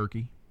cooking the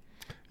turkey.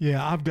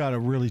 Yeah, I've got a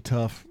really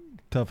tough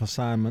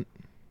assignment.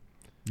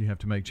 You have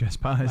to make chest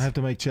pies. I have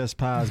to make chest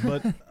pies,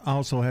 but I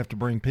also have to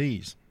bring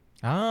peas.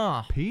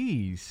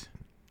 Peas.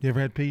 You ever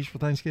had peas for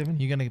Thanksgiving?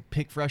 You gonna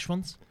pick fresh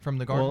ones from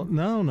the garden?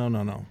 Well,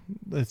 no.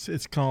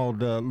 It's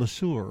called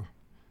lesueur.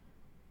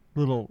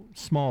 Little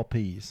small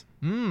peas.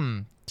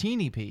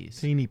 Teeny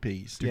peas. Teeny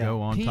peas. To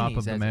go on top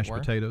of the mashed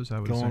potatoes, I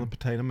would go assume. on a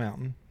potato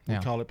mountain. We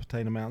Yeah. call it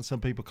potato mountain. Some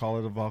people call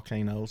it a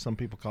volcano. Some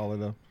people call it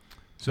a.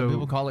 So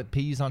people call it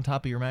peas on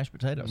top of your mashed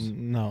potatoes.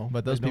 No,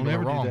 but those they don't people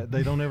ever are wrong. do that.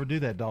 They don't ever do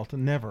that,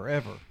 Dalton. Never,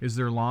 ever. Is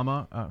there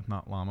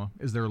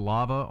Is there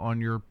lava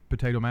on your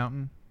potato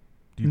mountain?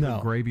 Do you No,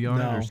 put gravy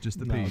on it, or no, it's just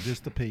the no, peas?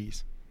 just the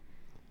peas.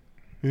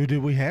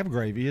 We have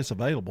gravy? It's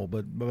available,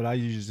 but I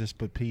usually just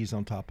put peas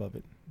on top of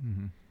it.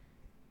 Mm-hmm.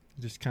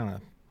 Just kind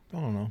of,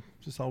 I don't know.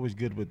 Just always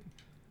good with.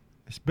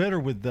 It's better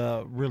with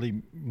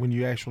really when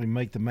you actually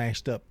make the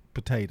mashed up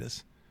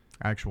potatoes.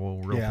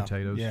 Actual real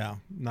potatoes. Yeah,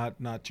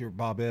 not your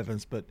Bob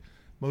Evans, but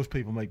most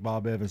people make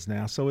Bob Evans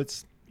now, so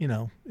it's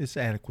it's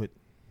adequate.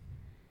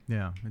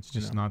 Yeah, it's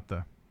just not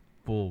the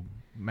full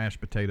mashed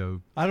potato.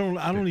 I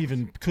don't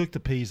even cook the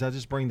peas. I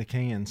just bring the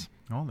cans.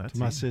 Oh, that's to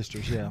my easy.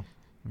 sisters. Yeah,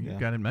 You've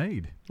got it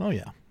made. Oh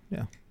yeah.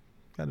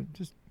 Got it.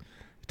 Just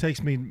it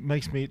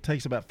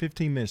takes about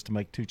 15 minutes to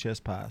make 2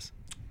 chest pies.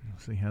 We'll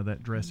see how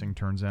that dressing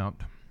turns out.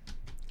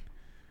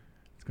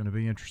 It's going to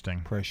be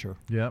interesting. Pressure.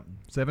 Yep.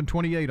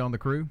 7:28 on the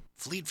crew.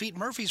 Fleet Feet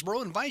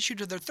Murfreesboro invites you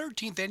to their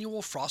 13th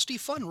annual Frosty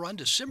Fun Run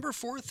December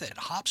 4th at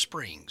Hop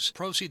Springs.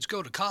 Proceeds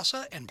go to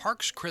CASA and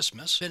Parks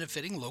Christmas,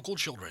 benefiting local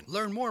children.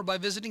 Learn more by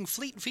visiting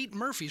Fleet Feet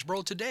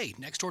Murfreesboro today,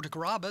 next door to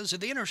Carrabba's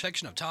at the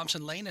intersection of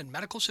Thompson Lane and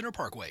Medical Center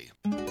Parkway.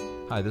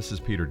 Hi, this is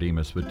Peter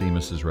Demas with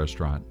Demas's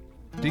Restaurant.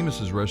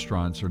 Demas's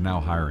Restaurants are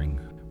now hiring.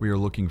 We are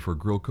looking for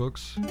grill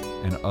cooks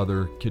and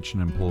other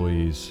kitchen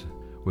employees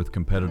with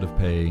competitive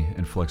pay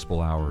and flexible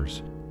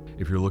hours.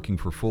 If you're looking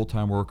for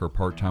full-time work or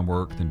part-time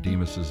work, then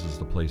Demas's is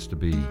the place to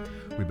be.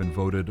 We've been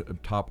voted a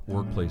top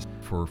workplace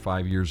for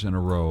 5 years in a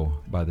row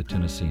by the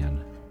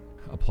Tennessean.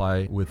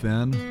 Apply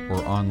within or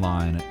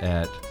online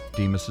at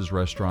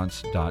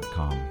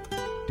demas'srestaurants.com.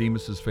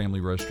 Demas's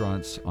Family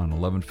Restaurants on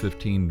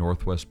 1115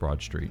 Northwest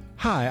Broad Street.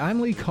 Hi, I'm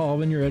Lee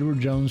Colvin, your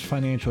Edward Jones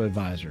financial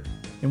advisor.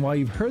 And while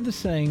you've heard the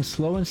saying,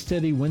 slow and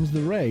steady wins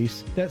the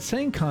race, that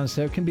same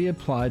concept can be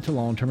applied to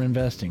long-term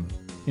investing.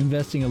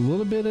 Investing a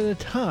little bit at a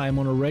time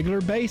on a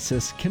regular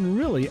basis can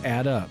really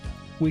add up.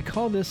 We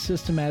call this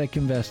systematic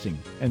investing,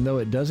 and though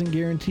it doesn't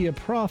guarantee a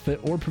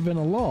profit or prevent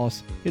a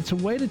loss, it's a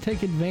way to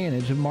take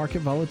advantage of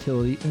market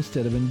volatility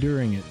instead of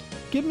enduring it.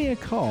 Give me a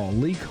call,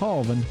 Lee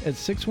Colvin, at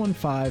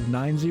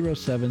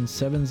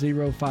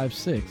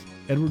 615-907-7056.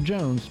 Edward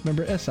Jones,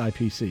 member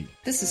SIPC.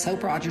 This is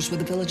Hope Rogers with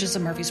the Villages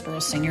of Murfreesboro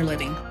Senior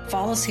Living.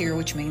 Fall is here,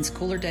 which means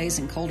cooler days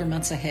and colder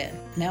months ahead.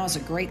 Now is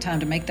a great time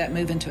to make that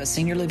move into a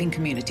senior living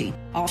community.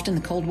 Often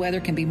the cold weather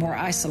can be more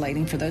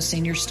isolating for those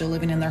seniors still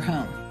living in their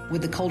home.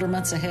 With the colder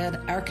months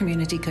ahead, our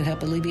community could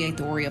help alleviate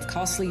the worry of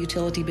costly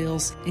utility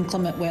bills,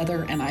 inclement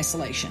weather, and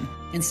isolation.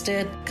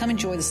 Instead, come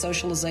enjoy the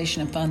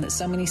socialization and fun that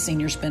so many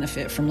seniors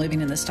benefit from living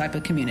in this type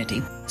of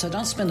community. So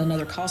don't spend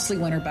another costly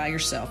winter by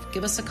yourself.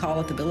 Give us a call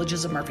at the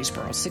Villages of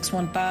Murfreesboro,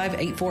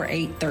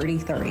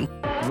 615-848-3030.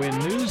 When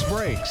news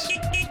breaks,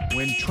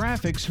 when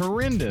traffic's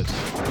horrendous,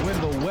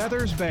 when the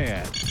weather's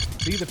bad.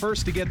 Be the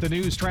first to get the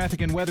news,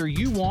 traffic, and weather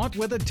you want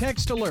with a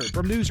text alert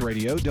from News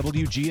Radio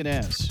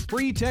WGNS.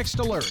 Free text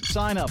alert.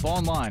 Sign up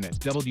online at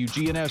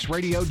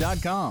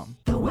WGNSradio.com.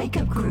 The Wake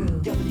Up Crew,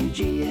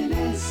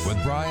 WGNS.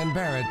 With Brian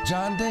Barrett,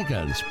 John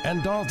Dinkins,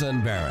 and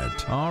Dalton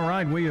Barrett. All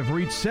right, we have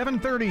reached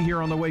 7:30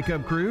 here on the Wake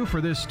Up Crew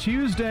for this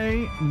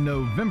Tuesday,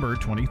 November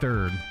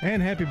 23rd.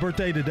 And happy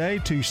birthday today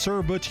to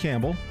Sir Butch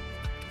Campbell,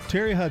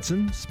 Terry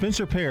Hudson,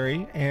 Spencer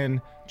Perry,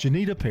 and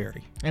Janita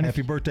Perry. And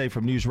happy birthday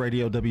from News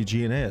Radio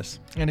WGNS.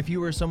 And if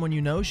you or someone you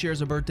know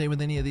shares a birthday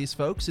with any of these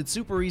folks, it's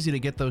super easy to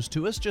get those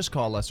to us. Just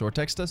call us or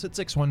text us at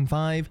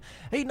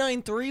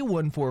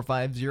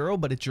 615-893-1450.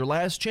 But it's your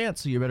last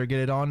chance, so you better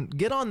get on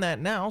that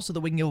now so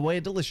that we can give away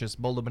a delicious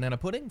bowl of banana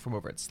pudding from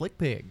over at Slick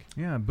Pig.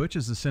 Yeah, Butch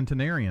is a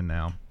centenarian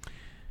now.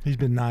 He's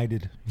been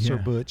knighted, Sir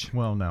Butch.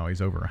 Well, no,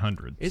 he's over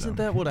 100. Isn't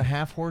that what a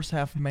half horse,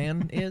 half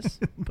man is?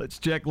 Let's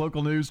check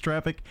local news,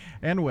 traffic,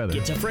 and weather.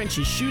 Get to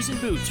French's Shoes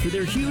and Boots for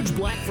their huge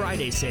Black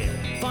Friday sale.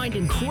 Find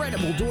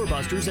incredible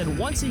doorbusters at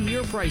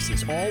once-a-year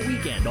prices all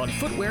weekend on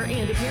footwear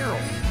and apparel.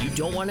 You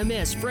don't want to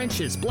miss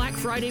French's Black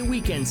Friday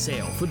weekend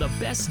sale for the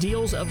best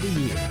deals of the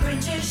year.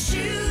 French's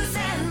Shoes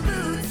and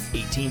Boots.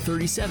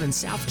 1837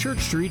 South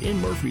Church Street in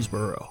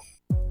Murfreesboro.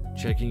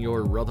 Checking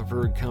your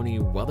Rutherford County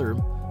weather.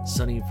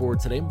 Sunny for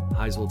today.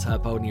 Highs will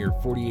top out near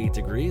 48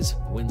 degrees.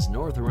 Winds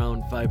north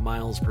around 5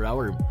 miles per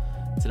hour.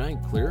 Tonight,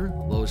 clear.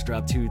 Lows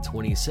drop to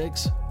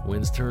 26.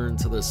 Winds turn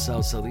to the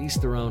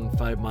south-southeast around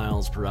 5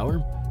 miles per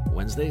hour.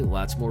 Wednesday,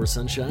 lots more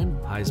sunshine.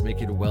 Highs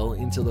make it well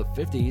into the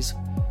 50s.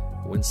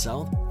 Winds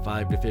south,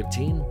 5 to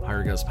 15.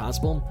 Higher gusts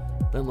possible.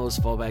 Then lows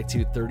fall back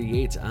to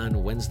 38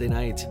 on Wednesday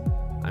night.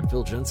 I'm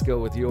Phil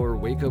Jensko with your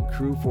Wake Up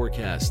Crew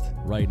forecast.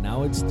 Right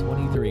now, it's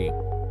 23.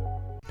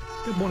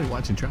 Good morning.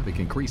 Watching traffic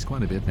increase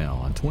quite a bit now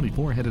on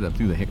 24 headed up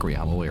through the Hickory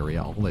Hollow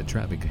area. All that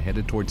traffic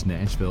headed towards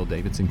Nashville,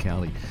 Davidson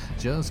County.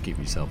 Just give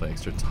yourself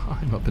extra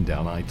time up and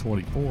down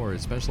I-24,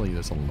 especially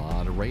there's a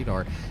lot of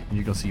radar, and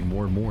you're going to see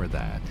more and more of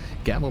that.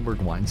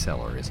 Gatlinburg Wine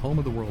Cellar is home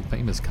of the world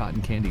famous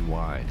cotton candy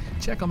wine.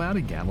 Check them out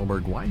at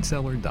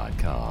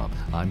GatlinburgWineCellar.com.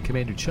 I'm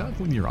Commander Chuck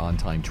with your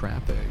on-time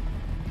traffic.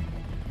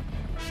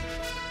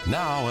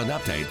 Now an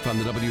update from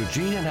the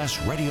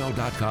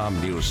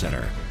WGNSradio.com News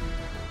Center.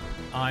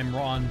 I'm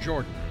Ron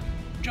Jordan.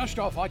 Just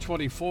off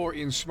I-24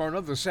 in Smyrna,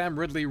 the Sam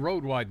Ridley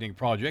Road Widening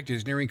Project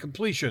is nearing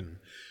completion.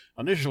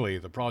 Initially,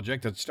 the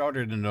project that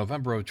started in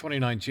November of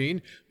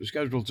 2019 was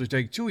scheduled to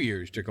take 2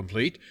 years to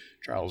complete.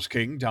 Charles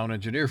King, town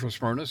engineer for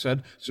Smyrna,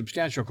 said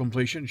substantial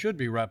completion should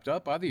be wrapped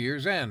up by the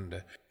year's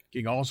end.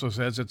 King also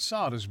says that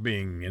sod is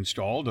being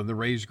installed in the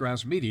raised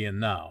grass median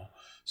now.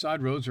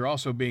 Side roads are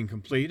also being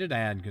completed,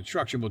 and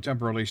construction will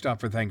temporarily stop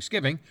for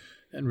Thanksgiving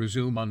and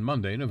resume on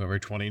Monday, November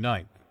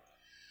 29th.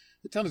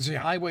 The Tennessee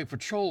Highway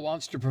Patrol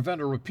wants to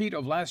prevent a repeat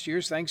of last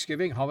year's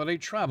Thanksgiving holiday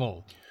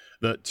travel.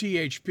 The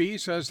THP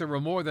says there were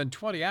more than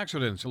 20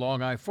 accidents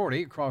along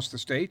I-40 across the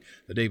state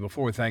the day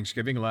before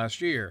Thanksgiving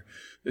last year.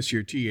 This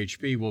year,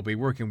 THP will be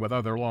working with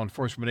other law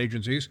enforcement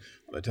agencies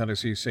on the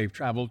Tennessee Safe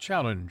Travel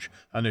Challenge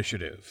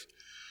initiative.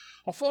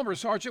 A former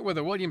sergeant with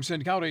the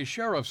Williamson County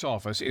Sheriff's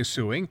Office is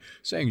suing,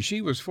 saying she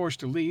was forced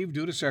to leave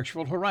due to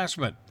sexual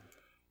harassment.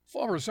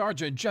 Former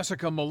Sergeant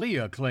Jessica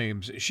Malia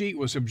claims she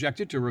was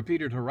subjected to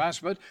repeated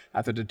harassment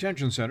at the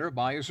detention center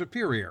by a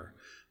superior.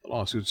 The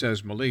lawsuit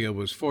says Malia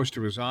was forced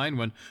to resign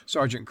when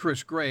Sergeant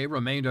Chris Gray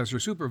remained as her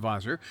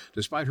supervisor,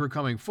 despite her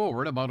coming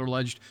forward about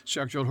alleged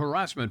sexual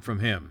harassment from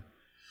him.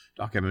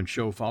 Documents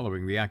show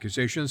following the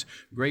accusations,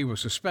 Gray was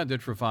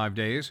suspended for 5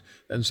 days,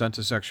 then sent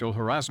to sexual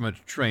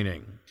harassment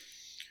training.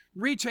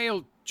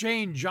 Retail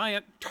chain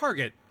giant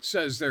Target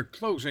says they're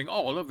closing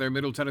all of their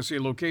Middle Tennessee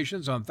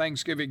locations on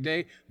Thanksgiving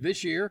Day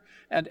this year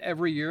and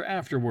every year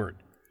afterward.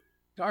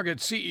 Target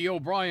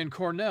CEO Brian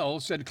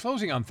Cornell said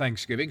closing on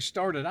Thanksgiving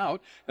started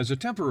out as a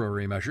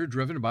temporary measure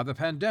driven by the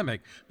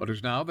pandemic, but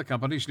is now the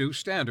company's new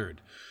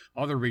standard.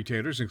 Other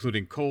retailers,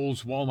 including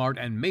Kohl's, Walmart,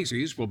 and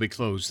Macy's, will be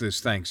closed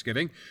this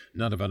Thanksgiving.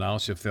 None have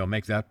announced if they'll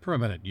make that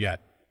permanent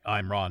yet.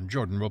 I'm Ron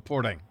Jordan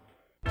reporting.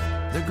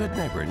 The Good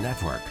Neighbor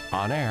Network,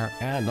 on air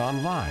and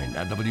online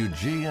at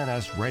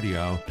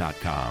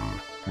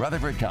WGNSradio.com.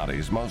 Rutherford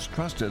County's most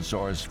trusted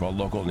source for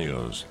local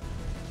news.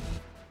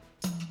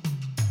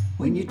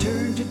 When you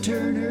turn to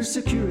Turner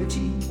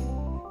Security,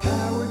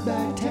 powered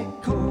by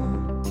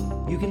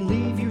TechCore, you can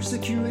leave your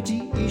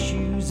security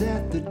issues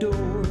at the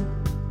door.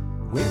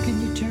 Where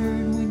can you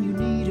turn when you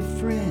need a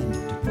friend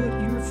to put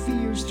your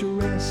fears to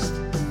rest?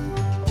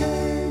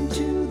 Turn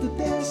to the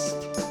best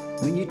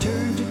when you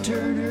turn to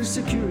Turner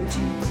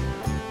Security.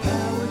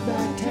 Powered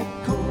by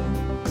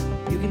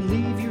TechCore, you can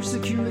leave your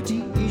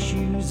security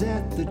issues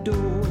at the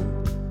door.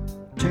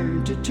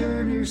 Turn to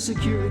Turner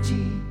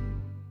Security.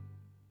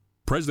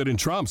 President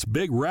Trump's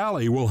big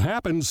rally will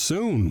happen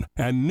soon,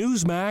 and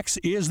Newsmax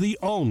is the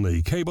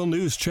only cable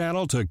news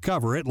channel to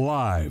cover it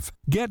live.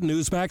 Get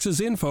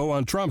Newsmax's info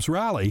on Trump's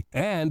rally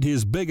and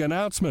his big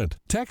announcement.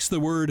 Text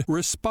the word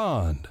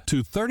RESPOND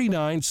to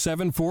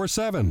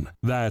 39747.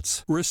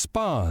 That's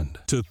RESPOND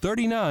to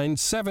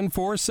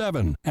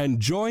 39747 and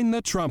join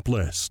the Trump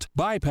list.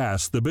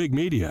 Bypass the big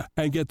media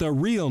and get the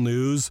real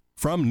news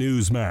from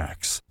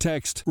Newsmax.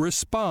 Text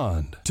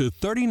RESPOND to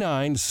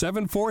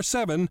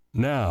 39747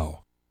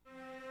 now.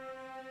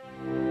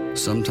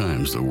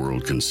 Sometimes the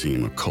world can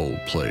seem a cold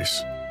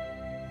place,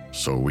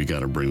 so we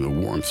gotta bring the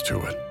warmth to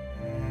it.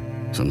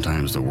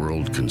 Sometimes the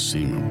world can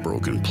seem a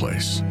broken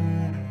place,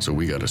 so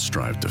we gotta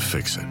strive to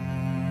fix it.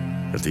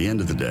 At the end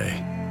of the day,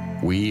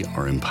 we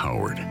are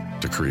empowered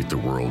to create the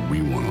world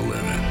we want to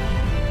live in.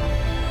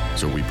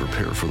 So we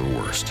prepare for the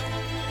worst.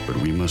 But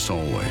we must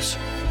always,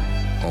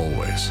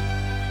 always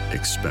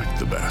expect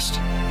the best.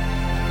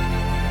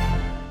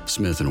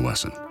 Smith &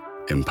 Wesson,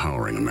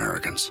 empowering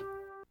Americans.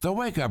 The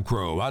Wake Up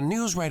Crew on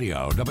News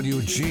Radio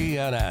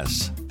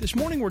WGNS. This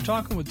morning we're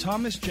talking with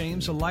Thomas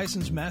James, a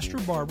licensed master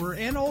barber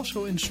and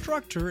also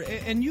instructor,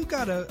 and you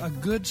got a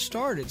good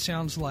start, it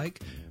sounds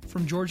like,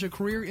 from Georgia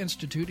Career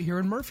Institute here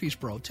in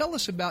Murfreesboro. Tell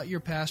us about your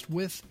past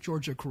with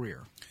Georgia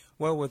Career.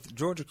 Well, with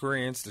Georgia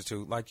Career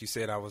Institute, like you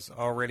said, I was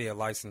already a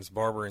licensed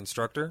barber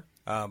instructor,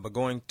 but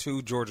going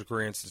to Georgia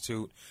Career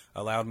Institute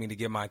allowed me to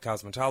get my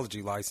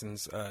cosmetology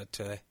license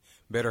to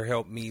better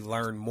help me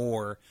learn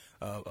more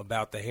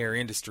about the hair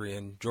industry.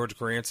 And Georgia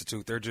Career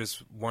Institute, they're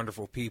just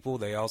wonderful people.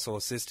 They also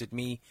assisted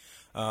me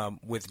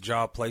with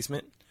job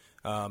placement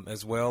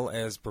as well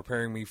as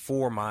preparing me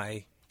for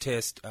my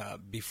test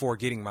before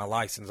getting my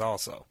license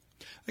also.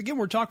 Again,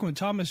 we're talking with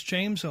Thomas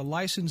James, a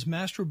licensed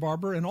master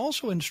barber and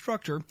also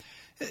instructor.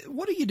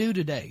 What do you do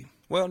today?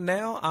 Well,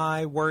 now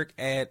I work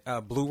at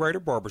Blue Raider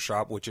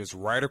Barbershop, which is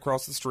right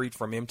across the street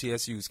from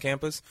MTSU's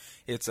campus.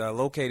 It's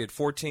located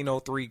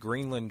 1403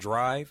 Greenland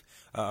Drive,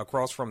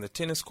 across from the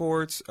tennis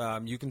courts.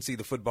 You can see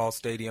the football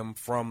stadium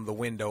from the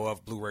window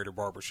of Blue Raider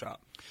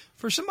Barbershop.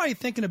 For somebody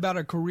thinking about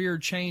a career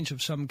change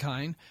of some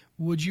kind,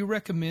 would you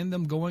recommend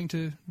them going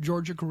to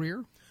Georgia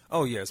Career?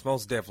 Oh, yes,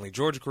 most definitely.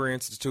 Georgia Career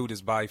Institute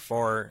is by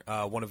far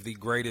one of the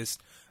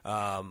greatest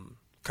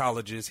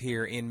colleges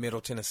here in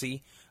Middle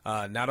Tennessee.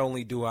 Not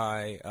only do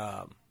I,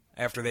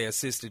 after they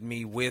assisted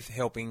me with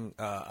helping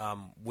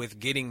with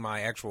getting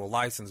my actual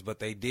license, but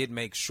they did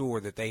make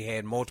sure that they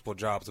had multiple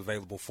jobs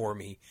available for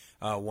me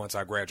once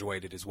I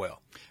graduated as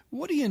well.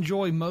 What do you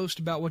enjoy most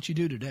about what you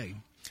do today?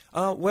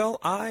 Well,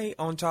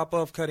 on top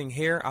of cutting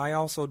hair, I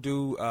also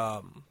do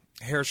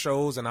hair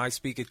shows, and I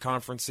speak at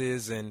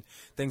conferences and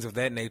things of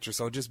that nature.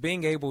 So just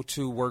being able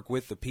to work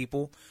with the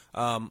people,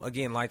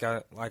 again, like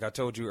I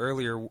told you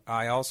earlier,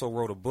 I also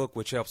wrote a book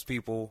which helps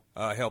people,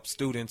 help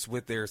students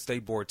with their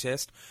state board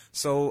test.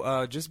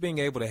 So just being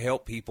able to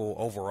help people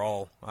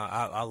overall,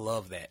 I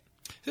love that.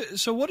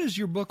 So what is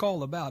your book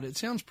all about? It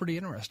sounds pretty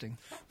interesting.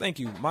 Thank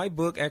you. My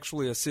book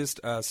actually assists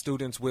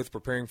students with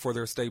preparing for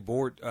their state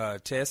board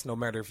test, no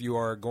matter if you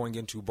are going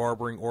into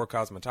barbering or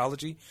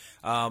cosmetology.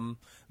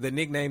 The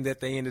nickname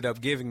that they ended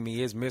up giving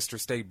me is Mr.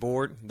 State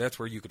Board. That's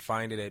where you could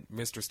find it at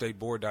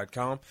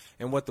MrStateBoard.com.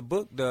 And what the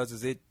book does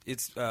is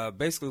it's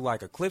basically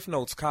like a Cliff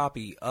Notes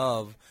copy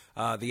of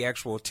the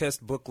actual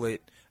test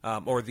booklet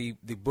or the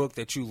book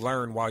that you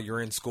learn while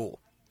you're in school.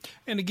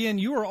 And again,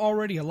 you were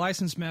already a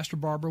licensed master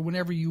barber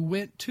whenever you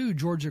went to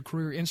Georgia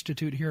Career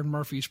Institute here in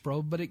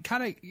Murfreesboro, but it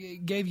kind of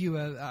gave you,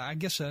 a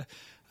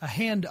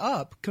hand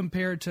up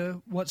compared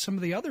to what some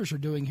of the others are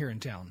doing here in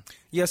town.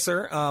 Yes,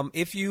 sir.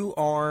 If you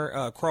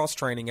are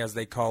cross-training, as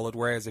they call it,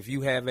 whereas if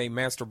you have a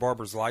master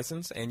barber's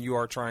license and you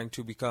are trying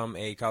to become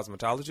a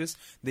cosmetologist,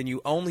 then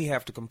you only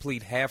have to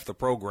complete half the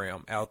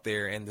program out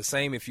there, and the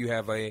same if you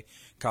have a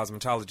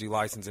cosmetology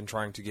license and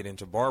trying to get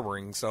into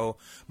barbering. So,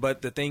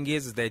 but the thing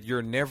is that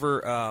you're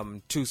never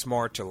too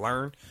smart to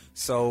learn.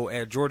 So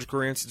at Georgia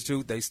Career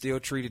Institute, they still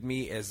treated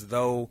me as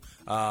though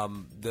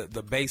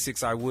the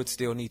basics I would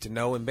still need to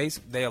know. And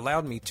they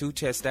allowed me to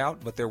test out,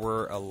 but there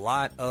were a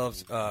lot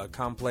of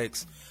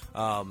complex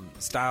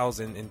styles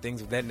and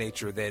things of that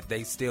nature that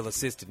they still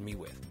assisted me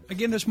with.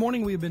 Again, this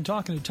morning we've been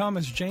talking to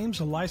Thomas James,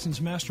 a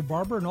licensed master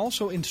barber and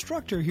also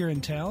instructor here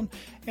in town,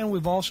 and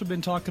we've also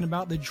been talking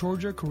about the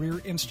Georgia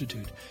Career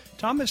Institute.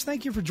 Thomas,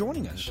 thank you for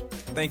joining us.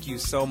 Thank you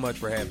so much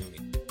for having me.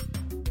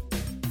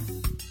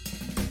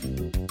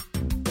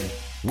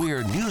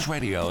 We're News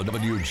Radio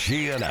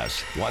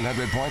WGNS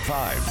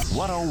 100.5,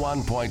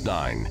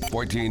 101.9,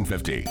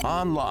 1450.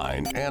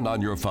 Online and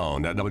on your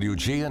phone at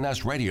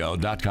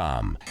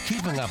WGNSradio.com.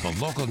 Keeping up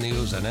with local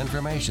news and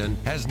information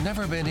has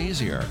never been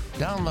easier.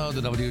 Download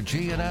the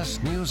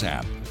WGNS News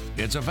app.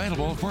 It's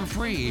available for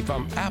free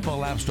from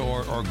Apple App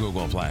Store or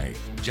Google Play.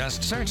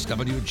 Just search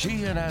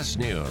WGNS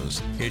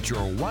News. It's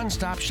your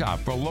one-stop shop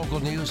for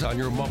local news on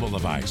your mobile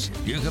device.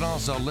 You can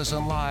also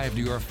listen live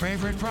to your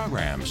favorite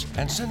programs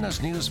and send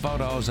us news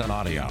photos and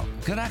audio.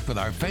 Connect with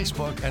our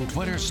Facebook and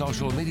Twitter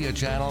social media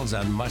channels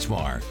and much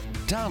more.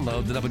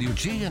 Download the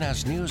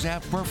WGNS News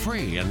app for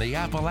free in the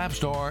Apple App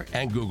Store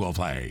and Google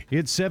Play.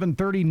 It's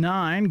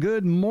 7:39.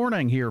 Good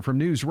morning here from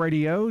News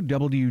Radio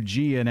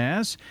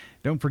WGNS.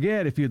 Don't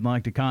forget, if you'd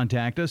like to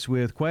contact us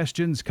with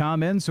questions,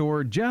 comments,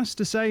 or just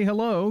to say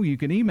hello, you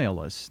can email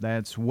us.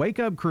 That's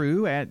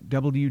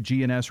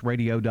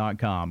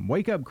wakeupcrew@WGNSradio.com.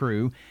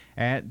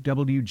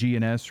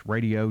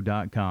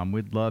 Wakeupcrew@WGNSradio.com.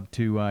 We'd love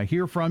to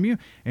hear from you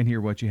and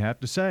hear what you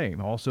have to say.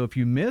 Also, if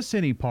you miss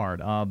any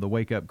part of the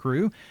Wake Up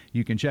Crew,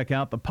 you can check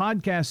out the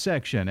podcast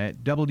section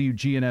at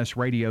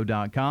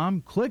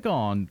WGNSradio.com. Click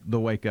on the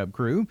Wake Up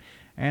Crew,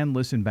 and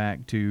listen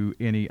back to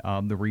any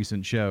of the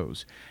recent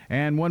shows.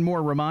 And one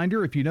more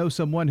reminder, if you know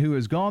someone who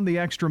has gone the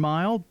extra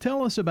mile,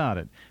 tell us about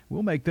it.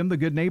 We'll make them the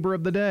good neighbor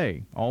of the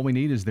day. All we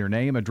need is their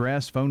name,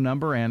 address, phone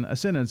number, and a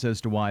sentence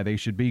as to why they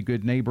should be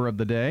good neighbor of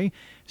the day.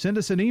 Send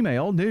us an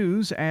email,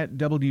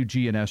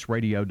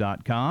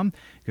 news@wgnsradio.com. You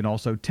can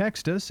also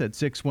text us at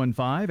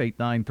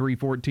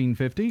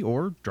 615-893-1450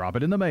 or drop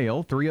it in the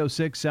mail,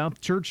 306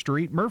 South Church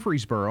Street,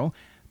 Murfreesboro,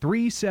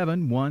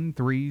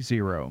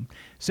 37130.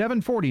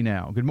 7:40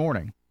 now. Good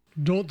morning.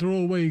 Don't throw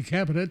away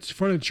cabinets,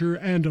 furniture,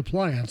 and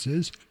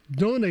appliances.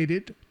 Donate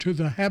it to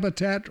the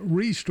Habitat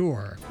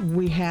Restore.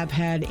 We have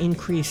had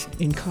increase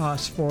in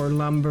costs for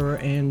lumber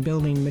and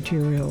building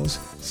materials,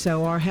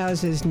 so our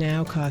houses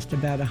now cost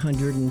about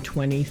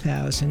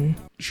 $120,000.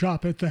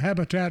 Shop at the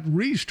Habitat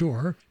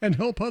Restore and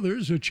help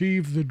others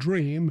achieve the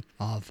dream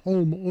of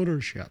home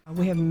ownership.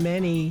 We have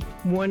many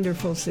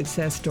wonderful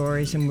success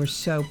stories, and we're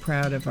so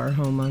proud of our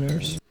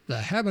homeowners. The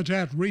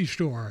Habitat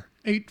Restore,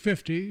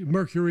 850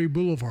 Mercury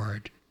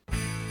Boulevard.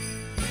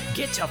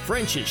 Get to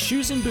French's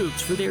Shoes and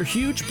Boots for their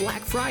huge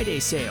Black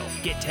Friday sale.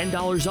 Get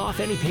 $10 off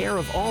any pair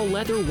of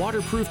all-leather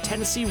waterproof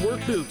Tennessee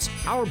work boots.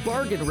 Our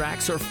bargain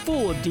racks are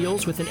full of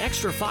deals with an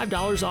extra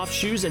 $5 off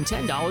shoes and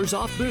 $10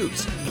 off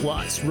boots.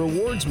 Plus,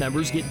 rewards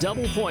members get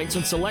double points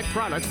on select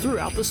products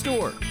throughout the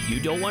store.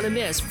 You don't want to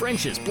miss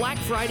French's Black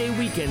Friday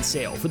weekend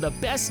sale for the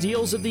best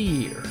deals of the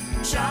year.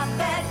 Shop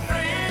at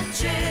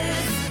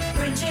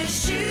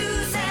French's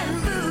Shoes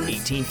and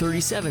Boots.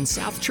 1837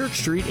 South Church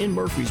Street in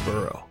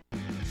Murfreesboro.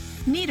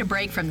 Need a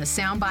break from the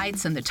sound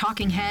bites and the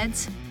talking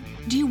heads?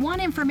 Do you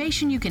want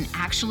information you can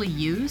actually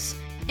use?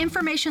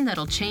 Information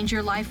that'll change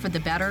your life for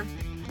the better?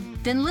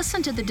 Then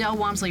listen to the Del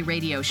Walmsley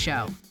Radio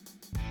Show.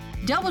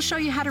 Del will show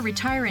you how to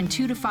retire in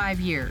 2 to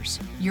 5 years.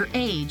 Your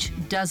age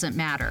doesn't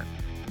matter.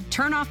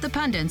 Turn off the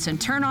pundits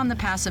and turn on the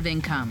passive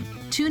income.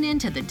 Tune in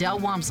to the Del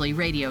Walmsley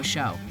Radio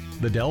Show.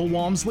 The Del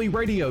Walmsley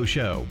Radio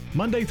Show,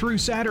 Monday through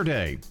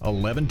Saturday,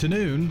 11 to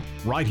noon,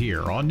 right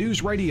here on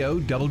News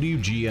Radio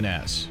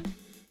WGNS.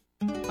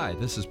 Hi,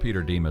 this is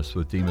Peter Demas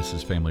with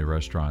Demas's Family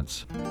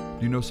Restaurants.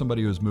 Do you know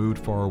somebody who's moved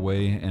far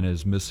away and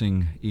is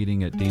missing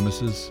eating at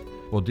Demas's?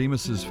 Well,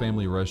 Demas's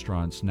Family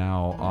Restaurants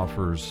now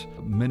offers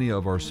many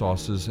of our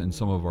sauces and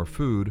some of our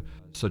food,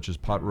 such as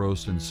pot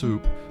roast and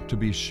soup, to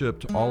be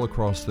shipped all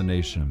across the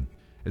nation.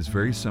 It's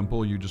very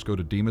simple. You just go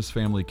to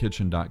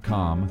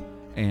DemasFamilyKitchen.com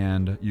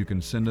and you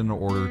can send in an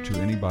order to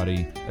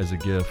anybody as a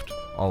gift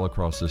all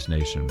across this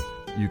nation.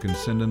 You can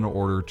send in an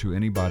order to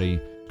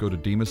anybody. Go to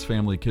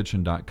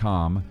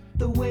DemasFamilyKitchen.com.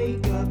 The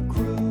Wake Up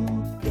Crew,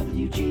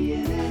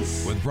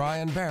 WGNS. With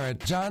Brian Barrett,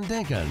 John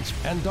Dinkins,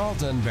 and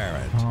Dalton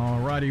Barrett.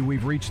 All righty,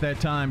 we've reached that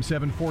time,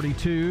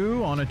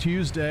 7:42 on a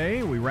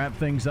Tuesday. We wrap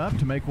things up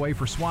to make way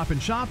for Swap and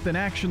Shop, then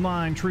Action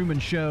Line, Truman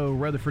Show,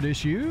 Rutherford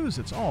Issues.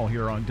 It's all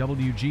here on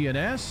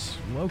WGNS,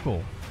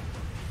 local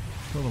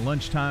till the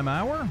lunchtime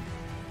hour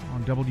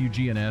on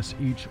WGNS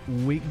each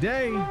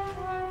weekday.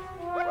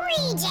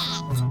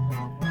 Reject.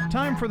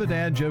 Time for the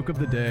dad joke of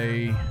the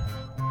day.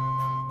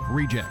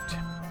 Reject.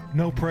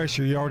 No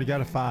pressure. You already got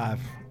a 5.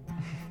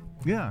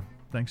 Yeah,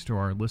 thanks to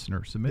our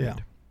listener submitted.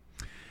 Yeah.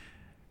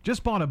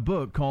 Just bought a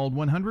book called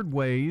 100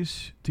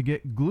 Ways to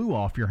Get Glue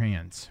Off Your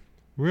Hands.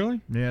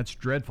 Really? Yeah, it's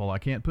dreadful. I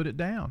can't put it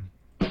down.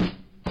 Reject.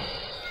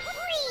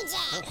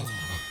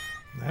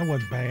 That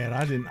wasn't bad.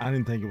 I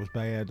didn't think it was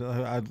bad.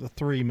 A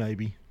 3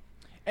 maybe.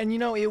 And you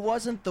know, it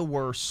wasn't the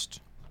worst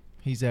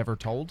he's ever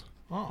told.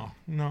 Oh,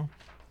 no.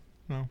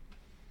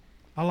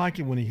 I like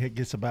it when he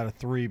gets about a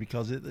 3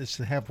 because it's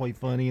halfway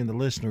funny and the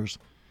listeners,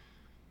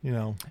 you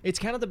know. It's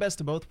kind of the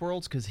best of both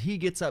worlds because he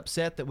gets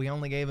upset that we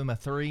only gave him a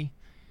 3,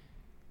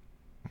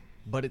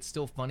 but it's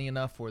still funny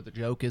enough where the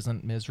joke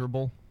isn't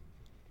miserable.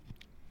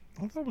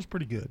 I thought it was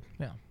pretty good.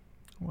 Yeah.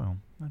 Well,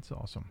 that's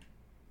awesome.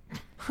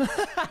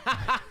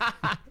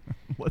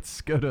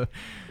 Let's go to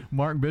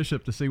Mark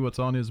Bishop to see what's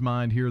on his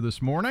mind here this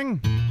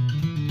morning.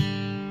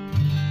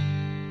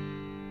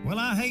 Well,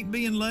 I hate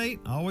being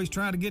late. I always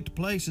try to get to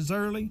places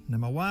early,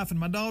 and my wife and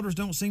my daughters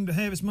don't seem to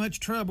have as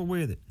much trouble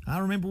with it. I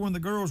remember when the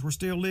girls were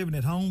still living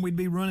at home, we'd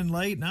be running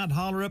late, and I'd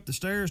holler up the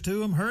stairs to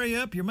them, "Hurry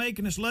up, you're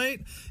making us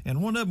late."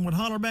 And one of them would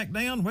holler back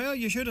down, "Well,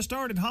 you should have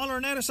started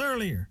hollering at us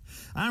earlier."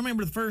 I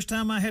remember the first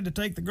time I had to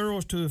take the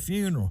girls to a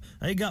funeral.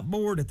 They got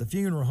bored at the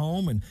funeral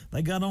home, and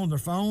they got on their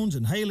phones,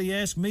 and Haley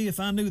asked me if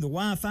I knew the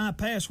Wi-Fi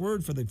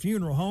password for the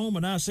funeral home,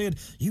 and I said,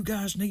 "You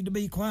guys need to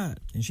be quiet."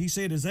 And she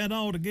said, "Is that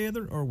all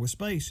together or with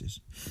spaces?"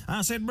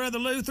 I said, "Brother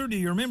Luther, do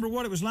you remember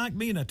what it was like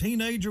being a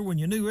teenager when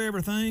you knew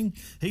everything?"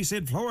 He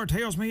said, "Flora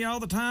tells me all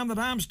the time that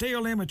I'm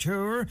still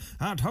immature.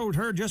 I told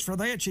her just for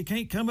that she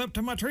can't come up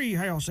to my tree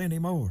house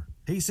anymore."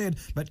 He said,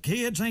 "But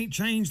kids ain't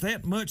changed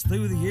that much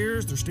through the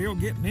years. They're still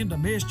getting into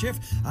mischief.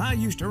 I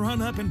used to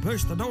run up and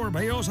push the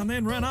doorbells and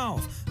then run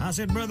off." I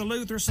said, "Brother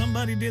Luther,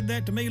 somebody did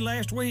that to me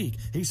last week."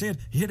 He said,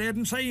 "You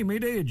didn't see me,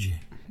 did you?"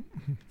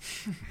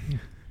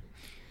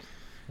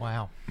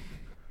 Wow.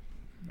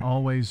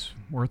 Always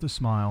worth a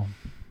smile.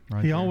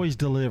 Right he there. always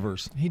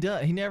delivers. He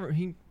does. He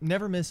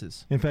never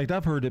misses. In fact,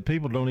 I've heard that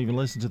people don't even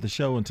listen to the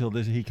show until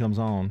he comes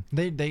on.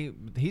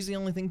 He's the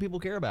only thing people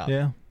care about.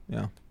 Yeah.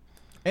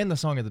 And the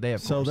song of the day,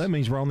 of course. So that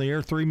means we're on the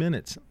air 3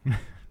 minutes.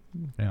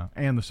 Yeah,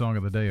 and the song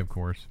of the day, of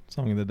course.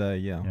 Song of the day,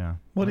 yeah. Yeah.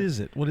 What is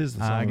it? What is the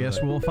song I of the guess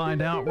day? we'll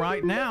find out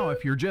right now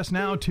if you're just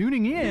now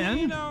tuning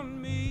in.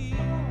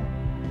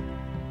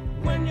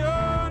 When you're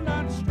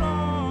not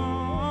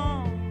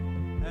strong,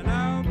 and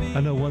I'll be I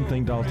know one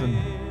thing, Dalton.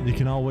 You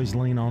can always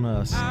lean on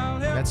us.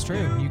 That's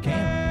true. You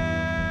can.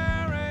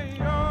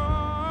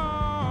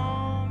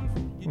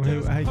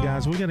 Well, hey,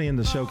 guys, we got to end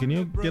the show. Can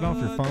you get off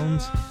your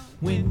phones?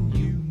 When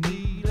you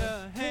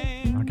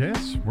I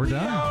guess we're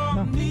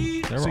done.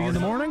 See you in the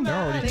morning. They're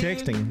already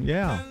texting.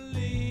 Yeah.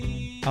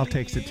 I'll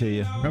text it to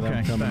you. Okay, Coming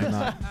thanks.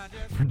 tonight.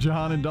 For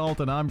John and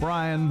Dalton, I'm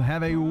Brian.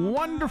 Have a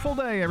wonderful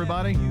day,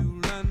 everybody.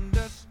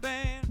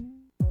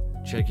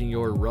 Checking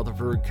your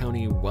Rutherford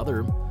County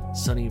weather.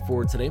 Sunny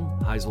for today.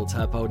 Highs will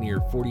top out near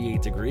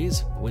 48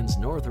 degrees. Winds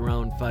north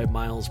around 5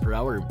 miles per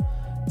hour.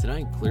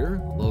 Tonight,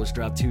 clear. Lows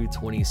drop to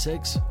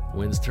 26.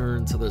 Winds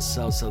turn to the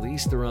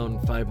south-southeast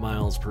around 5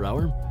 miles per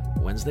hour.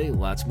 Wednesday,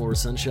 lots more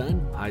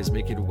sunshine. Highs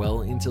make it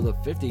well into the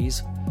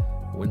 50s.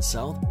 Winds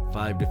south,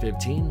 5 to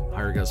 15.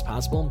 Higher gusts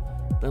possible.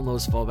 Then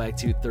lows fall back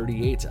to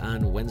 38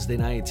 on Wednesday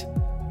night.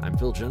 I'm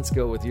Phil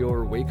Jensko with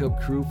your Wake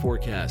Up Crew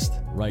forecast.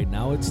 Right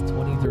now, it's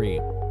 23.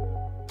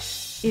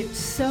 It's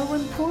so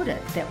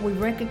important that we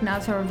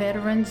recognize our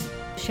veterans,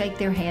 shake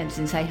their hands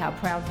and say how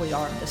proud we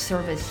are of the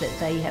service that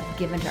they have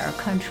given to our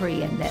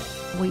country and that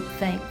we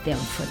thank them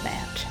for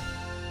that.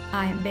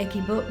 I am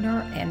Becky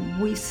Bookner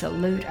and we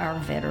salute our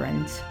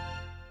veterans.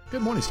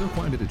 Good morning. Still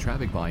quite a bit of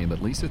traffic volume.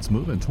 At least it's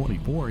moving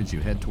 24 as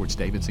you head towards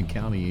Davidson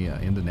County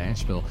into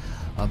Nashville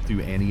up through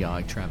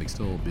Antioch. Traffic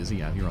still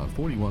busy out here on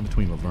 41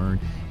 between Laverne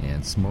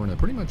and Smyrna.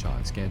 Pretty much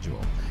on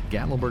schedule.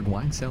 Gatlinburg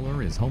Wine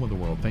Cellar is home of the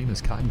world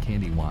famous cotton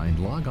candy wine.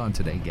 Log on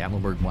today,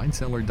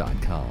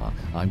 GatlinburgWineCellar.com.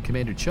 I'm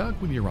Commander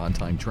Chuck with your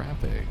on-time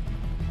traffic.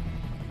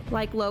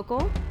 Like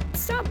local?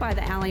 Stop by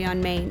the Alley on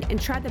Main and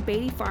try the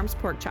Beatty Farms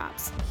pork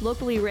chops,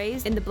 locally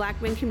raised in the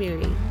Blackman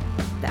community.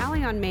 The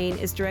Alley on Main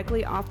is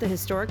directly off the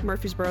historic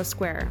Murfreesboro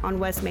Square on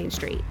West Main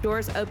Street.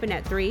 Doors open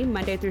at 3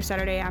 Monday through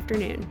Saturday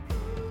afternoon.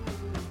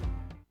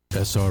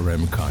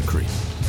 SRM Concrete.